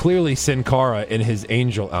 Yeah. Clearly Sin Cara in his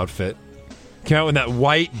angel outfit. Came out in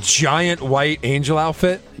that giant white angel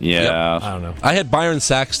outfit. Yeah. I don't know. I had Byron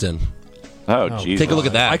Saxton. Oh, jeez. Take a look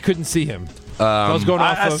at that. I couldn't see him. So I was going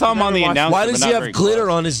off I of, saw him on the announcement. Why does but he not have very glitter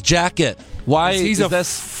close. on his jacket? Why He's is a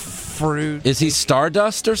this? fruit. Is he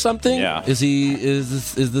Stardust or something? Yeah. Is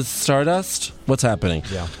this Stardust? What's happening?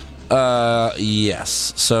 Yeah.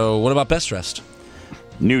 Yes. So what about best dressed?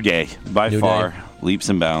 New Day, by New far, Day. leaps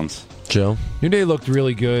and bounds. Joe? New Day looked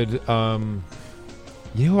really good. You know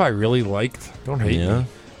who I really liked? Don't hate me.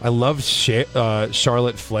 I love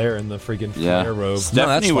Charlotte Flair in the freaking Flair robe.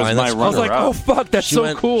 Stephanie was fine. my That's- runner I was like, oh fuck, that's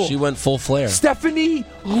so cool. She went full Flair. Stephanie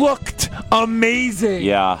looked amazing.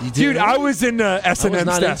 Yeah. Dude, I was into S&M I was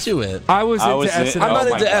not stuff. into it. I was I was into in- S&M. I'm not Oh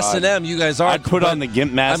my into God. S&M. You guys are. I'd put but- on the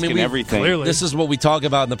gimp mask and we- everything. clearly. This is what we talk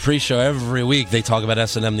about in the pre-show every week. They talk about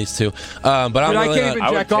S&M. These two, but I'm Dude, I really can't not- even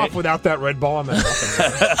I jack would off take- without that red ball on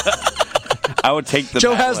that. I would take the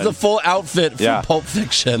Joe has Batman. the full outfit from Yeah. Pulp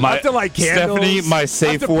Fiction. I have to light candles. Stephanie, my I have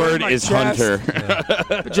safe to burn word my is chest.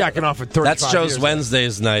 Hunter. Jacking off for 35 That's Joe's years.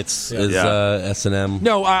 Wednesdays nights. Is Yeah. S&M.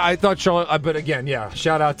 No, I thought Charlotte, but again, yeah.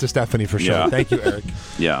 Shout out to Stephanie for sure. Yeah. Thank you, Eric.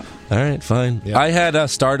 Yeah. All right, fine. Yeah. I had a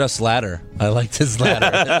Stardust ladder. I liked his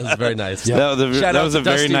ladder. It was very nice. That was a, Shout that out was to a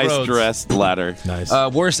very Dusty nice Rhodes. dressed ladder. Nice.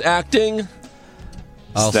 Worst acting?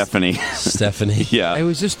 Stephanie. Stephanie. Yeah. It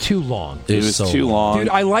was just too long. It was so too long. Dude,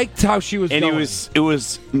 I liked how she was and going. it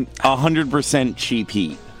was 100% cheap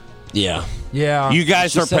heat. Yeah. Yeah. You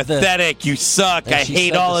guys She are said that- pathetic. You suck. And I she hate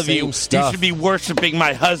said all the of you. same stuff. You should be worshiping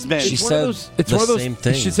my husband. She It's one said of those, it's the one of those, same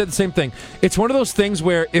thing. She said the same thing. It's one of those things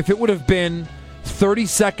where if it would have been 30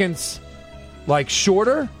 seconds like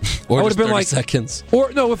shorter, Or I would just have been 30 like seconds.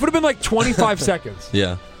 Or no, if it would have been like 25 seconds.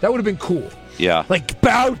 Yeah. That would have been cool. yeah. Like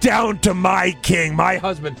bow down to my king, my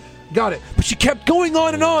husband. Got it. But she kept going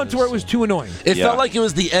on and on to where it was too annoying. It Yeah. felt like it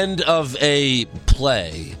was the end of a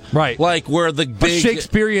play. Right. Like where the A big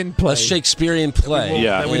Shakespearean play. a Shakespearean play.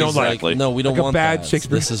 Yeah. that we don't It's like. No, we don't Like a want bad that.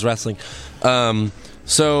 Shakespeare- This is wrestling.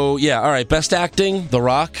 So yeah, all right. Best acting, The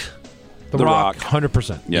Rock. The Rock.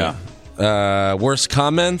 100%. Yeah. Worst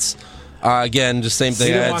comments. Again, just same thing.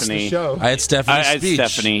 You Yeah, didn't watch the show. I had Stephanie's I had speech.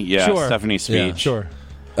 Stephanie. Yeah, Sure. Stephanie's Yeah. speech. Sure.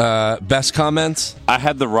 Best comments. I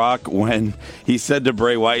had The Rock when he said to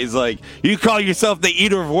Bray Wyatt, he's like, "You call yourself the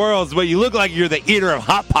eater of worlds, but you look like you're the eater of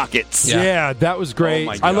Hot Pockets." Yeah, that was great. Oh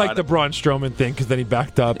my I like God. the Braun Strowman thing because then he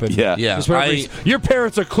backed up and Yeah. Yeah. just whatever he's- your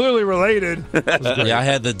parents are clearly related. That was great. Yeah, I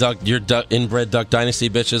had your inbred Duck Dynasty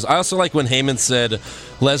bitches. I also like when Heyman said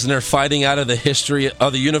Lesnar fighting out of the history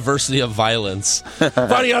of the University of Violence.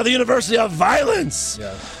 Fighting out of the University of Violence.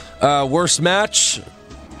 Yeah. Worst match.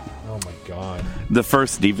 Oh my God. The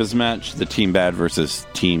first Divas match, the Team Bad versus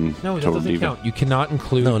Team No, that Total doesn't Diva. count. You cannot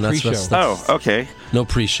include No, that's- pre-show. that's- Oh, okay. No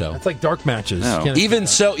pre-show. It's like dark matches. No. You can't Even include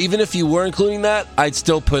so, even if you were including that, I'd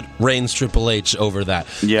still put Reigns Triple H over that.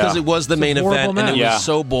 Yeah. Because it was the main horrible event and it match. Yeah. was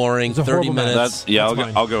so boring. It's a 30 horrible match. minutes. That's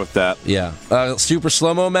fine. I'll go with that. Yeah. Super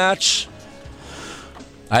slow-mo match.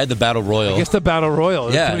 I had the Battle Royal. I guess the Battle Royal.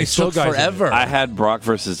 There's too yeah, many it slow took guys in it. forever. I had Brock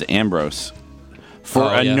versus Ambrose. For Oh,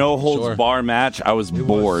 a yeah, no holds sure. bar match, I was It was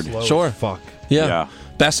bored. slow as Sure. Fuck. yeah. Yeah.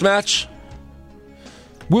 Best match.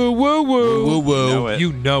 Woo woo woo. Woo woo. Know it.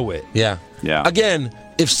 You know it. Yeah. Yeah. Again,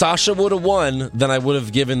 if Sasha would have won, then I would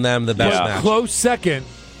have given them the best Yeah. match. Close second,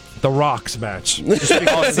 the Rock's match. All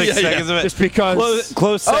 6 seconds of it. Just because.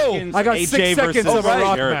 Close seconds. I got AJ 6 seconds versus of a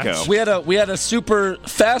Rock Jericho. match. We had a super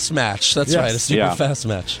fast match. That's Yes. right, a super Yeah. fast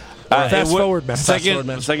match. Fast it wa- forward match. Fast forward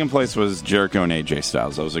match. Second place was Jericho and AJ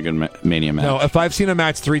Styles. That was a good Mania match. No, if I've seen a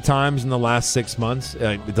match 3 times in the last 6 months,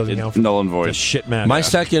 it doesn't count. For null and It's a void. shit match. My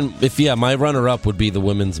second, my runner-up would be the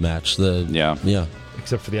women's match. Yeah.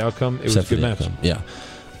 Except for the outcome, it was Except a for good the match. outcome.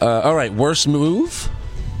 Yeah. All right, worst move.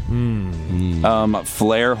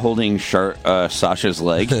 Flair holding Sasha's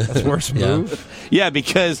leg. That's worst Yeah. move. Yeah,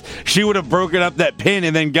 because she would have broken up that pin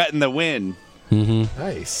and then gotten the win.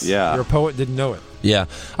 Nice. Yeah. Your poet didn't know it. Yeah,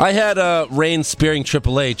 I had Reigns spearing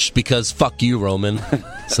Triple H because fuck you, Roman.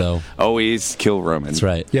 So Always kill Roman. that's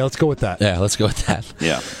right. Yeah, let's go with that. Yeah, let's go with that.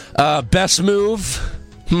 Yeah. Best move.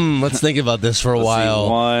 Let's think about this for a Let's see. while.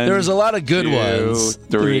 1, There's a lot of good 2, ones.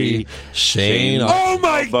 3. Shane. Oh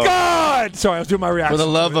my Elbow. God! Sorry, I was doing my reaction. For the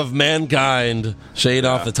love of mankind, Shane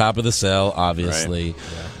off the top of the cell, obviously.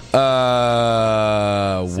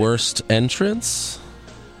 Worst entrance?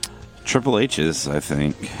 Triple H's, I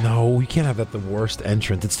think. No, we can't have that the worst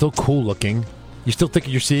entrance. It's still cool looking. You still think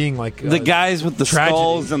you're seeing like The guys with the tragedy.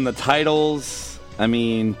 skulls and the titles. I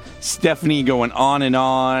mean, Stephanie going on,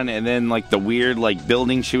 and then like the weird like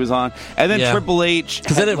building she was on, and then Yeah. Triple H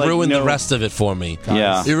Because then it had, like, ruined the no- rest of it for me.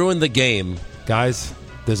 Yeah. It ruined the game. guys.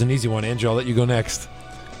 There's an easy one, Andrew. I'll let you go next.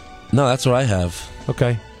 No, that's what I have.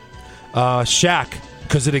 Okay. Shaq,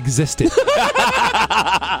 because it existed. All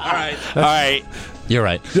right. You're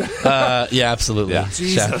right. Yeah, absolutely. Yeah.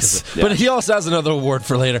 Jesus. Shaq. But he also has another award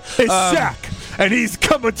for later. It's Shaq, and he's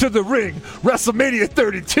coming to the ring. WrestleMania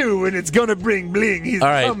 32, and it's gonna bring bling. He's All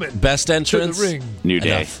right, coming best to the entrance. ring. New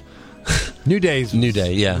Day. Enough. New Days. New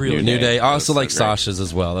Day, yeah. Really New Day. Day. I also That was like so great. Sasha's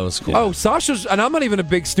as well. That was cool. Oh, Sasha's, and I'm not even a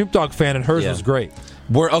big Snoop Dogg fan, and hers Yeah. was great.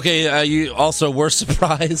 You also worst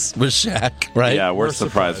surprise was Shaq, right? Yeah, worst Worst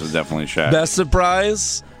surprise surprise. was definitely Shaq. Best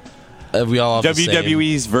surprise. We all have the same.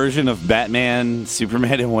 WWE's version of Batman,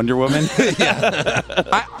 Superman, and Wonder Woman.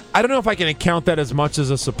 I don't know if I can count that as much as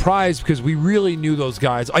a surprise because we really knew those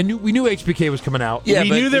guys. We knew HBK was coming out. Yeah, we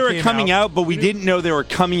but knew they it were came coming out. out, but we didn't know they were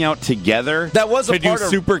coming out together. That was a to do part of-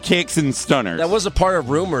 super kicks and stunners. That was a part of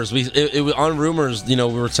rumors. It was on rumors. We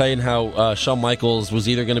were saying how Shawn Michaels was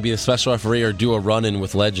either going to be a special referee or do a run-in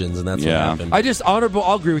with Legends, and that's Yeah. what happened.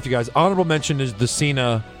 I'll agree with you guys. Honorable mention is the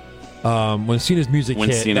Cena, when Cena's music when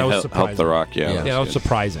hit. Cena that was helped surprising. The Rock. Yeah, Yeah, that was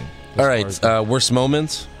surprising. All right, worst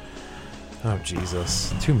moment. Oh,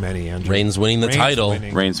 Jesus. Too many, Andrew. Reigns winning the title.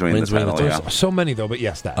 winning. Reigns winning Reigns the winning title. the Yeah. There's so many, though, but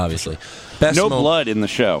yes, that. Obviously. Best No mo- blood in the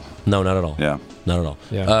show. No, not at all. Yeah. Not at all.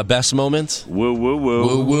 Yeah. Best moment. Woo woo woo.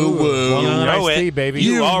 Woo woo woo. One You on know Ice-T, it. baby.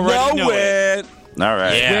 You already know it. All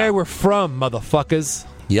right. Yeah. Where we're from, motherfuckers.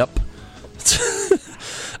 Yep.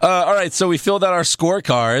 All right, so we filled out our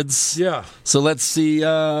scorecards. Yeah. So let's see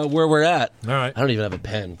where we're at. All right. I don't even have a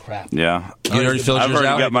pen. Crap. Yeah. You already filled I've yours already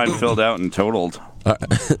out? got mine filled out and totaled.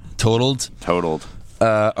 Totaled. Totaled.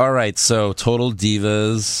 All right, so total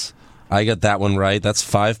divas. I got that one right. That's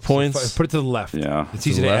 5 points. Put it to the left. Yeah. It's To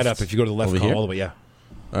easy the to add left? up if you go to the left Over column here? all the way. Yeah.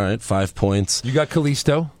 All right, 5 points. You got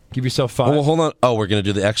Kalisto. Give yourself 5. Oh, well, hold on. Oh, we're going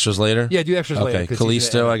to do the extras later? Yeah, do extras later. Okay, 'cause it's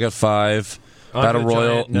easy to Kalisto, add. I got 5. Andre Battle the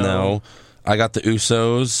Royal, Giant, no. I got the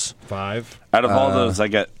Usos. 5. Out of all those, I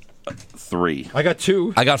got 3. I got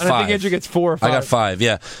 2. I got And 5. I think Andrew gets 4 or 5. I got 5,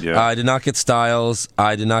 yeah. Yeah. I did not get Styles.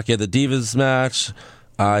 I did not get the Divas match.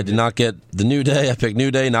 I did not get the New Day. I picked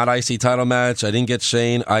New Day, not IC title match. I didn't get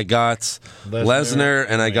Shane. I got Lesnar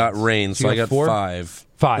and I got Reigns. So I got 5.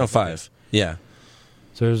 5. No, 5. Yeah.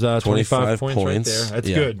 So there's 25 points right there. That's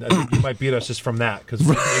good. I think you might beat us just from that because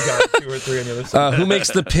we got 2 or 3 on the other side. Who makes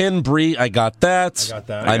the pin? Brie. I got that. I got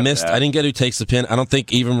that. I missed. I didn't get who takes the pin. I don't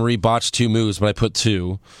think Eva Marie botched 2 moves, but I put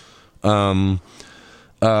 2.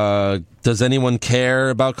 Does anyone care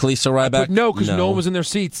about Kalisto Ryback? No, because no one was in their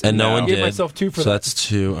seats. And no one I did. gave myself 2 for that. So that's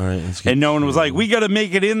 2. All right. And no one was like, we got to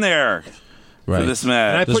make it in there for this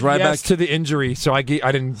match. And I Does put Ryback yes to the injury, so I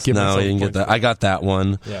didn't give myself I didn't get that. I got that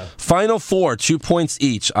one. Yeah. Final 4, 2 points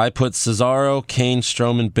each. I put Cesaro, Kane,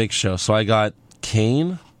 Strowman, Big Show. So I got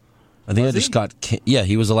Kane. I think I just got Kane. Yeah,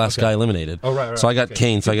 he was the last guy eliminated. Oh, right. So I got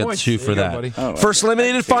Kane, so I got points. 2 for There you that. go, First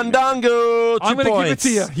eliminated Fandango, 2 I'm going to give it points. to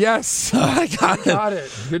you. Yes. I got it. Got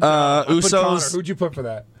it. Good job. I put Usos. Connor. Who'd you put for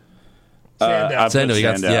that? Sandow, you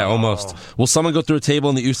got, Sandow. yeah, almost. Will someone go through a table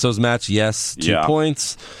in the Usos match? Yes, 2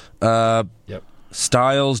 points. Yep.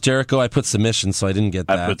 Styles, Jericho, I put submission, so I didn't get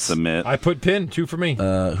that. I put submit. I put pin, 2 for me.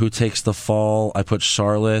 Who takes the fall? I put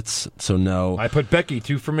Charlotte, so no. I put Becky,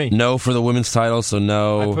 2 for me. No for the women's title, so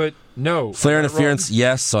no. I put no. Flair interference,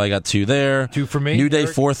 yes, so I got 2 there. 2 for me. New Day,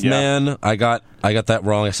 Eric? 4th man. I got that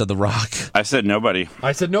wrong. I said The Rock. I said nobody.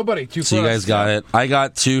 I said nobody. 2 for So you us. guys got it. I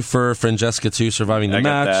got 2 for Francesca 2 surviving the I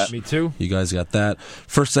got match. that. Me too. You guys got that.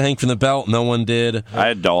 First to hang from the belt, no one did. I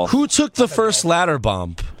had Dolph. Who took the first ladder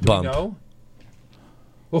bump? No.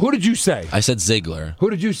 Well, who did you say? I said Ziggler. Who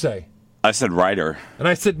did you say? I said Ryder. And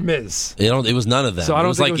I said Miz. It was none of them. So I don't it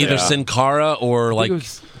was think like it was- either Yeah. Sin Cara or I like think it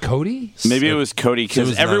was Cody? Maybe it was Cody It because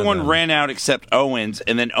was none of everyone them. ran out except Owens,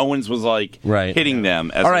 and then Owens was like Right. hitting them.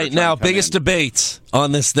 As All they right, were trying now to come biggest in. debate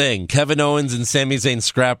on this thing: Kevin Owens and Sami Zayn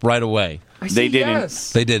scrap right away. I They said didn't.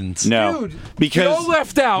 Yes. They didn't. No, Dude, because they all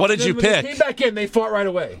left out. What did and you then when pick? They came back in, they fought right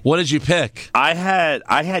away. What did you pick? I had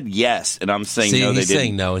yes, and I'm saying See, no. They he's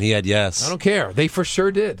saying didn't. no, and he had yes. I don't care. They for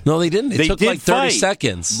sure did. No, they didn't. It They took did like 30 fight,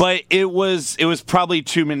 seconds. but it was probably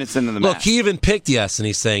 2 minutes into the Look, match. he even picked yes, and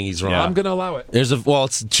he's saying he's wrong. Yeah. I'm going to allow it. There's it's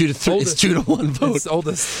 2-3. It's 2-1 vote. It's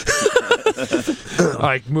oldest. All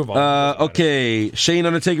right, move on. Okay, Shane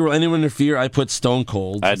Undertaker. Will anyone interfere? I put Stone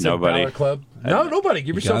Cold. I had Said nobody. Balor Club. No, nobody.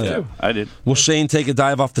 Give yourself got it. 2. I did. Will Shane take a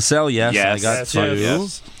dive off the cell? Yes. Yes. I got Yes, 2.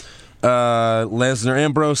 yes. Lesnar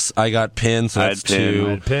Ambrose. I got pin, so I that's had pin. 2. I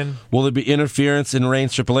had pin. Will there be interference in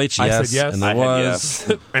Reigns Triple H? I Yes. said yes. And there I was.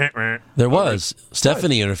 had yes. There was.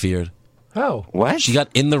 Stephanie interfered. Oh. What? She got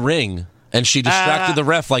in the ring and she distracted the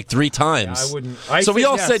ref like 3 times. I wouldn't. I So we said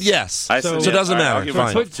all yes. said yes. I So said it yes. doesn't All right, matter. I'll give Fine.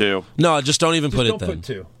 myself 2. No, just don't even Just put don't it then. put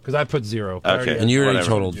 2 because I put 0. Okay. And you already Whatever.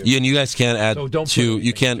 totaled. You and you guys can't add So don't put 2. You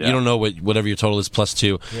anything. can't. Yeah. You don't know whatever your total is plus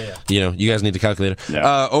 2. Yeah. You know. You guys need a calculator.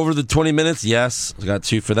 Yeah. Over the 20 minutes, yes, I got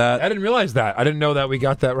 2 for that. I didn't realize that. I didn't know that we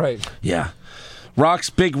got that right. Yeah. Rock's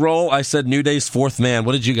big roll. I said New Day's 4th man.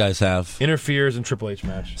 What did you guys have? Interferes in Triple H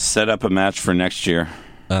match. Set up a match for next year.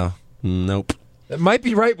 Oh, nope. That might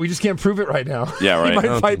be right. We just can't prove it right now. Yeah, right. He I might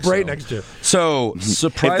don't fight think Bray so. next year. So If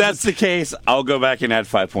surprise. that's the case, I'll go back and add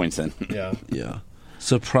 5 points in. Yeah. yeah.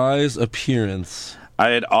 Surprise appearance. I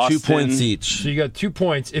had Austin. 2 points each. So you got 2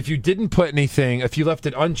 points. If you didn't put anything, if you left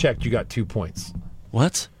it unchecked, you got 2 points.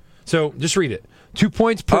 What? So just read it. 2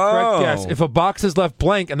 points per Oh. correct guess. If a box is left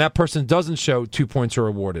blank and that person doesn't show, 2 points are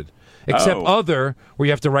awarded. Except Oh. other, where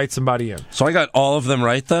you have to write somebody in. So I got all of them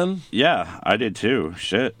right then? Yeah, I did too.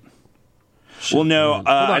 Shit. Well, no,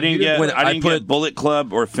 I you didn't didn't- get. Wait, I didn't I get put- Bullet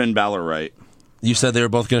Club or Finn Balor right. You said they were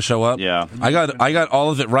both going to show up? Yeah. I got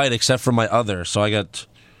all of it right except for my other. So I got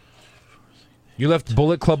You left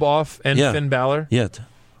Bullet Club off and Yeah. Finn Balor. yeah.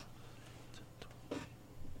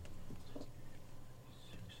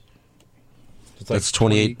 It's like That's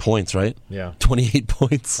 28 points, right? Yeah. 28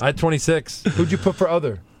 points. I had 26. Who'd you put for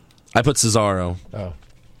other? I put Cesaro. Oh.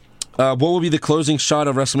 What will be the closing shot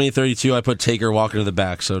of WrestleMania 32? I put Taker walking to the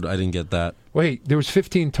back, so I didn't get that. Wait, there was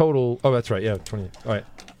 15 total. Oh, that's right. Yeah, 20. All right.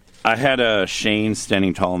 I had Shane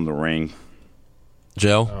standing tall in the ring.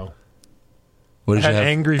 Joe? Oh. What did I you had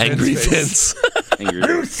have? Angry Vince face.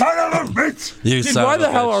 Angry. Son of a bitch! You Dude, son why of the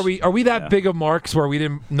a hell bitch. are we that big of marks where we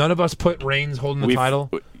didn't? None of us put Reigns holding the We've- title.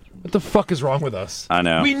 What the fuck is wrong with us? I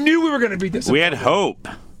know. We knew we were going to beat this. We had hope.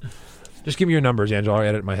 Just give me your numbers, Angelo. I'll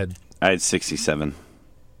edit it in my head. I had 67.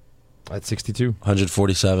 I had 62.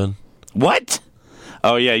 147. What?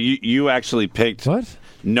 Oh yeah, you actually picked What?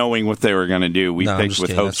 knowing what they were going to do. We No, I'm picked just with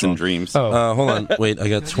kidding. hopes That's and wrong. dreams. Oh. Hold on. Wait, I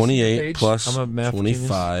got 28 Page. plus I'm a math genius.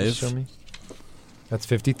 25, Just show me. That's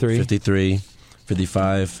 53. 53,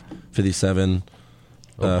 55, 57,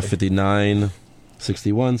 Okay. 59,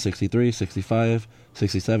 61, 63, 65,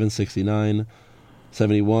 67, 69,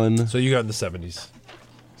 71, So you got in the 70s.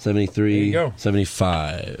 73, There you go.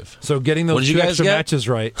 75. So getting What those did you two guys extra get? matches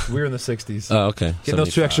right. We were in the 60s. Oh, okay. Getting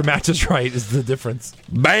those 2 extra matches right is the difference.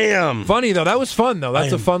 Bam! Funny, though. That was fun, though.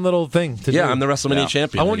 That's a fun little thing to do. Yeah, I'm the WrestleMania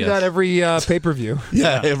champion. I want to do that every pay-per-view.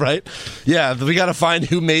 Yeah, right? Yeah, we got to find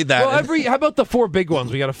who made that. Well, how about the 4 big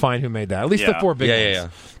ones? We got to find who made that. At least the 4 big ones. Yeah.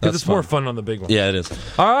 Because it's more fun on the big ones. Yeah, it is.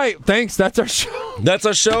 All right, thanks. That's our show. That's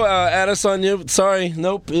our show. Add us on you. Sorry,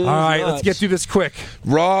 nope. All right, let's get through this quick.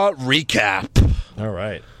 Raw recap. All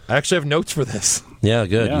right. I actually have notes for this. Yeah,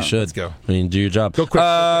 good. Yeah, you should. let's go. I mean, do your job. Go quick.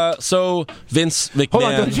 So Vince McMahon. Hold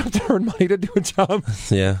on, don't you have to earn money to do a job?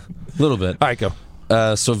 Yeah, a little bit. All right,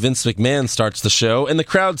 go. So Vince McMahon starts the show, and the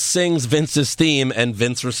crowd sings Vince's theme, and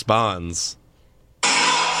Vince responds.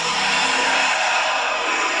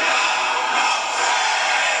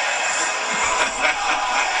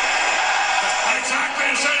 Exactly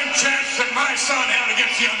the same chance that my son had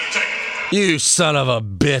against The Undertaker. You son of a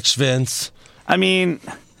bitch, Vince. I mean,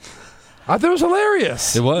 I thought it was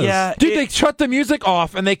hilarious. It was. yeah, Dude, they shut the music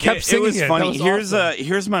off and they kept singing it was funny. That was awesome.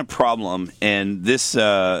 Here's my problem, and this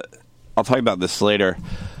I'll talk about this later.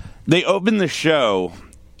 They open the show,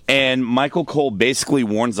 and Michael Cole basically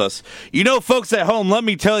warns us, folks at home, let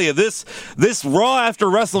me tell you, this Raw after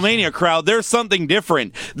WrestleMania crowd, there's something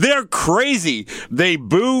different. They're crazy. They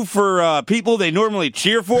boo for people they normally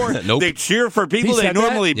cheer for. Nope. They cheer for people He they said that?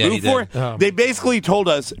 normally Yeah, boo he for. did. Oh, They basically told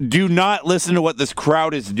us, do not listen to what this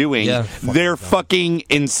crowd is doing. Yeah. They're fucking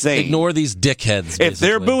insane. Ignore these dickheads. If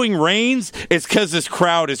they're basically. booing Reigns, it's because this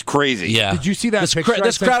crowd is crazy. Yeah. Did you see that This, picture I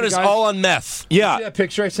this sent crowd you is guys? all on meth. See Yeah. that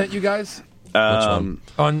picture I sent you guys Which one?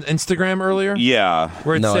 on Instagram earlier? Yeah.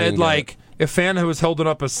 Where it No, I said, didn't get like, a fan who was holding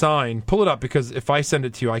up a sign. Pull it up because if I send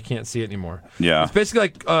it to you, I can't see it anymore. Yeah. It's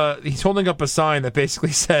basically like he's holding up a sign that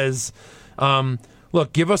basically says,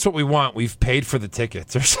 look, give us what we want. We've paid for the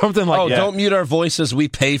tickets or something like that. Don't mute our voices. We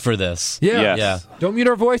pay for this. Yeah. Yes. Yeah. Don't mute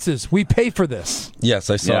our voices. We pay for this. Yes,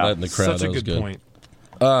 I saw Yeah. that in the crowd. Such a That was good point.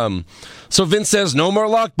 So Vince says, no more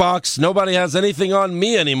lockbox. Nobody has anything on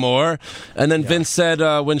me anymore. And then Vince said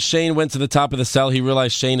when Shane went to the top of the cell, he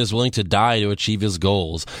realized Shane is willing to die to achieve his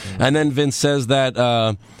goals. And then Vince says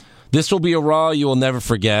that this will be a Raw you will never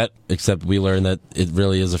forget, except we learn that it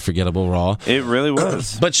really is a forgettable Raw. It really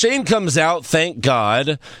was. But Shane comes out, thank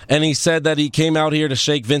God, and he said that he came out here to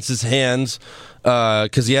shake Vince's hands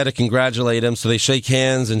because he had to congratulate him. So they shake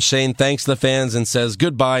hands, and Shane thanks the fans and says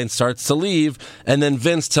goodbye and starts to leave. And then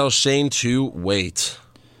Vince tells Shane to wait.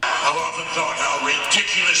 I've often thought how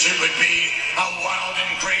ridiculous it would be, how wild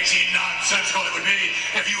and crazy, nonsensical it would be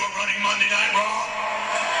if you were running Monday Night Raw.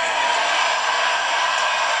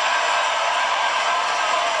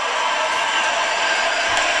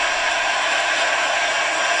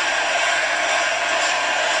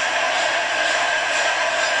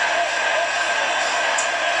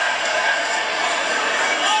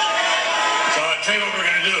 So I'll tell you what we're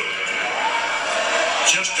going to do.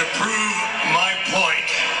 Just to prove my point.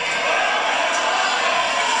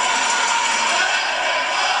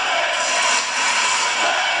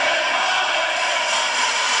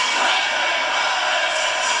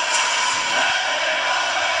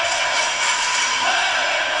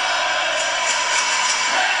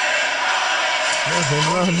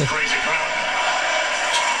 Crazy crowd.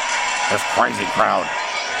 This crazy crowd.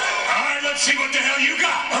 All right, let's see what the hell you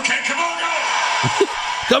got. Okay, come on, go.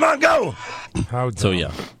 Come on, go! How dumb. So,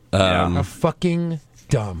 yeah. How fucking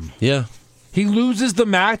dumb. Yeah. He loses the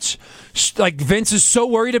match. Like, Vince is so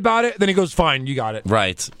worried about it. Then he goes, fine, you got it.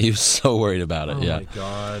 Right. He was so worried about it, Oh, yeah. my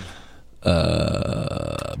God.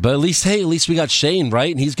 But at least we got Shane,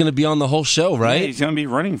 right? And he's going to be on the whole show, Yeah, right? he's going to be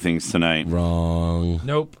running things tonight. Wrong.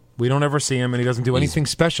 Nope. We don't ever see him, and he doesn't do anything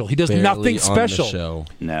special. He does Barely nothing on special. the show.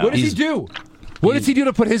 No. What does he He's- do? What does he do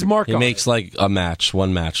to put his mark He on makes it? like a match,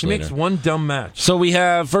 one match He later. makes one dumb match. So we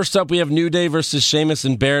have, first up, we have New Day versus Sheamus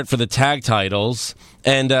and Barrett for the tag titles.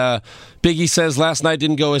 And Biggie says last night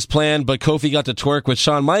didn't go as planned, but Kofi got to twerk with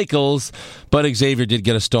Shawn Michaels, but Xavier did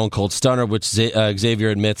get a Stone Cold Stunner, which Xavier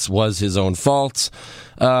admits was his own fault.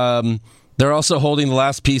 They're also holding the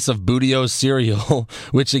last piece of Bootio's cereal,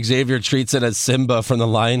 which Xavier treats it as Simba from The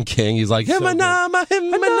Lion King. He's like, "Himanama,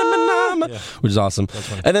 himanama," which is awesome.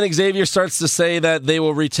 And then Xavier starts to say that they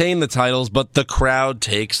will retain the titles, but the crowd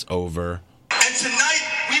takes over. And tonight,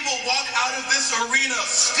 we will walk out of this arena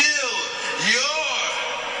still your.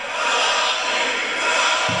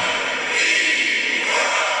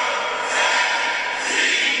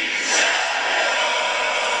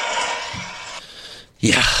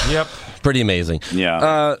 Yeah. Yep. Pretty amazing.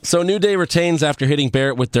 Yeah. So New Day retains after hitting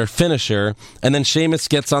Barrett with their finisher, and then Sheamus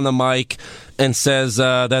gets on the mic and says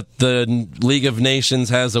that the League of Nations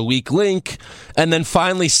has a weak link, and then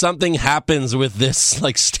finally something happens with this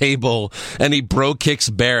stable, and he bro kicks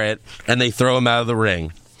Barrett, and they throw him out of the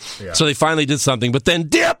ring. Yeah. So they finally did something, but then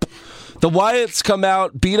dip! The Wyatts come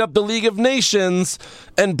out, beat up the League of Nations,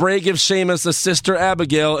 and Bray gives Sheamus a Sister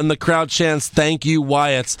Abigail, and the crowd chants, "Thank you,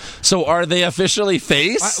 Wyatts." So are they officially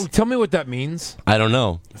face? Tell me what that means. I don't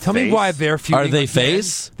know. Tell me why they're feuding. Are they again.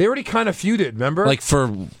 face? They already kind of feuded, remember? I guess.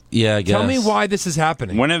 Tell me why this is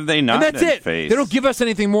happening. When have they not and that's been it. face? They don't give us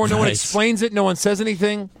anything more. No one Right. explains it. No one says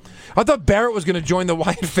anything. I thought Barrett was going to join the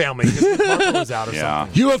Wyatt family because Marco was out or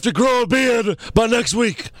something. You have to grow a beard by next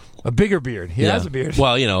week. A bigger beard. He has a beard.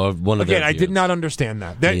 Well, one of Again, their I did not understand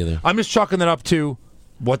that. Me either. I'm just chalking that up to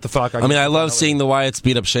what the fuck. I love seeing the Wyatts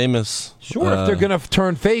beat up Sheamus. Sure, if they're going to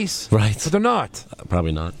turn face. Right. But they're not.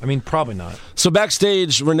 Probably not. Probably not. So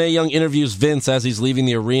backstage, Renee Young interviews Vince as he's leaving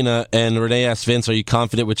the arena, and Renee asks Vince, "Are you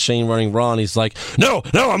confident with Shane running Raw?" And he's like, No,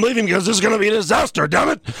 I'm leaving because this is going to be a disaster, damn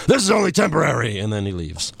it. This is only temporary. and then he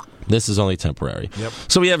leaves. This is only temporary. Yep.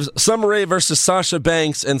 So we have Summer Rae versus Sasha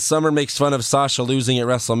Banks, and Summer makes fun of Sasha losing at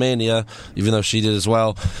WrestleMania, even though she did as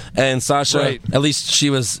well. And Sasha, at least she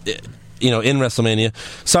was, in WrestleMania.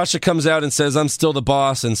 Sasha comes out and says, "I'm still the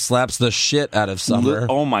boss," and slaps the shit out of Summer.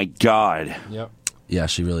 Oh my God. Yep. Yeah,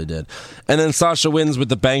 she really did. And then Sasha wins with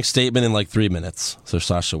the bank statement in 3 minutes. So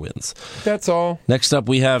Sasha wins. That's all. Next up,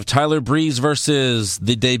 we have Tyler Breeze versus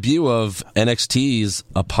the debut of NXT's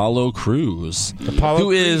Apollo Crews, Apollo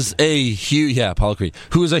Creed. is a huge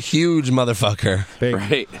who is a huge motherfucker.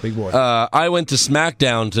 Big boy. I went to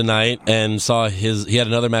SmackDown tonight and saw he had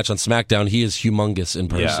another match on SmackDown. He is humongous in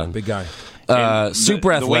person. Big guy.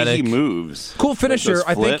 Super athletic. The way he moves. Cool finisher. Those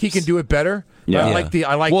I think he flips. can do it better. Yeah. I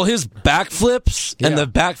like. Well, his backflips and the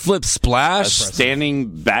backflip splash. Standing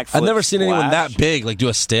backflip. I've never seen anyone splash. that big do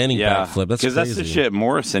a standing backflip. That's crazy. That's the shit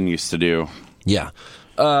Morrison used to do. Yeah.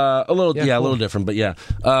 A little cool. different, but yeah.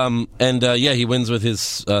 He wins with his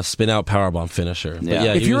spin out powerbomb finisher. But Yeah.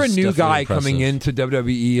 if he you're a was new definitely guy impressive. coming into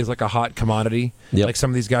WWE as a hot commodity, like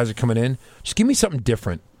some of these guys are coming in, just give me something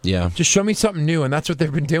different. Yeah. Just show me something new, and that's what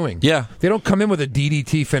they've been doing. Yeah. They don't come in with a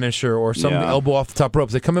DDT finisher or some elbow off the top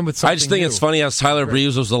ropes. They come in with something I just think new. it's funny how Tyler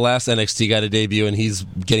Breeze was the last NXT guy to debut, and he's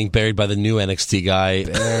getting buried by the new NXT guy.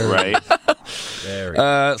 Right.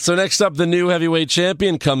 So next up, the new heavyweight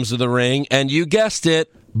champion comes to the ring, and you guessed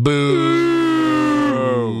it, booze.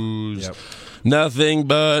 Yep. Nothing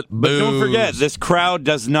but booze. But don't forget, this crowd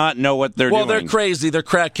does not know what they're doing. Well, they're crazy. They're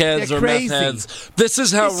crackheads They're or crazy. meth heads. This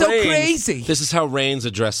is how They're so Reigns. crazy. This is how Reigns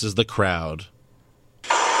addresses the crowd.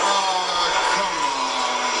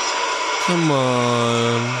 Come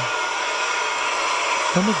on.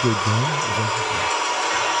 I'm a good guy.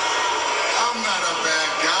 I'm not a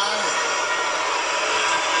bad guy.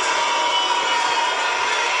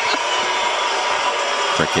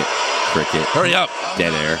 Cricket. Hurry up.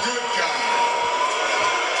 Dead air. Good guy.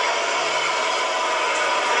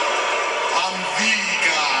 I'm the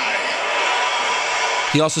guy.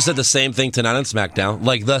 He also said the same thing tonight on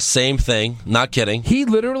SmackDown. The same thing. Not kidding. He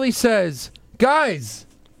literally says, "Guys,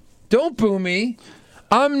 don't boo me.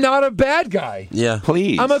 I'm not a bad guy. Yeah.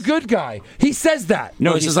 Please. I'm a good guy." He says that.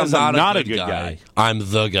 No, he he says, says I'm not a good guy. I'm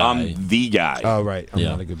the guy. I'm the guy. Oh, right. I'm Yeah.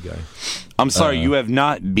 not a good guy. I'm sorry, you have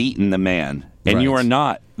not beaten the man. And you Right. are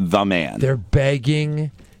not the man. They're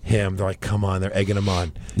begging him. They're like, "Come on." They're egging him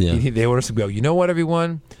on. Yeah. They want us to go, "You know what,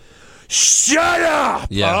 everyone? Shut up!"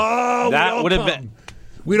 Yeah. Oh, that would have been.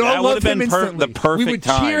 We'd all that love would have him been instantly. the perfect We would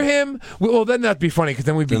time. cheer him. Well, then that'd be funny because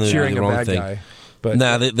then we'd be Then they'd cheering do a the wrong bad thing. guy. But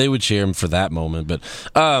Nah, they would cheer him for that moment. But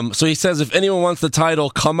so he says, if anyone wants the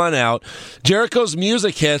title, come on out. Jericho's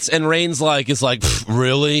music hits, and Reigns is like, "Pfft,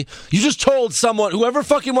 really? You just told someone, whoever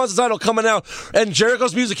fucking wants the title, coming out." And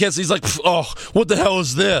Jericho's music hits. He's like, "Pfft, oh, what the hell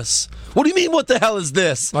is this? What do you mean, what the hell is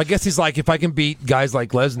this?" I guess he's like, if I can beat guys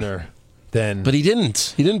like Lesnar, then But he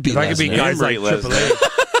didn't. He didn't beat if I can beat Lesnar. guys like Right, Triple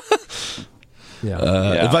Lesnar. H.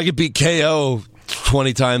 Yeah. If I could beat KO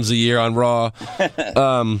 20 times a year on Raw.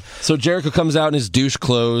 So Jericho comes out in his douche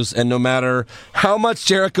clothes, and no matter how much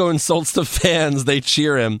Jericho insults the fans, they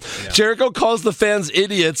cheer him. Yeah. Jericho calls the fans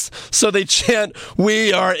idiots, so they chant,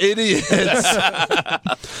 "We are idiots."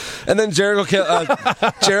 And then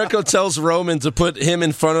Jericho tells Roman to put him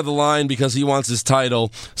in front of the line because he wants his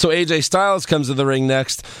title. So AJ Styles comes to the ring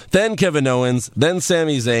next, then Kevin Owens, then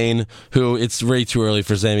Sami Zayn, who it's way too early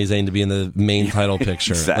for Sami Zayn to be in the main title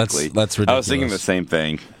picture. Exactly. That's ridiculous. I was thinking the same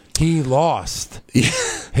thing. He lost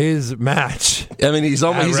his match. I mean, he's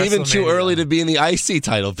even too WrestleMania. early to be in the IC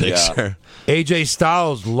title picture. AJ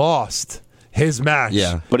Styles lost his match.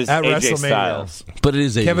 Yeah. But it's at AJ WrestleMania. Styles. But it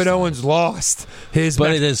is AJ Kevin Styles. Owens lost his But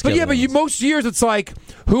match. it is But Kevin Owens. most years it's like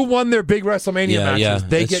who won their big WrestleMania matches. Yeah,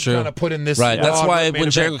 they it's get true. kind of put in this. Right. That's Raw why main when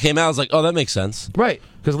event. Jericho came out, I was like, oh, that makes sense. Right,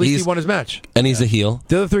 because at least he He's- won his match. And he's a heel.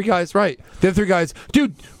 The other three guys, right? The other three guys,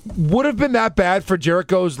 dude, would have been that bad for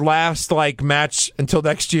Jericho's last match until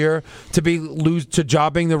next year to lose to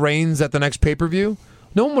jobbing the Reigns at the next pay per view.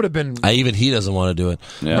 No one would have been. Even he doesn't want to do it.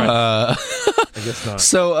 Yeah. I guess not.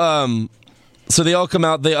 So they all come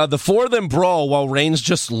out. The four of them brawl while Reigns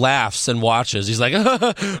just laughs and watches. He's like, and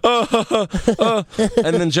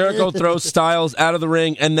then Jericho throws Styles out of the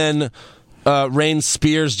ring, and then Reigns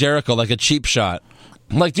spears Jericho like a cheap shot.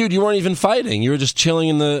 I'm like, dude, you weren't even fighting. You were just chilling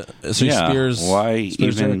in the. So he spears. Why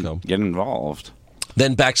spears even Jericho. get involved?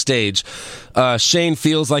 Then backstage, Shane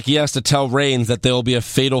feels like he has to tell Reigns that there will be a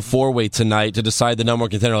fatal four-way tonight to decide the number one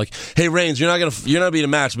contender. Like, hey Reigns, you're not gonna be in a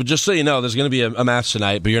match, but just so you know, there's gonna be a match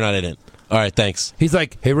tonight, but you're not in it. All right, thanks. He's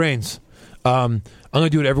like, hey Reigns, I'm gonna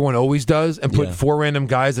do what everyone always does and put Yeah. four random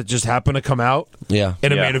guys that just happen to come out Yeah.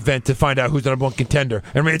 in a Yeah. main event to find out who's the number one contender.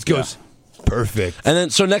 And Reigns goes, perfect. And then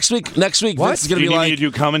so next week What? Vince is gonna Do you be need like. me to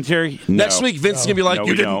do commentary? No. Next week, Vince is gonna be like, No,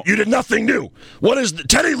 "You we didn't." don't. You did nothing new. What is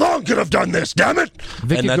Teddy Long could have done this? Damn it!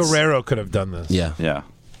 Vicky And that's- Guerrero could have done this. Yeah, Yeah.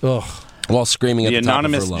 Ugh. while screaming at The the top of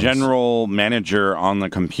anonymous her lungs. general manager on the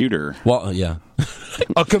computer. Well, yeah.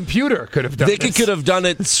 A computer could have done Vicky this. could have done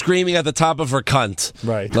it screaming at the top of her cunt.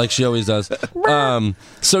 Right. Like she always does.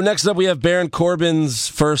 So next up we have Baron Corbin's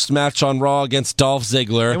first match on Raw against Dolph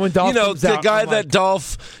Ziggler. And when Dolph comes the out, guy I'm that like-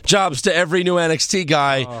 Dolph jobs to every new NXT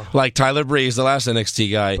guy, like Tyler Breeze, the last NXT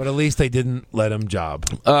guy. But at least they didn't let him job.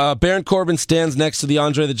 Baron Corbin stands next to the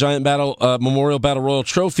Andre the Giant Memorial Battle Royal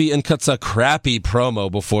trophy and cuts a crappy promo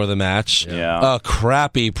before the match. Yeah. A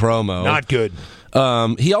crappy promo. Not good.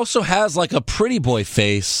 He also has like a pretty boy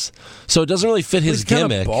face, so it doesn't really fit his He's kind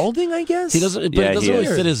gimmick. of balding, I guess. He doesn't. But Yeah, it doesn't he really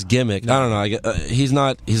is. fit his gimmick. I don't know. He's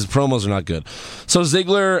not. His promos are not good. So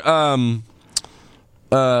Ziggler,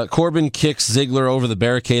 Corbin kicks Ziggler over the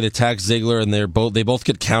barricade, attacks Ziggler, and they both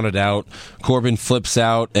get counted out. Corbin flips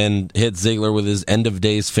out and hits Ziggler with his end of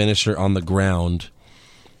days finisher on the ground.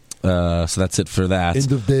 So that's it for that.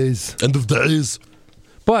 End of days. End of days.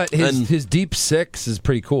 But And- his deep six is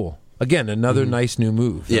pretty cool. Again, another nice new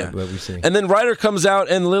move that we see. And then Ryder comes out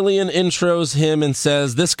and Lillian intros him and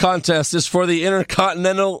says, "This contest is for the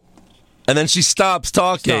Intercontinental." And then she stops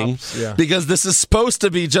talking because this is supposed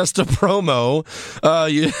to be just a promo.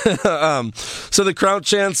 So the crowd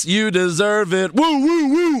chants, "You deserve it, woo, woo,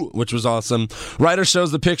 woo," which was awesome. Ryder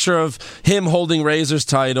shows the picture of him holding Razor's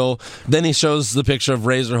title. Then he shows the picture of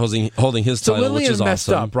Razor holding his So title, which Lillian is messed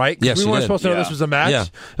awesome. up, right? 'Cause Yes, we she weren't did. supposed to know Yeah. this was a match. Yeah.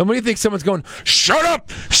 And what do you think? Someone's going, Shut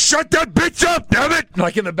up! Shut that bitch up! Damn it!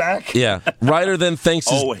 like in the back? Yeah. Ryder then thanks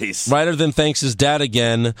his dad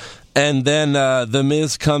again, and then the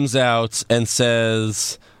Miz comes out and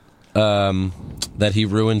says that he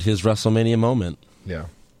ruined his WrestleMania moment. Yeah.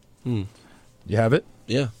 You have it?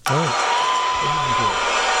 Yeah. But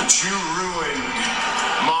you ruined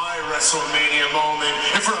my WrestleMania moment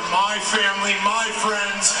in front of my family, my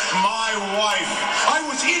friends, my wife. I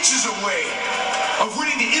was inches away of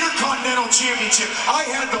winning the Intercontinental Championship. I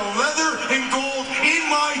had the leather and gold in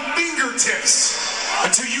my fingertips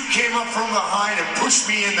until you came up from behind and pushed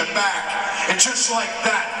me in the back. And just like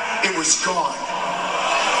that, it was gone.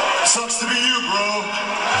 Sucks to be you, bro.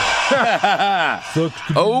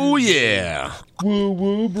 Oh yeah. Woo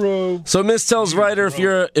woo, bro. So Miz tells Ryder, if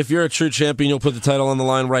you're a true champion, you'll put the title on the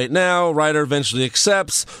line right now. Ryder eventually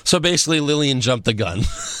accepts. So basically, Lillian jumped the gun.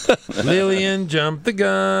 Lillian jumped the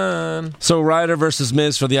gun. So Ryder versus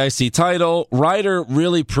Miz for the IC title. Ryder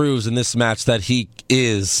really proves in this match that he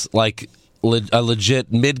is like a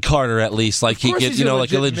legit mid-carder, at least. Like he course gets, he's a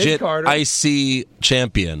like a legit legit mid-carder. IC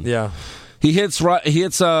champion. Yeah. He hits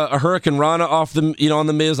a Hurricane Rana off the on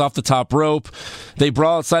the Miz off the top rope. They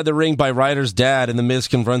brawl outside the ring by Ryder's dad, and the Miz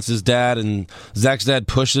confronts his dad, and Zach's dad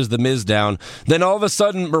pushes the Miz down. Then all of a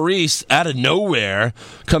sudden, Maurice out of nowhere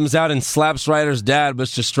comes out and slaps Ryder's dad,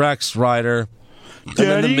 which distracts Ryder. And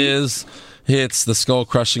then the Miz hits the skull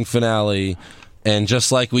crushing finale, and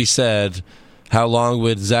just like we said, how long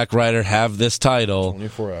would Zack Ryder have this title?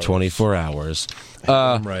 24 hours. 24 hours.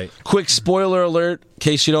 Right. Quick spoiler alert, in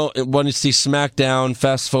case you don't want to see SmackDown.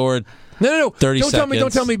 Fast forward. No. 30 don't seconds.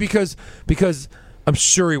 Don't tell me because I'm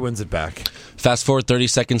sure he wins it back. Fast forward 30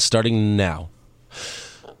 seconds starting now.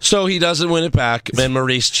 So he doesn't win it back, and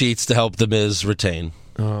Maurice cheats to help The Miz retain.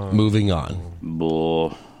 Moving on.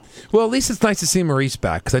 Bull. Well, at least it's nice to see Maurice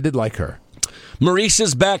back because I did like her. Maurice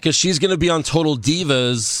is back because she's going to be on Total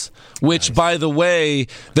Divas which, by the way,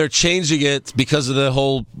 they're changing it because of the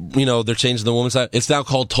whole, they're changing the women's side. It's now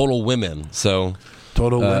called Total Women. So.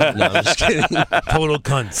 Total No, I'm just kidding. total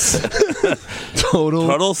cunts.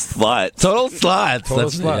 Total sluts. Total sluts. Total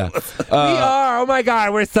slut. Yeah. We are. Oh my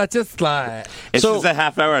God, we're such a slut. It's just a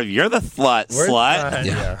half hour of you're the slut.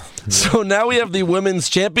 Yeah. So now we have the women's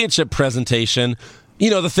championship presentation.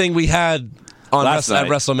 The thing we had on at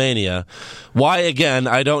WrestleMania. Why again?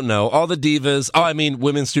 I don't know. All the divas.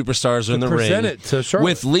 Women's superstars are in the ring. Present it to Charlotte.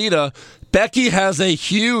 With Lita. Becky has a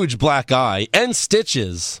huge black eye and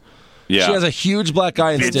stitches. Yeah. She has a huge black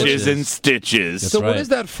eye and stitches. Bitches and stitches. So what is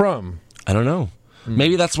that from? I don't know.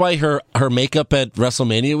 Maybe that's why her makeup at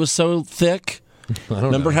WrestleMania was so thick.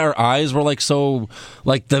 Remember how her eyes were so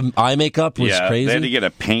the eye makeup was crazy? They had to get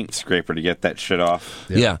a paint scraper to get that shit off.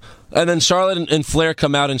 Yeah. And then Charlotte and Flair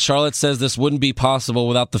come out, and Charlotte says this wouldn't be possible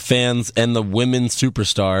without the fans and the women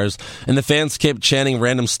superstars. And the fans kept chanting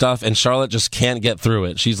random stuff, and Charlotte just can't get through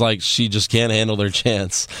it. She's like, she just can't handle their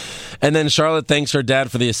chants. And then Charlotte thanks her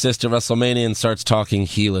dad for the assist at WrestleMania and starts talking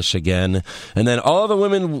heelish again. And then all the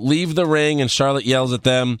women leave the ring, and Charlotte yells at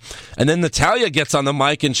them. And then Natalya gets on the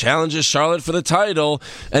mic and challenges Charlotte for the title.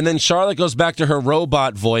 And then Charlotte goes back to her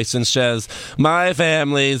robot voice and says, "My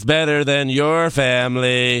family's better than your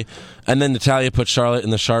family." And then Natalya puts Charlotte in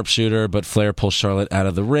the sharpshooter, but Flair pulls Charlotte out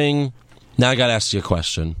of the ring. Now I got to ask you a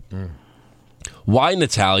question. Why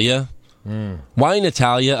Natalya? Why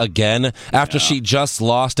Natalya again after she just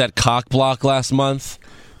lost at Cockblock last month?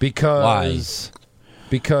 Because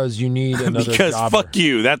you need another Because jobber. fuck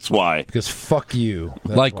you, that's why. Because fuck you.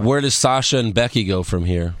 That's why. Where does Sasha and Becky go from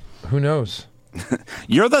here? Who knows?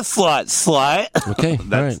 You're the slut. Okay,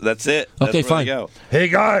 that's it. That's okay, where fine. they go. Hey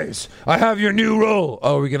guys, I have your new role.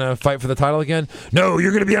 Oh, are we gonna fight for the title again? No,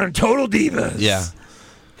 you're gonna be on Total Divas. Yeah.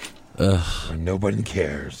 Where nobody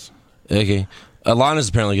cares. Okay. Alana's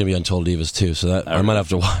apparently going to be on Total Divas too, so that I might have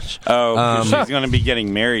to watch. Oh, 'cause she's going to be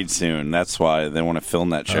getting married soon. That's why they want to film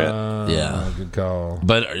that shit. Yeah. Good call.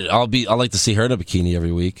 But I'd like to see her in a bikini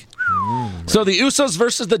every week. So the Usos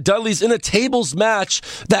versus the Dudleys in a tables match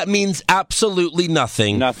that means absolutely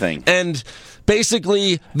nothing. Nothing. And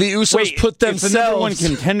basically the Usos put themselves. It's the number one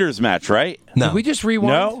contenders match, right? No. Did we just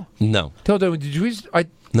rewind? No. Did we?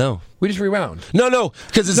 No. We just rewound. No,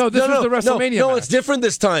 because it's No, this was the WrestleMania No, match. it's different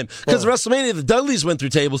this time. Because WrestleMania, the Dudleys went through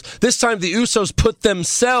tables. This time, the Usos put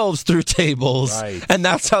themselves through tables, Right. and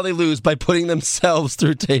that's how they lose, by putting themselves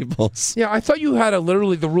through tables. Yeah, I thought you had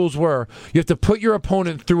literally the rules were you have to put your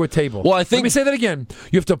opponent through a table. Well, I think- Let me say that again.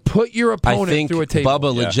 You have to put your I opponent think through a table.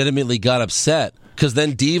 Bubba legitimately got upset. Because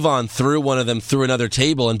then Devon threw one of them through another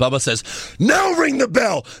table, and Bubba says, "Now ring the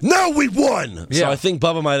bell! Now we won!" So Yeah. I think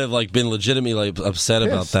Bubba might have been legitimately upset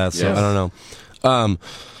about that. So Yes. I don't know.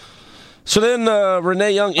 So then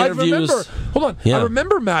Renee Young interviews. I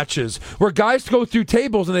remember matches where guys go through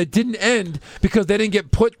tables and it didn't end because they didn't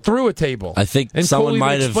get put through a table. I think and someone Cole even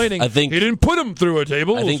might have. explaining, I think he didn't put him through a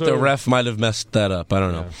table. I think so- the ref might have messed that up. I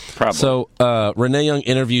don't know. Probably. So Renee Young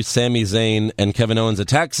interviews Sami Zayn, and Kevin Owens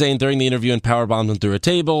attacks Zayn during the interview and powerbombs him through a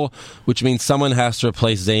table, which means someone has to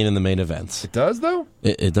replace Zayn in the main events. It does, though?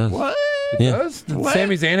 It does. What? It does? Did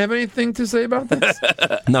Sami Zayn have anything to say about this?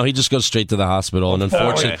 No, he just goes straight to the hospital, and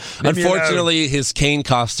unfortunately, his Kane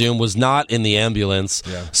costume was not in the ambulance,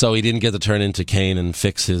 so he didn't get to turn into Kane and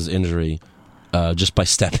fix his injury. Just by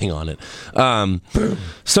stepping on it.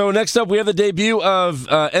 So next up, we have the debut of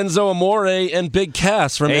Enzo Amore and Big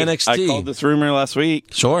Cass from NXT. I called this rumor last week.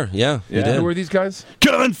 Sure, yeah, you did. Who are these guys?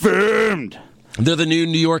 Confirmed. They're the new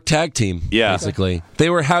New York tag team, basically. They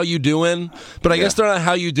were How You Doing, but I guess they're not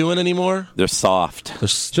How You Doing anymore. They're soft.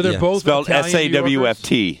 So they're both spelled Italian New Yorkers?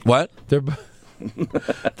 SAWFT. What? They're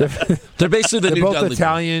basically the new both Dudley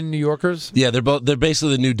Italian New Yorkers. Yeah, they're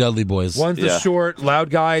basically the new Dudley boys. One's the short, loud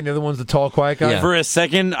guy, and the other one's the tall, quiet guy. Yeah. For a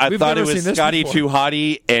second, I We've thought it never was seen this Scotty before. Too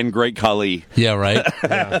Hottie and Great Khali. Yeah, right.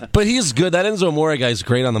 But he's good. That Enzo Amore guy is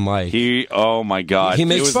great on the mic. Oh my god, He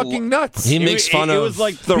makes He's fucking nuts. He makes fun It of. was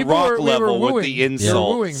like the People Rock were level wooing. with the They were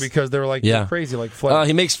insults. wooing because they were like they're crazy, like Flair.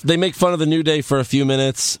 They make fun of the New Day for a few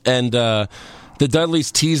minutes, and the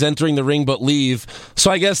Dudleys tease entering the ring but leave. So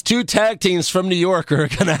I guess two tag teams from New York are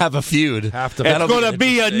going to have a feud. Have to. It's going to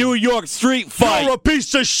be a New York street fight. You're a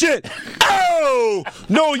piece of shit. Oh!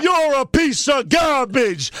 No, you're a piece of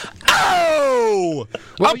garbage. Oh!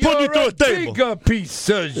 Well, I'm putting you through a table. Bigger piece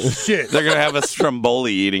of shit. They're going to have a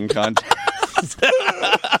Stromboli eating contest.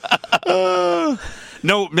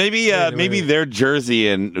 No, maybe they're Jersey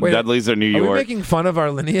and Wait, Dudley's are New Are we York. making fun of our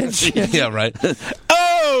lineage? Yeah, right.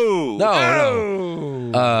 Oh!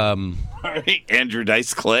 No. Andrew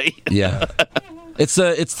Dice Clay. Yeah. It's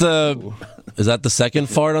the Is that the second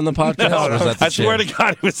fart on the podcast? Or is that the I swear to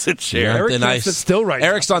God, it was a chair. You're on Eric thin can't ice. sit still right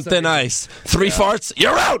Eric's now. on thin ice. 3 farts,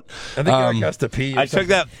 you're out. I think Eric has to pee. I took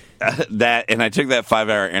that, and I took that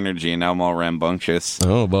 5-hour energy, and now I'm all rambunctious.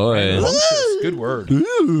 Oh boy. Good word.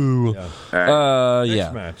 Ooh. All right.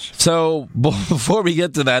 Yeah. Match. So before we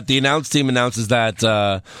get to that, the announce team announces that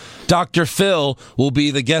Dr. Phil will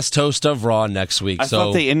be the guest host of Raw next week. I so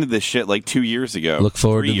thought they ended this shit like 2 years ago. look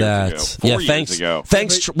forward 3 to years that. Ago, 4 years thanks. ago.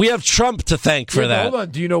 Thanks. We have Trump to thank for Yeah, but that hold on.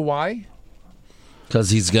 Do you know why? because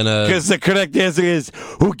he's gonna. Because the correct answer is,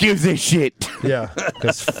 who gives a shit? Yeah,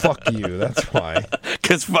 because fuck you. That's why.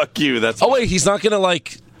 Because fuck you. That's Oh wait, he's not gonna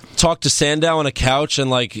like talk to Sandow on a couch and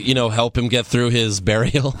like help him get through his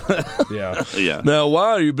burial. Yeah. yeah. Now,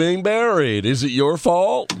 why are you being buried? Is it your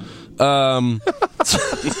fault?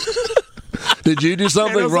 Did you do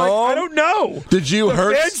something And I was wrong? like, I don't know. Did you The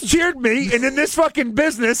hurt? fans cheered me, and in this fucking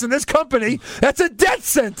business, in this company, that's a death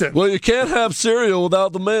sentence. Well, you can't have cereal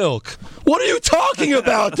without the milk. What are you talking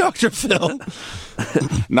about, Dr. Phil?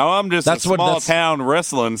 No, I'm just That's a what- small that's- town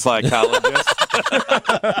wrestling psychologist.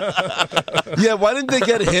 Yeah, why didn't they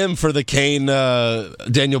get him for the Kane,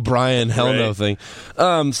 Daniel Bryan, Hell No Right.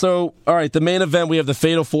 thing? So, all right, the main event, we have the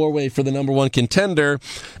Fatal 4-Way for the number 1 contender,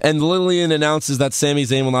 and Lillian announces that Sami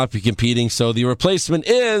Zayn will not be competing, so the replacement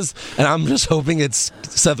is, and I'm just hoping it's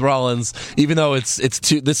Seth Rollins, even though it's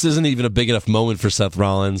too, this isn't even a big enough moment for Seth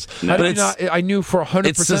Rollins. I, But did not, I knew for 100%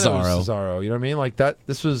 it's it was Cesaro. Cesaro. You know what I mean? Like that.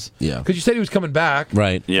 This was Yeah. because you said he was coming back.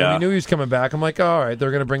 Right. So Yeah. we knew he was coming back. I'm like, all right,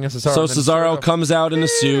 they're gonna bring in Cesaro. So And then Cesaro sure enough- comes out in a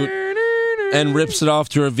suit and rips it off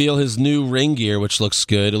to reveal his new ring gear, which looks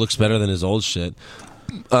good. It looks better than his old shit.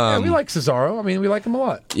 Yeah, we like Cesaro. I mean, we like him a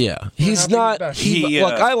lot. Yeah, he's happy not. he's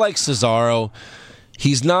back. Look, I like Cesaro.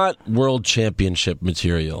 He's not world championship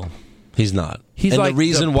material. He's not. He's and like the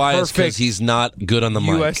reason the why is because perfect he's not good on the mic.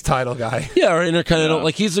 U.S. title guy. Yeah, or intercontinental. Yeah.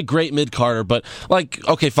 Like he's a great mid Carter, but like,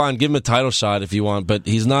 okay, fine, give him a title shot if you want, but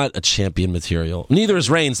he's not a champion material. Neither is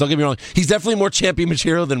Reigns. Don't get me wrong. He's definitely more champion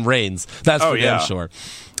material than Reigns. That's for yeah. damn sure.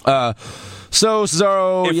 So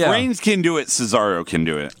Cesaro, If yeah, Reigns can do it, Cesaro can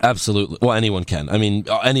do it. absolutely. Well, anyone can. I mean,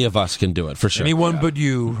 any of us can do it for sure. Anyone but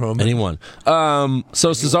you, Roman. Anyone.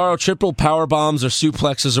 So Cesaro triple power bombs or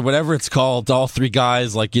suplexes or whatever it's called, all 3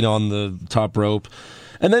 guys, like, on the top rope.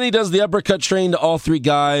 And then he does the uppercut train to all 3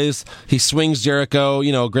 guys. He swings Jericho.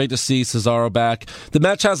 Great to see Cesaro back. The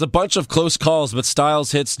match has a bunch of close calls, but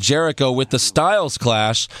Styles hits Jericho with the Styles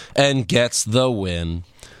Clash and gets the win.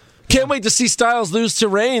 Can't wait to see Styles lose to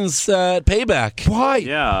Reigns at Payback. Why?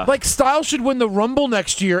 Yeah. Like Styles should win the Rumble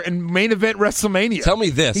next year and main event WrestleMania. Tell me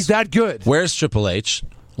this. He's that good. Where's Triple H?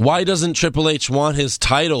 Why doesn't Triple H want his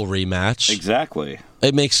title rematch? Exactly.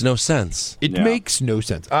 It makes no sense. It Yeah. makes no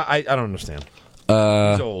sense. I don't understand.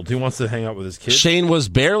 He's old. He wants to hang out with his kids. Shane was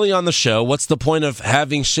barely on the show. What's the point of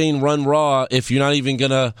having Shane run Raw if you're not even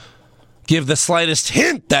going to give the slightest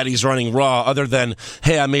hint that he's running Raw other than,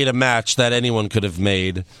 hey, I made a match that anyone could have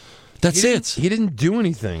made? That's it. He didn't do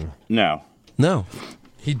anything. No. No.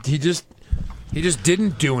 He just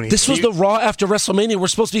didn't do anything. This was the Raw after WrestleMania. We're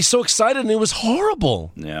supposed to be so excited, and it was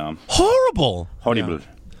horrible. Yeah. Horrible. Horrible.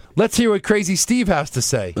 Let's hear what Crazy Steve has to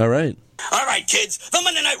say. All right. All right, kids, the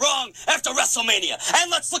Monday Night Raw after WrestleMania. And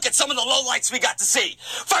let's look at some of the lowlights we got to see.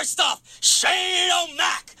 First off, Shane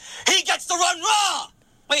O'Mac. He gets to run Raw.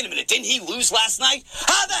 Wait a minute, didn't he lose last night?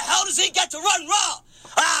 How the hell does he get to run Raw?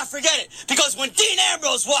 Forget it. Because when Dean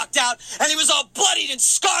Ambrose walked out and he was all bloodied and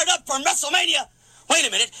scarred up from WrestleMania, wait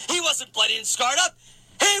a minute, he wasn't bloodied and scarred up.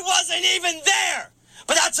 He wasn't even there.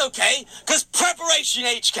 But that's okay, because Preparation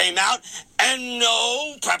H came out, and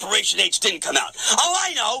no, Preparation H didn't come out. Oh,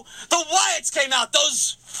 I know. The Wyatts came out.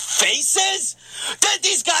 Those faces? Did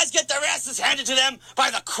these guys get their asses handed to them by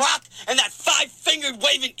the Croc and that 5-fingered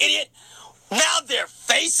waving idiot? Now they're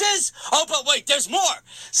faces? Oh, but wait, there's more.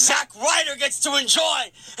 Zack Ryder gets to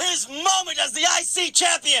enjoy his moment as the IC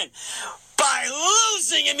champion by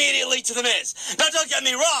losing immediately to The Miz. Now, don't get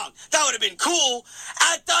me wrong. That would have been cool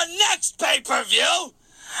at the next pay-per-view.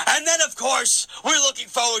 And then, of course, we're looking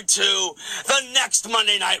forward to the next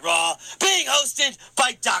Monday Night Raw being hosted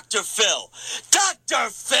by Dr. Phil. Dr.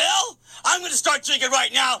 Phil? I'm going to start drinking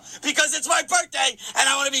right now because it's my birthday and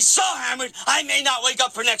I want to be so hammered I may not wake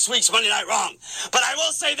up for next week's Monday Night Raw. But I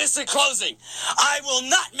will say this in closing. I will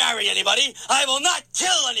not marry anybody. I will not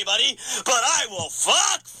kill anybody. But I will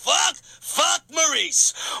fuck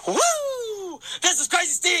Maurice. Woo! This is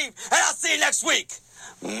Crazy Steve and I'll see you next week.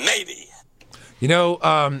 Maybe. You know,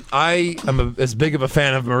 I am as big of a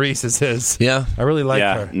fan of Maurice as his. Yeah, I really like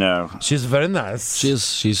Yeah, her. no. She's very nice. she's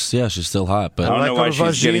still hot, but I don't like know why Aubergine.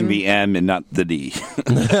 she's getting the M and not the D.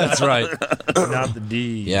 that's right. Not the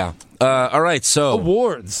D. Yeah. All right. So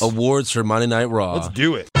Awards. for Monday Night Raw. Let's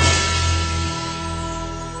do it.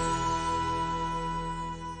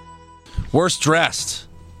 Worst dressed.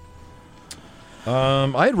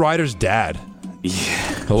 I had Ryder's dad.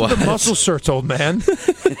 What? The muscle shirts, old man.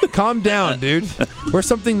 Calm down, dude. Wear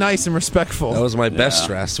something nice and respectful. That was my best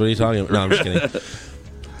dressed. What are you talking about? No, I'm just kidding.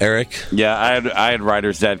 Eric? Yeah, I had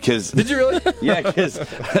Ryder's dad because. Did you really? Yeah, because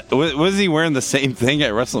was he wearing the same thing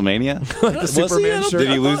at WrestleMania? The Superman shirt? Did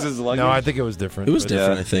he lose his luggage? No, I think it was different. It was but-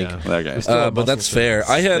 different, I think. Yeah. Okay. Still a But muscle that's shirt. fair.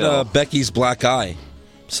 I had Still. Becky's black eye.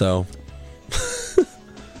 So.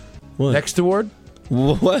 What? Next award?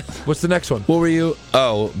 What? What's the next one? What were you?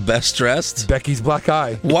 Oh, best dressed? Becky's black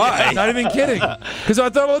eye. Why? Not even kidding. Because I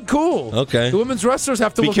thought it looked cool. Okay. The women's wrestlers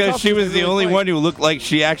have to look Because tough she was they the really only fight. one who looked like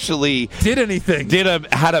she actually did anything.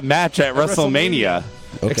 had a match at WrestleMania.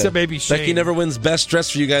 Okay. Except maybe Shane. Becky never wins best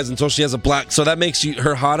dressed for you guys until she has a black. So that makes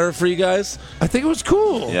her hotter for you guys? I think it was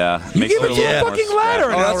cool. Yeah, You makes gave her it a to little a more fucking ladder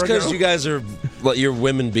an Oh, that's hour because ago. you guys are you're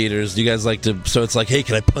women beaters. You guys like to. So it's like, hey,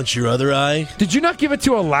 can I punch your other eye? Did you not give it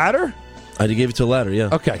to a ladder? I gave it to a ladder, yeah.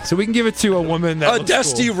 Okay, so we can give it to a woman that A looks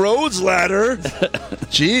Dusty cool. Rhodes ladder.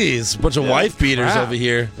 Jeez, bunch of wife beaters Wow. over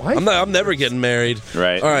here. Wife I'm never getting married.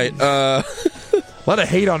 Right. All right. A lot of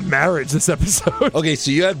hate on marriage this episode. Okay, so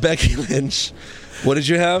you had Becky Lynch. What did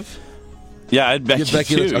you have? Yeah, I had Becky, You had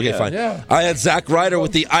Becky too. Lynch. Okay, yeah. fine. Yeah. I had Zack Ryder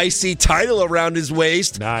with the IC title around his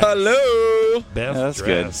waist. Nice. Hello. Best Yeah, that's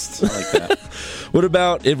dressed. good. I like that. What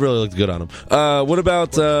about? It really looked good on him. What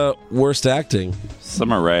about worst acting?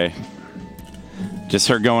 Summer Rae. Just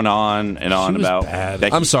her going on and on She was about. bad.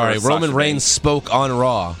 Becky I'm sorry, or Sasha Roman Banks. Reigns spoke on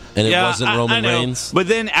Raw, and it wasn't I Roman know. Reigns. But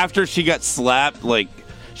then after she got slapped, like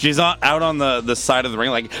she's out on the side of the ring,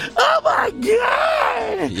 like, oh my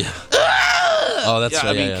god! Yeah. Oh, that's Yeah,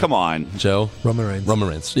 right. I mean, yeah. come on. Joe. Roman Reigns. Roman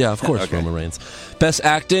Reigns. Yeah, of course, Okay. Roman Reigns. Best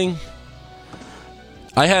acting.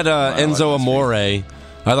 I had Enzo Amore. I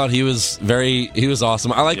thought he was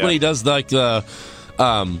awesome. I like Yeah. when he does like the.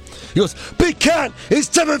 He goes, "Big cat is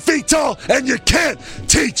 7 feet tall, and you can't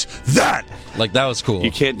teach that." Like that was cool.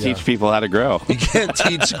 You can't teach people how to grow. You can't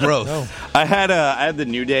teach growth. I had the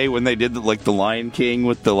New Day when they did the Lion King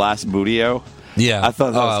with the last Budio. Yeah, I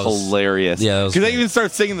thought that was hilarious. Yeah, that was because they great. even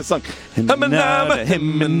started singing the song.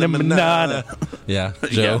 Yeah,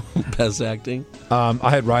 Joe, best acting. I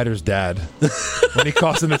had Ryder's dad. When he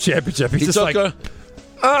cost him the championship, he's He just took like,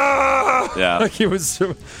 ah! Yeah. Like he was he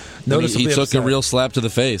noticeably took upset. a real slap to the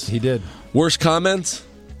face. He did. Worst comment?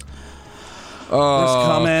 Oh,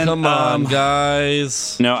 comment, come on,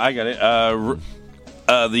 guys. No, I got it.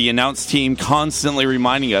 The announce team constantly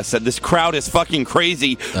reminding us that this crowd is fucking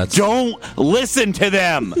crazy. Don't listen to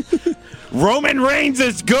them. Roman Reigns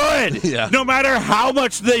is good. Yeah. No matter how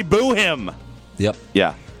much they boo him. Yep.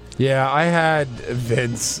 Yeah. Yeah, I had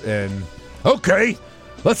Vince and okay,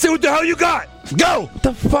 let's see what the hell you got. Go. What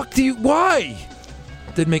the fuck do you? Why?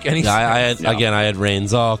 Didn't make any Yeah, sense. I had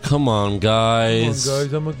Reigns. Oh, come on, guys. Come on,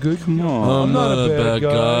 guys, I'm a good. Come on. I'm not a bad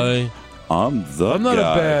guy. I'm not a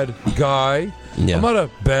bad guy. Yeah. I'm not a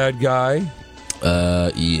bad guy.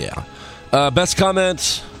 Yeah. Best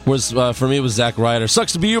comment was for me was Zack Ryder.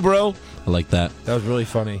 Sucks to be you, bro. I like that. That was really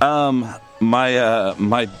funny.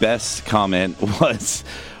 My best comment was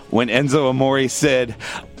when Enzo Amore said,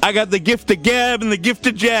 "I got the gift of gab and the gift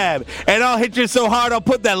of jab, and I'll hit you so hard I'll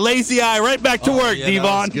put that lazy eye right back to work, yeah, Devon."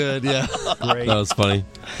 That was good. Yeah. Great. That was funny.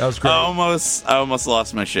 That was great. I almost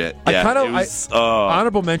lost my shit. I Yeah, kind it of was,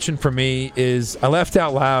 honorable mention for me is I laughed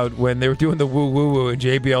out loud when they were doing the woo woo woo and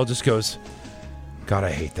JBL just goes, "God,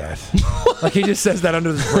 I hate that." Like he just says that under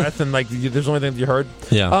his breath and like there's only thing you heard.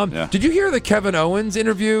 Yeah. Yeah. Did you hear the Kevin Owens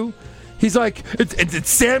interview? He's like, it's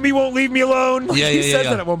Sammy won't leave me alone. Like, Yeah, he yeah, says yeah.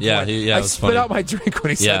 that at one point. Yeah, it I was spit funny. out my drink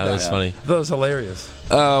when he said Yeah, that. it was funny. I thought it was hilarious.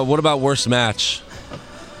 What about worst match?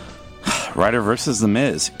 Ryder versus The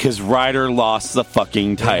Miz, because Ryder lost the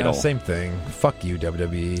fucking title. Yeah, same thing. Fuck you,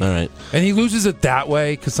 WWE. All right. And he loses it that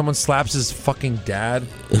way because someone slaps his fucking dad.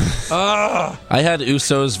 I had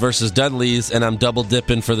Usos versus Dudleys, and I'm double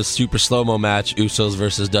dipping for the super slow-mo match, Usos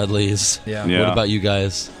versus Dudleys. Yeah. Yeah. What about you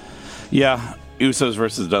guys? Yeah, Usos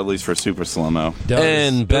versus Dudleys for super slow-mo.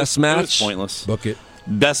 And best It was match? pointless. Book it.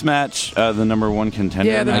 Best match, the number one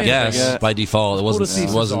contender. Yeah, that I match, makes guess by default it Cool to see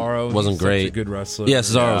wasn't Cesaro. wasn't He's such great. a good wrestler. Yeah,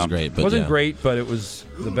 Cesaro Yeah. was great, but wasn't yeah. great, but it was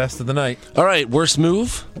the best of the night. All right, worst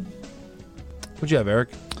move? What'd you have, Eric?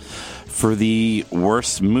 For the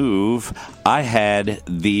worst move, I had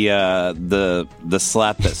the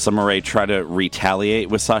slap that Summer Rae tried to retaliate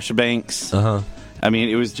with Sasha Banks. Uh-huh. I mean,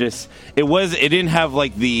 it didn't have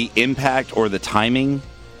like the impact or the timing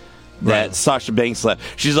that Sasha Banks left.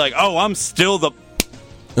 She's like, "Oh, I'm still the,"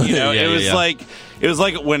 It was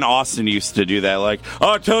like when Austin used to do that. Like, "Oh,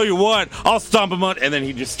 I'll tell you what, I'll stomp him on," and then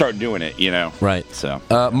he'd just start doing it. Right. So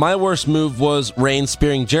my worst move was Reigns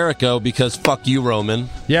spearing Jericho because fuck you, Roman.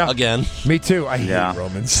 Yeah. Again. Me too. I hate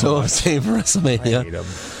Roman so much. Same for WrestleMania. I hate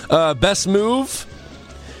him. Best move?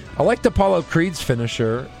 I liked Apollo Creed's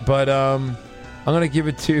finisher, but I'm going to give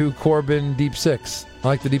it to Corbin Deep Six. I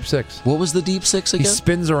like the Deep Six. What was the Deep Six again? He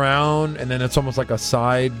spins around, and then it's almost like a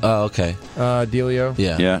side dealio.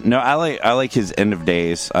 Yeah. No, I like his End of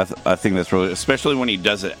Days. I think that's really, especially when he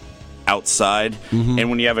does it outside, and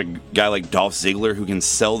when you have a guy like Dolph Ziggler who can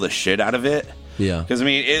sell the shit out of it. Yeah. Because, I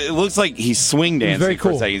mean, it looks like he's swing dancing. Very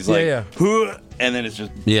cool. For a second. He's like, "Huh," and then it's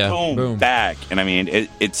just boom, back. And, I mean,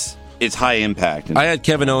 it's high impact. I had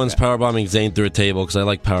Kevin Owens powerbombing Zayn through a table because I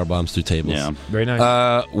like powerbombs through tables. Yeah. Very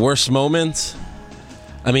nice. Worst moment?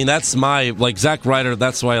 I mean, that's my, Zack Ryder,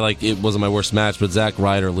 that's why, it wasn't my worst match, but Zack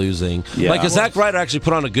Ryder losing. Yeah. Because Zack Ryder actually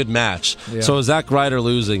put on a good match. Yeah. So Zack Ryder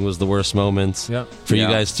losing was the worst moment for you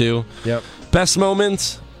guys, too. Yep. Best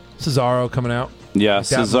moment? Cesaro coming out. Yeah, Like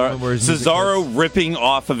Cesaro ripping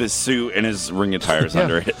off of his suit and his ring attires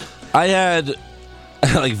under it. I had...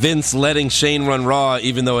 Vince letting Shane run Raw,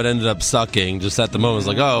 even though it ended up sucking. Just at the moment, it's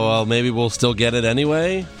like, oh, well, maybe we'll still get it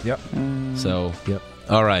anyway. Yep. So,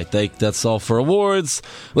 all right, that's all for awards.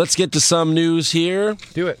 Let's get to some news here.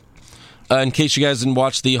 Do it. In case you guys didn't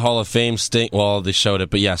watch the Hall of Fame, Sting, well, they showed it,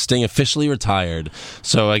 but yeah, Sting officially retired.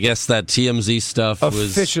 So I guess that TMZ stuff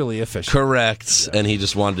was officially correct, and he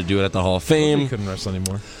just wanted to do it at the Hall of Fame. He couldn't wrestle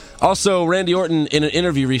anymore. Also, Randy Orton, in an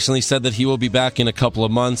interview recently, said that he will be back in a couple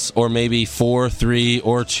of months, or maybe 4, 3,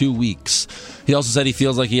 or 2 weeks. He also said he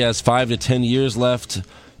feels like he has 5 to 10 years left,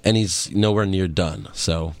 and he's nowhere near done.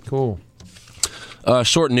 So cool.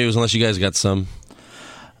 Short news, unless you guys got some.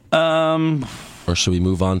 Or should we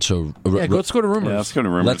move on to... let's go to rumors. Yeah, let's go to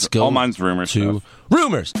rumors. Let's go. All mine's rumors.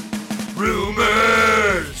 Rumors.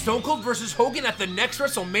 Rumors! Stone Cold versus Hogan at the next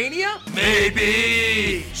WrestleMania?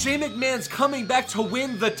 Maybe! Shane McMahon's coming back to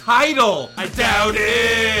win the title! I doubt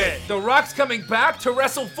it! The Rock's coming back to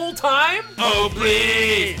wrestle full-time? Oh,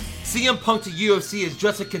 please! CM Punk to UFC is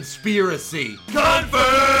just a conspiracy.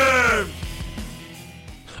 Confirmed!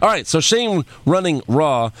 All right, so Shane running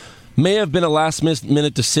Raw may have been a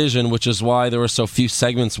last-minute decision, which is why there were so few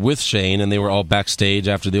segments with Shane, and they were all backstage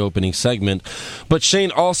after the opening segment. But Shane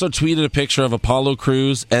also tweeted a picture of Apollo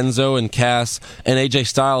Crews, Enzo, and Cass, and AJ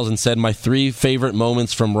Styles, and said, "My 3 favorite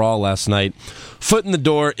moments from Raw last night. Foot in the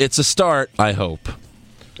door, it's a start, I hope."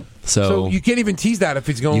 So you can't even tease that if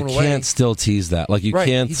he's going away. You can't still tease that.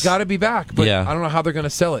 Can't. He's got to be back, but I don't know how they're going to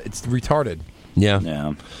sell it. It's retarded.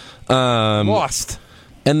 Yeah. Lost.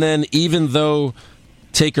 And then even though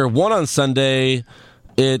Taker won on Sunday,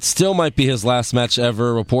 it still might be his last match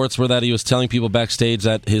ever. Reports were that he was telling people backstage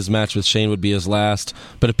that his match with Shane would be his last.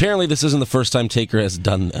 But apparently this isn't the first time Taker has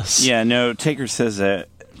done this. Yeah, no, Taker says that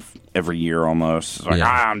every year almost. It's like,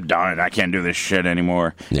 I'm done. I can't do this shit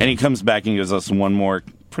anymore. Yeah. And he comes back and gives us one more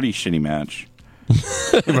pretty shitty match.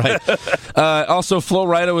 Right. Also, Flo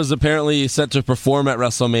Rida was apparently set to perform at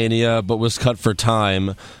WrestleMania, but was cut for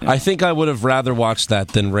time. Yeah. I think I would have rather watched that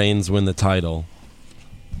than Reigns win the title.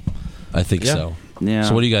 I think so. Yeah.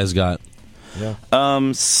 So what do you guys got?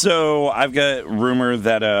 Yeah. So I've got rumor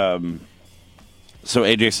that so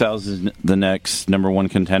AJ Styles is the next number 1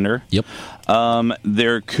 contender. Yep.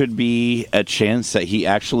 There could be a chance that he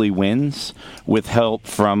actually wins with help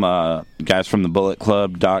from guys from the Bullet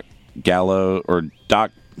Club, Doc Gallows or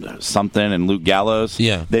Doc something and Luke Gallows.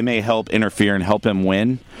 Yeah. They may help interfere and help him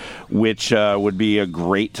win, which would be a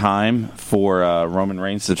great time for Roman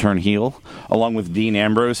Reigns to turn heel, along with Dean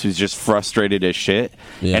Ambrose, who's just frustrated as shit,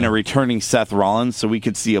 and a returning Seth Rollins, so we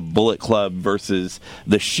could see a Bullet Club versus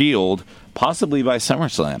The Shield, possibly by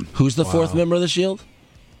SummerSlam. Who's the 4th member of The Shield?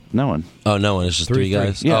 No one. Oh, no one. It's just 3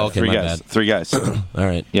 guys? Yeah, oh, okay, 3 my guys. bad. 3 guys. All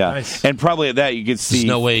right. Yeah. Nice. And probably at that you could see... There's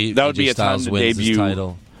no way that would AJ be a Styles time to wins debut... this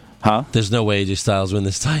title. Huh? There's no way AJ Styles wins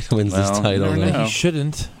this title. He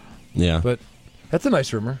shouldn't. Yeah. But that's a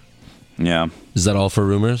nice rumor. Yeah. Is that all for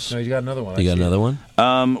rumors? No, you got another one. You got another one?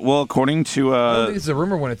 Well, according to... I don't think it's a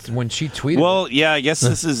rumor when she tweeted. Well, yeah, I guess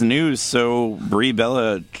this is news. So Brie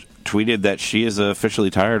Bella tweeted that she is officially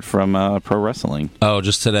retired from pro wrestling. Oh,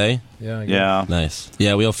 just today? Yeah. Nice.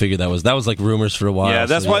 Yeah, we all figured that was like rumors for a while. Yeah,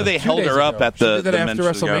 that's why they held her up at the... She did that after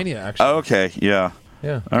WrestleMania, actually. Oh, okay, yeah.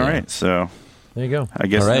 Yeah. All right, so... There you go. I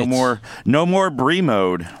guess no more Brie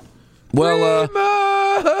mode. Well,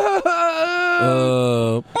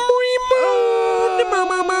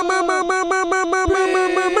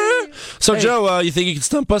 so Joe, you think you can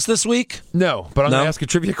stump us this week? No, but I'm going to ask a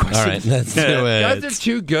trivia question. All right, let's do it. You guys are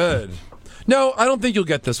too good. No, I don't think you'll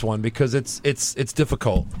get this one because it's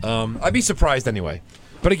difficult. I'd be surprised anyway.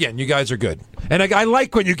 But again, you guys are good, and I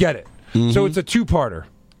like when you get it. Mm-hmm. So it's a two-parter.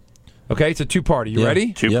 Okay, it's a two-parter. You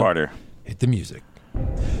ready? Two-parter. Hit the music.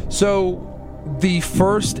 So the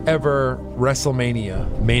first ever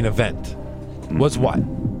WrestleMania main event was what?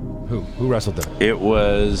 Who wrestled there? It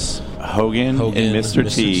was Hogan and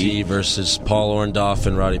Mr. T versus Paul Orndorff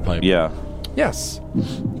and Roddy Piper. Yeah. Yes.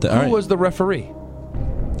 Who was the referee?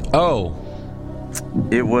 Oh.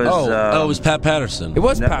 It was. It was Pat Patterson. It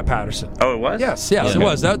was Pat Patterson. Oh, it was? Yes, it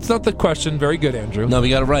was. That's not the question. Very good, Andrew. No, we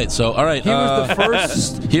got it right. So, all right. He was the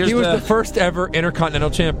first. He was the first ever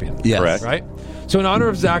Intercontinental Champion. Yes. Correct. Right. So, in honor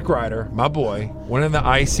of Zack Ryder, my boy, winning the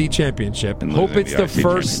IC Championship. Hope it's the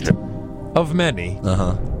first of many.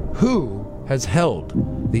 Who has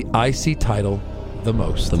held the IC title the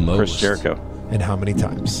most? Chris Jericho. And how many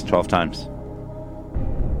times? 12 times.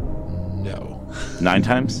 No. 9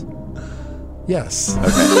 times? Yes. Okay.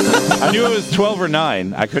 I knew it was 12 or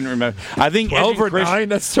 9. I couldn't remember. I think 12 or 9?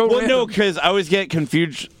 That's so Well, random. no, because I always get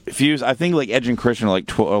confused. I think like Edge and Christian are like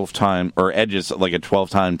 12 time, or Edge is like a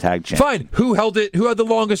 12-time tag champ. Fine. Who held it? Who had the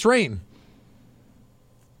longest reign?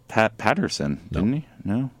 Pat Patterson, didn't he?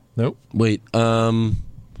 No. Nope. Wait.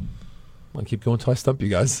 I'll keep going until I stump you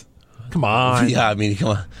guys. Come on. Yeah, I mean, come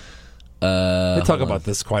on. They talk about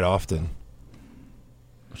this quite often.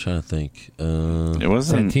 I'm trying to think. It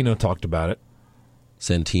wasn't. Santino talked about it.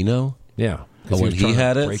 Santino? Yeah. Oh, when he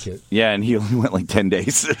had it? Yeah, and he only went like 10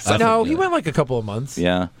 days. No, he went like a couple of months.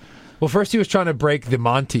 Yeah. Well, first he was trying to break the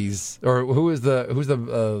Monties, or who's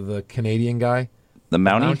the Canadian guy? The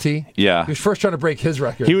Mountie? Yeah. He was first trying to break his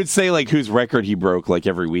record. He would say like whose record he broke like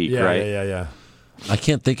every week, right? Yeah. I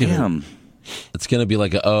can't think of it. It's going to be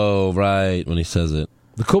like right when he says it.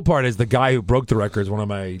 The cool part is the guy who broke the record is one of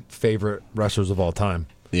my favorite wrestlers of all time.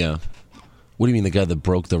 Yeah. What do you mean the guy that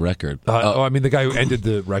broke the record? I mean the guy who ended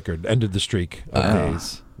the record, ended the streak of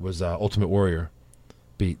days was Ultimate Warrior.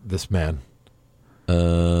 Beat this man.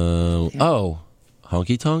 Honky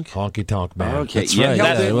Tonk? Honky Tonk Man. Okay, that's right.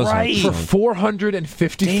 Yeah, it was right. For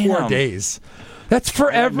 454 days. That's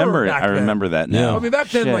forever. I remember that now. Yeah. I mean, back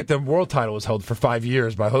then, like the world title was held for 5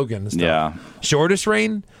 years by Hogan and stuff. Yeah. Shortest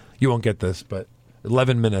reign, you won't get this, but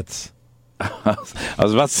 11 minutes. I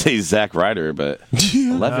was about to say Zack Ryder, but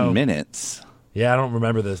 11 minutes. Yeah, I don't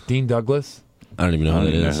remember this. Dean Douglas? I don't even know who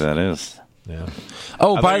that is. Yeah.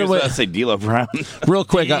 Oh, by the way, I say D'Lo Brown. Real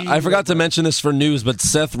quick, I forgot to mention this for news, but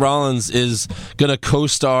Seth Rollins is going to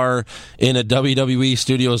co-star in a WWE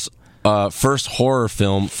Studios first horror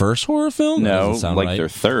film. First horror film? No, like right. Their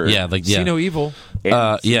third. Yeah, See No Evil.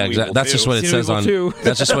 Yeah, exactly. That's just what it says on.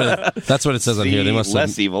 That's just what that's what it says on here. They must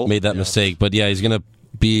have made that mistake, but yeah, he's going to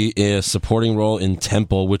be a supporting role in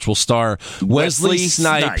Temple, which will star Wesley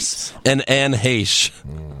Snipes and Anne Heche.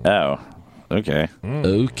 Oh. Okay.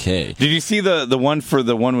 Okay. Did you see the one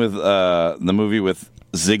with the movie with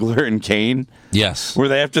Ziggler and Kane? Yes. Where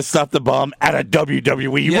they have to stop the bomb at a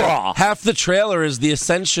WWE Raw. Half the trailer is the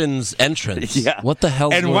Ascension's entrance. Yeah. What the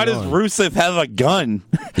hell? And why does Rusev have a gun?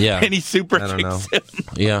 Yeah. And he super kicks him.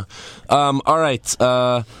 Yeah. All right.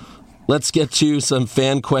 Let's get to some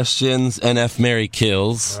fan questions and F, Marry,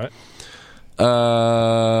 Kills. All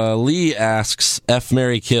right. Lee asks, F,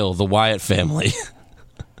 Marry, Kill, the Wyatt family.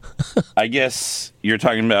 I guess you're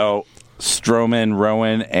talking about Strowman,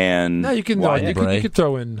 Rowan, and No, you can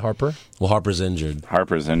throw in Harper. Well, Harper's injured.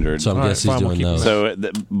 Harper's injured. So I guess he's doing those. So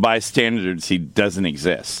by standards, he doesn't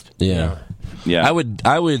exist. Yeah. I would.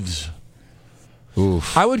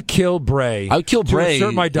 Oof. I would kill Bray. I would kill Bray to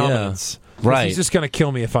assert my dominance. Yeah. Right. He's just going to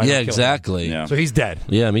kill me if I don't kill him. Exactly. Yeah. So he's dead.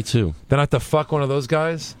 Yeah, me too. Then I have to fuck one of those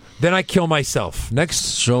guys. Then I kill myself. Next.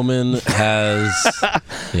 Strowman has.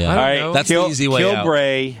 Yeah. All right. That's the easy way out. Kill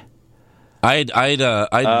Bray. I'd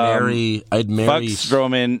marry. Fuck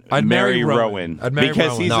Strowman. I'd marry Rowan. I'd marry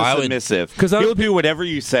because Rowan. he's a submissive. He'll do whatever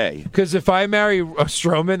you say. Because if I marry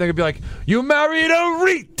Strowman, they're gonna be like, "You married a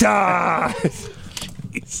Rita."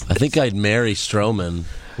 I think I'd marry Strowman.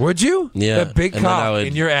 Would you? Yeah. That big cock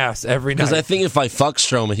in your ass every night. Because I think if I fuck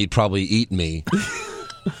Strowman, he'd probably eat me.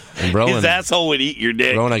 And Rowan, his asshole would eat your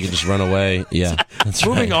dick. Rowan, I could just run away. Yeah. That's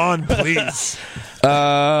Moving right. on, please.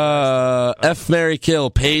 F, Marry,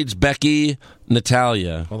 Kill, Paige, Becky,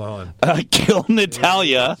 Natalia. Hold on. Kill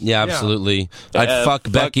Natalia. Yeah, absolutely. I'd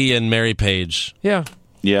fuck Becky and marry Paige. Yeah.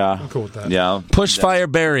 Yeah. I'm cool with that. Yeah.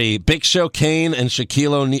 Pushfire Barry, Big Show Kane, and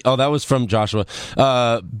Shaquille O'Neal. Oh, that was from Joshua.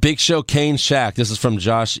 Big Show Kane, Shaq. This is from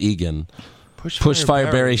Josh Egan.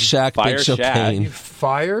 Pushfire Barry, Shaq, Fire Big Show Shaq. Kane.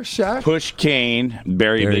 Fire Shaq? Push Kane,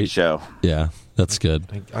 Barry Big Show. Yeah, that's good.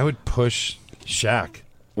 I would push Shaq.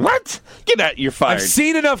 What? Get out! You're fired. I've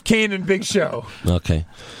seen enough Kane and Big Show. Okay.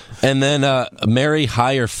 And then Mary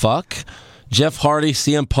Hire Fuck, Jeff Hardy,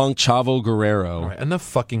 CM Punk, Chavo Guerrero. All right, enough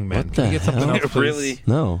fucking men. What Can we the get something hell? else, please? Really?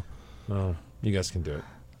 No. No, you guys can do it.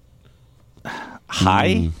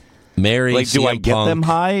 High? Mary, Like, do I CM get Punk. them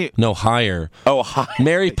high? No, higher. Oh, high.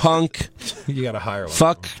 Mary Punk, You got to hire one.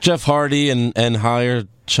 fuck Jeff Hardy, and hire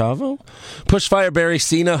Chavo. Pushfire Barry,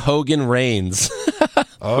 Cena, Hogan, Reigns.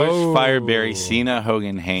 Push, Fire, Barry, Cena,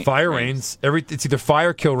 Hogan, Hank. Fire Reigns. It's either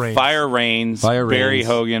fire, kill Reigns. Fire Reigns, Fire Barry Reigns.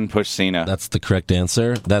 Hogan, Push Cena. That's the correct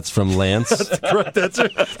answer. That's from Lance. Correct answer.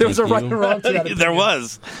 There was a right and wrong to that. There opinion.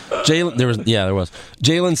 was. There was.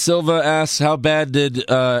 Jalen Silva asks, how bad did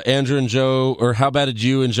Andrew and Joe, or how bad did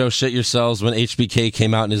you and Joe shit yourselves when HBK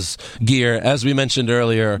came out in his gear? As we mentioned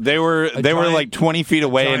earlier, They were giant- like 20 feet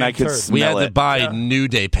away, and I giant could turd. smell we had to it. buy New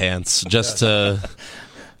Day pants just to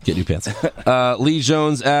get new pants. Lee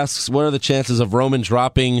Jones asks, what are the chances of Roman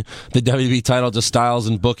dropping the WWE title to Styles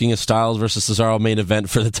and booking a Styles versus Cesaro main event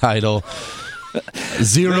for the title?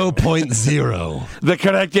 0.0. The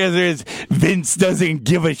correct answer is Vince doesn't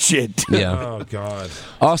give a shit. Yeah. Oh, God.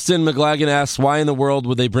 Austin McLagan asks, why in the world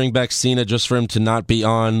would they bring back Cena just for him to not be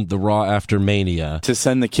on the Raw after Mania? To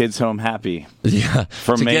send the kids home happy. Yeah,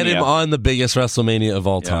 For to get Mania. him on the biggest WrestleMania of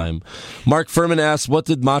all time. Mark Furman asks, what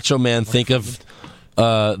did Macho Man think of...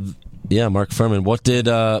 Mark Furman. What did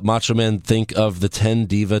Macho Man think of the 10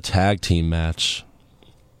 Diva tag team match?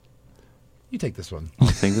 You take this one. I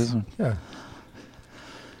think this one. Yeah.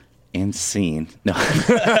 And scene. No.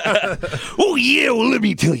 Oh, yeah, well, let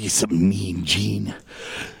me tell you something, Mean Gene.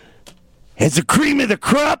 As the cream of the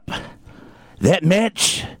crop, that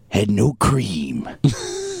match had no cream.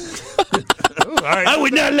 I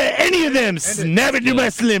would not let any of them snap into my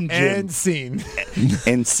Slim Jim. And scene.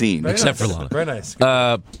 And scene. Except for Lana. Very nice.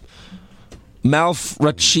 Malf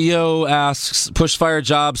Raccio asks, Pushfire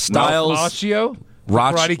Job, Styles... Malfaccio?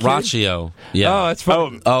 Raccio. Karate Kid? Raccio. Yeah. Oh, that's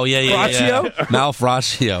fun. Oh, yeah. Raccio? Malf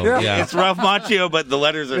Raccio. Yeah. It's Ralph Macchio, but the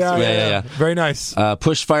letters are Yeah, sweet. Yeah. Very nice.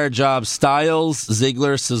 Pushfire Job, Styles,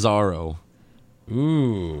 Ziggler, Cesaro.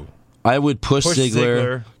 Ooh. I would push Push Ziggler,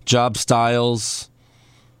 Ziggler. Job Styles,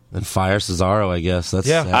 and fire Cesaro, I guess. That's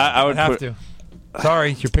Yeah, sad. I would have put, to.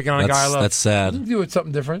 Sorry, you're picking on a guy I love. That's sad. You can do it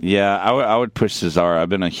something different. Yeah, I would push Cesaro. I've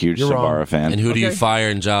been a huge You're wrong. Cesaro fan. And who do you Okay. fire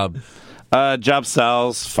in Job? Job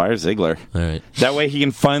Styles, fire Ziggler. All right. That way he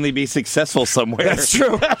can finally be successful somewhere. That's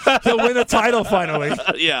true. He'll win a title finally.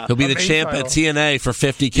 Yeah. He'll be the main champ title. at TNA for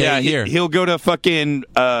 $50K a year. He'll go to fucking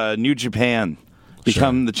New Japan.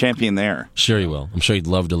 Become the champion there. Sure he will. I'm sure he'd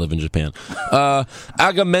love to live in Japan.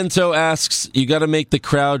 Agamento asks, you got to make the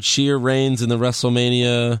crowd cheer Reigns in the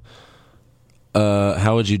WrestleMania.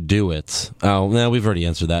 How would you do it? Oh, no, we've already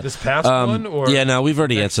answered that. This past one, or yeah, no, we've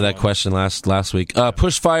already answered that question last week.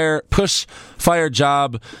 Push fire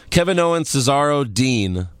Job, Kevin Owens, Cesaro,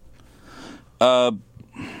 Dean.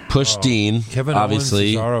 Push Dean, Kevin Owens,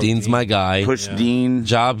 obviously. Cesaro, Dean's Dean. my guy. Push Dean.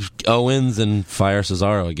 Job Owens and fire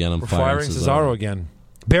Cesaro again. I'm We're firing Cesaro again.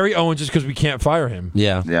 Barry Owens just because we can't fire him.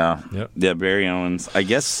 Yeah. Yeah. Yep. Yeah, Barry Owens. I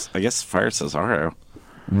guess fire Cesaro.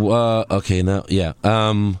 Okay, now, yeah.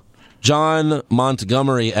 John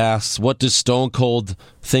Montgomery asks, what does Stone Cold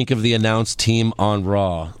think of the announced team on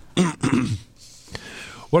Raw?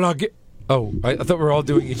 Well, I'll get. Oh, I thought we were all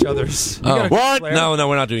doing each other's. You Oh, gotta what? Flair. No,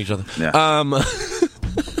 we're not doing each other. Yeah.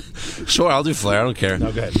 Sure, I'll do Flair. I don't care.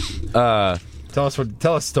 No, go ahead. Tell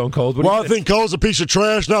us, Stone Cold. What do Well, you I think Cole's a piece of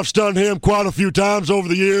trash, and I've stunned him quite a few times over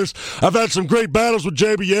the years. I've had some great battles with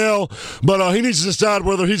JBL, but he needs to decide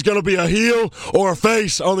whether he's going to be a heel or a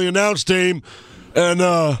face on the announced team. And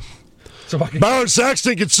Byron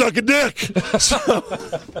Saxton can suck a dick.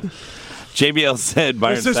 JBL said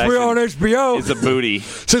Byron Since we're on Saxton HBO. is a booty.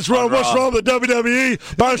 Since we're on What's Wrong with the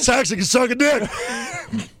WWE, Byron Saxton can suck a dick.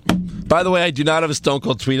 By the way, I do not have a Stone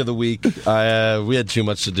Cold tweet of the week. We had too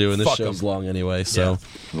much to do, and this Fuck show's 'em. long anyway. So,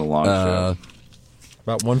 It's a long show.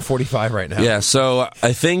 About 1:45 right now. yeah. So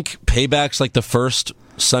I think Payback's like the first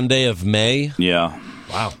Sunday of May. Yeah.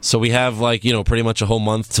 Wow. So we have pretty much a whole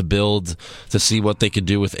month to build to see what they could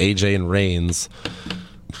do with AJ and Reigns.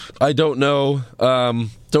 I don't know.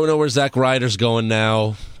 Don't know where Zack Ryder's going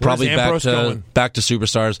now. Probably Ambrose going? back to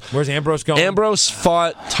Superstars. Where's Ambrose going? Ambrose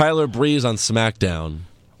fought Tyler Breeze on SmackDown.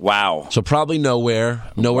 Wow. So probably nowhere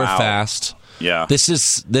Wow. fast. Yeah. This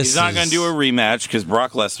He's not going to do a rematch because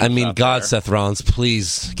Brock Lesnar. I mean, God, Seth Rollins,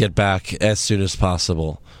 please get back as soon as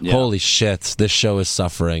possible. Yeah. Holy shit, this show is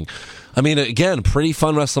suffering. I mean, again, pretty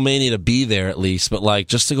fun WrestleMania to be there at least, but like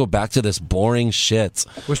just to go back to this boring shit.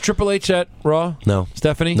 Was Triple H at Raw? No.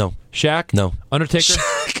 Stephanie? No. Shaq? No. Undertaker?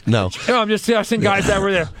 Shaq? No. No, I'm just asking guys that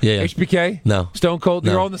were there. Yeah. HBK? No. Stone Cold?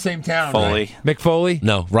 No. They're all in the same town. Foley? Right? Mick Foley?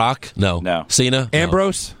 No. Rock? No. No. Cena?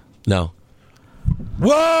 Ambrose? No.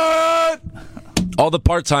 What? All the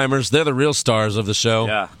part-timers, they're the real stars of the show.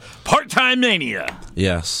 Yeah. Part-time mania.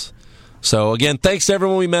 Yes. So, again, thanks to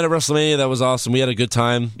everyone we met at WrestleMania. That was awesome. We had a good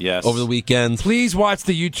time over the weekend. Please watch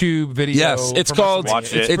the YouTube video. Yes, it's called,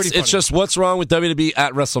 watch it. It's just What's Wrong with WWE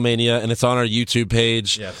at WrestleMania, and it's on our YouTube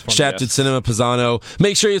page, Shafted Cinema Pisano.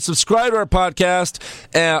 Make sure you subscribe to our podcast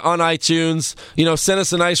on iTunes. You know, send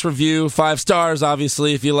us a nice review, 5 stars,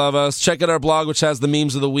 obviously, if you love us. Check out our blog, which has the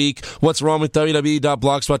memes of the week, What's Wrong with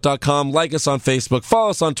WWE.blogspot.com. Like us on Facebook.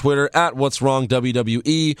 Follow us on Twitter at What's Wrong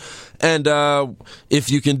WWE. And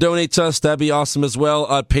if you can donate to us, that'd be awesome as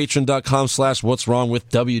well at patreon.com/What's Wrong with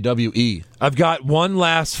WWE. I've got one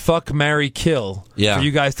last fuck, marry, kill for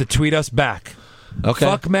you guys to tweet us back. Okay.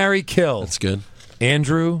 Fuck, marry, kill. That's good.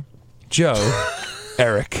 Andrew, Joe,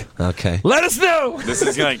 Eric. Okay. Let us know. This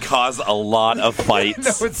is going to cause a lot of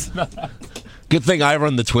fights. No, it's not. Good thing I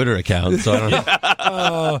run the Twitter account, so I don't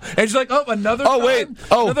know. And she's like, another Oh, time? wait.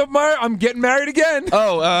 Oh. Another I'm getting married again.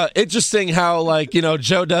 Interesting how, like, you know,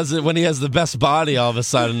 Joe does it when he has the best body all of a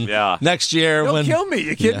sudden. Yeah. Next year Don't when... kill me.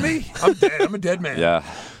 You kidding me? I'm dead. I'm a dead man. Yeah.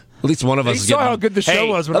 At least one of us You is saw getting... how good the show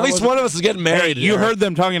was. When at least one of us is getting married. You heard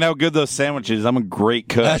them talking how good those sandwiches. I'm a great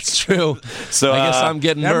cook. That's true. So I guess I'm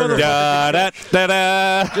getting murdered.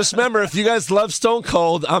 Just remember, if you guys love Stone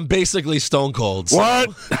Cold, I'm basically Stone Cold. So.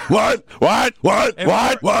 What?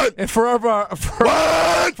 And for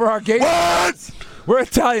our gay fans, we're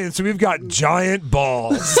Italian, so we've got giant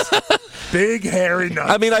balls. Big, hairy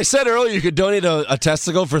nuts. I mean, I said earlier you could donate a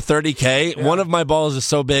testicle for $30K. Yeah. One of my balls is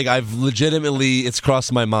so big, I've legitimately, it's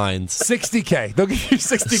crossed my mind. $60K. They'll give you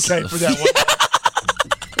 $60K for that one.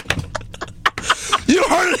 You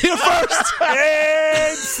heard it here first.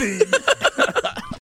 And scene.